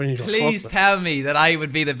climb up and you go, please tell me that I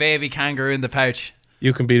would be the baby kangaroo in the pouch.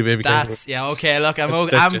 You can be the baby kangaroo. Yeah, okay. Look,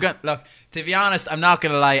 look. To be honest, I'm not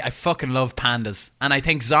gonna lie. I fucking love pandas, and I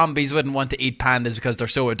think zombies wouldn't want to eat pandas because they're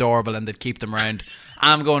so adorable and they'd keep them around.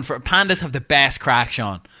 I'm going for pandas. Have the best crack,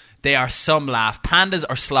 Sean. They are some laugh. Pandas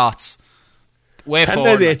are sloths. Way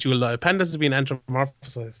forward. They ate you alive. Pandas have been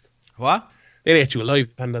anthropomorphized. What? They'd eat you alive,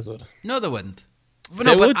 the pandas would. No, they wouldn't. They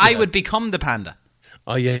No, but would, I yeah. would become the panda.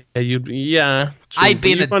 Oh, yeah, true, I'd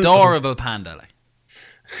be but an you'd want to- adorable panda. Like.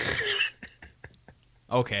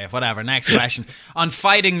 Okay, whatever. Next question. On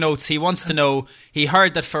fighting notes, he wants to know, he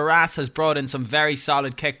heard that Firas has brought in some very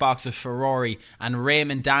solid kickboxers for Rory, and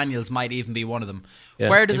Raymond Daniels might even be one of them. Yeah,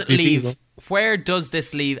 Where does it it could be, leave? though. Where does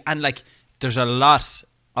this leave? And like, there's a lot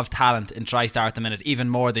of talent in TriStar at the minute, even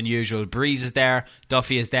more than usual. Breeze is there,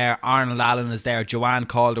 Duffy is there, Arnold Allen is there, Joanne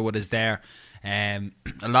Calderwood is there. A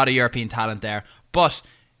lot of European talent there. But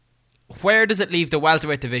where does it leave the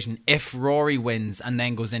welterweight division if Rory wins and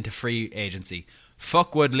then goes into free agency?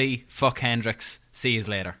 Fuck Woodley, fuck Hendricks, see you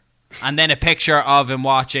later. And then a picture of him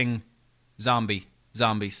watching Zombies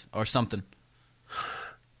or something.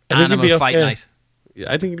 I think Animal it'd be Fight okay. Night.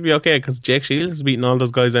 Yeah, I think it'd be okay because Jake Shields is beating all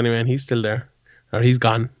those guys anyway, and he's still there, or he's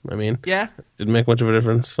gone. I mean, Yeah. didn't make much of a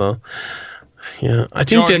difference. So, yeah, I think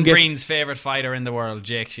Jordan they'll get Green's favourite fighter in the world,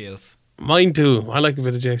 Jake Shields. mine too. I like a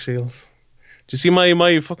bit of Jake Shields. Do you see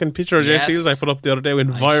my fucking picture of Jake Yes. Shields I put up the other day?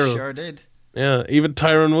 Went viral. I sure did. Yeah, even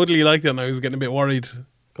Tyron Woodley liked it, and I was getting a bit worried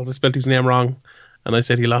because I spelled his name wrong, and I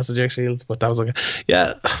said he lost to Jake Shields, but that was okay.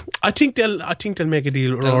 Yeah, I think they'll make a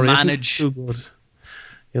deal. with They'll Rory. I think manage. he's too good.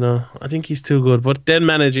 You know, I think he's too good. But then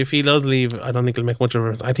manage if he does leave. I don't think he'll make much of a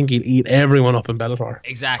difference. I think he'll eat everyone up in Bellator.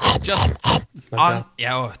 Exactly. Just that.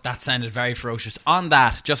 that sounded very ferocious. On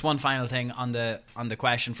that, just one final thing on the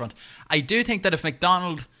question front. I do think that if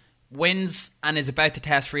McDonald wins and is about to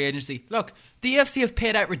test free agency, look, the UFC have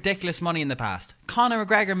paid out ridiculous money in the past. Conor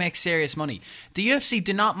McGregor makes serious money. The UFC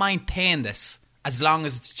do not mind paying this as long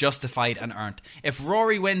as it's justified and earned. If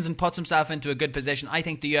Rory wins and puts himself into a good position, I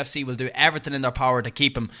think the UFC will do everything in their power to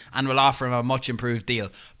keep him and will offer him a much improved deal.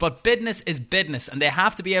 But business is business, and they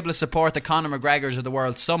have to be able to support the Conor McGregors of the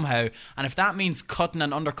world somehow. And if that means cutting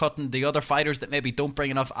and undercutting the other fighters that maybe don't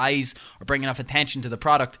bring enough eyes or bring enough attention to the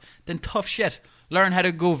product, then tough shit. Learn how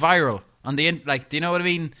to go viral on the do you know what I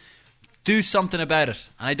mean? Do something about it.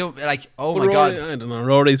 And I don't oh my Rory, god. I don't know.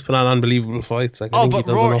 Rory's put on unbelievable fights. Like, I Oh, think but he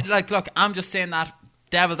does Rory, enough. look, I'm just saying that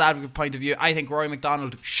devil's advocate point of view. I think Rory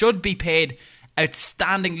McDonald should be paid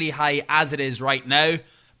outstandingly high as it is right now.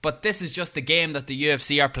 But this is just the game that the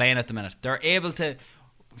UFC are playing at the minute. They're able to.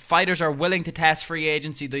 Fighters are willing to test free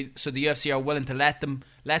agency, so the UFC are willing to let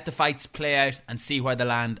the fights play out and see where they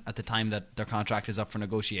land at the time that their contract is up for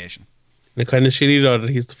negotiation. They're kind of shitty though that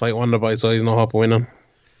he's to fight Wonderboy, so he's no hope of winning.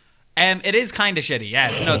 It is kind of shitty, yeah.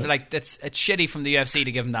 No, like it's shitty from the UFC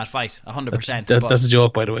to give him that fight, 100%. That's a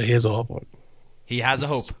joke, by the way. He has a hope. He has a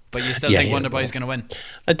hope, but you still Yeah, think he has a Wonderboy's hope. going to win?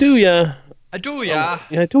 I do, yeah. I do, yeah.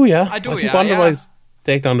 Yeah, I do, yeah. I do, think yeah, Wonderboy's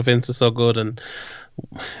takedown defense is so good, and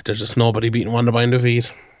there's just nobody beating Wonderboy in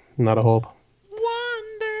defeat. Not a hope.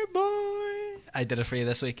 Wonderboy. I did it for you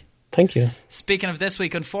this week. Thank you. Speaking of this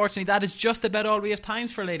week, unfortunately, that is just about all we have time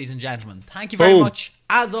for, ladies and gentlemen. Thank you very Boom. much,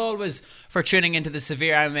 as always, for tuning into the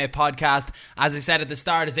Severe MMA podcast. As I said at the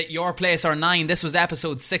start, is it your place or 9? This was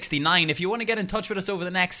episode 69. If you want to get in touch with us over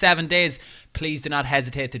the next 7 days, please do not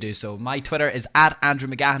hesitate to do so. My Twitter is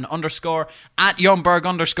 @AndrewMcGahan_,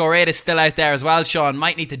 @Youngberg_8 is still out there as well, Sean.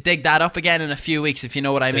 Might need to dig that up again in a few weeks, if you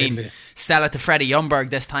know what I mean. Deadly. Sell it to Freddie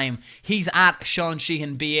Youngberg this time. He's @Sean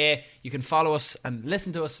Sheehan BA. You can follow us and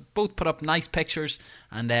listen to us. Both put up nice pictures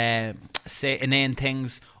and say inane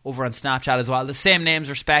things over on Snapchat as well. The same names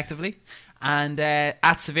respectively. And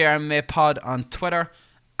 @Severe MMA Pod on Twitter.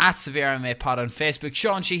 @Severe MMA Pod on Facebook.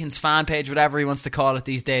 Sean Sheehan's fan page, whatever he wants to call it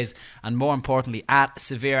these days. And more importantly,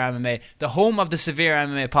 @Severe MMA, the home of the Severe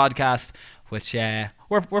MMA podcast, which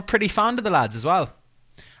we're pretty fond of the lads as well.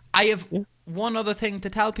 I have one other thing to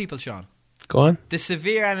tell people, Sean. Go on. The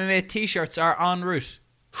Severe MMA t-shirts are en route.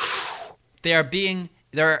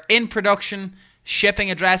 They're in production. Shipping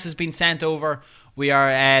address has been sent over.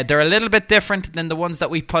 They're a little bit different than the ones that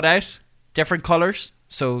we put out. Different colours.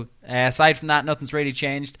 So aside from that, nothing's really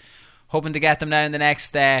changed. Hoping to get them now in the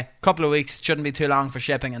next couple of weeks. Shouldn't be too long for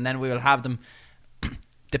shipping, and then we will have them.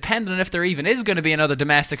 Depending on if there even is going to be another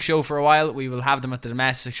domestic show for a while, we will have them at the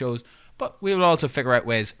domestic shows. But we will also figure out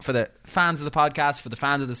ways for the fans of the podcast, for the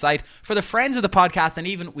fans of the site, for the friends of the podcast, and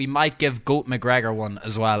even we might give Goat McGregor one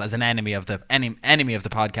as well as an enemy of the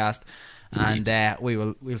podcast. And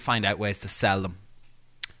we'll find out ways to sell them.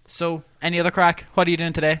 So, any other crack? What are you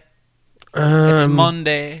doing today? It's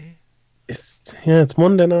Monday. It's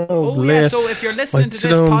Monday now. Oh yeah, so if you're listening to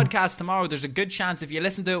this down. podcast tomorrow, there's a good chance if you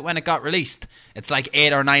listen to it when it got released, it's like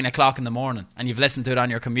 8 or 9 o'clock in the morning and you've listened to it on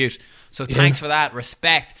your commute. So thanks for that,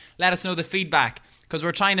 respect. Let us know the feedback, because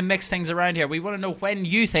we're trying to mix things around here. We want to know when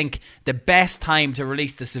you think the best time to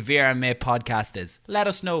release the Severe MMA podcast is. Let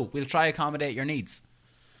us know. We'll try to accommodate your needs.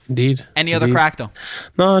 Indeed. Any other crack though?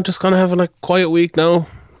 No, I'm just going to have a quiet week now.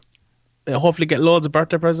 Hopefully get loads of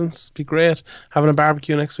birthday presents. Be great. Having a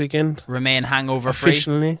barbecue next weekend. Remain hangover free.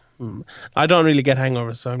 Officially. I don't really get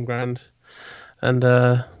hangovers, so I'm grand. And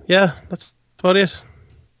yeah, that's about it.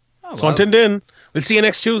 Oh, So I'm tuned in. We'll see you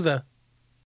next Tuesday.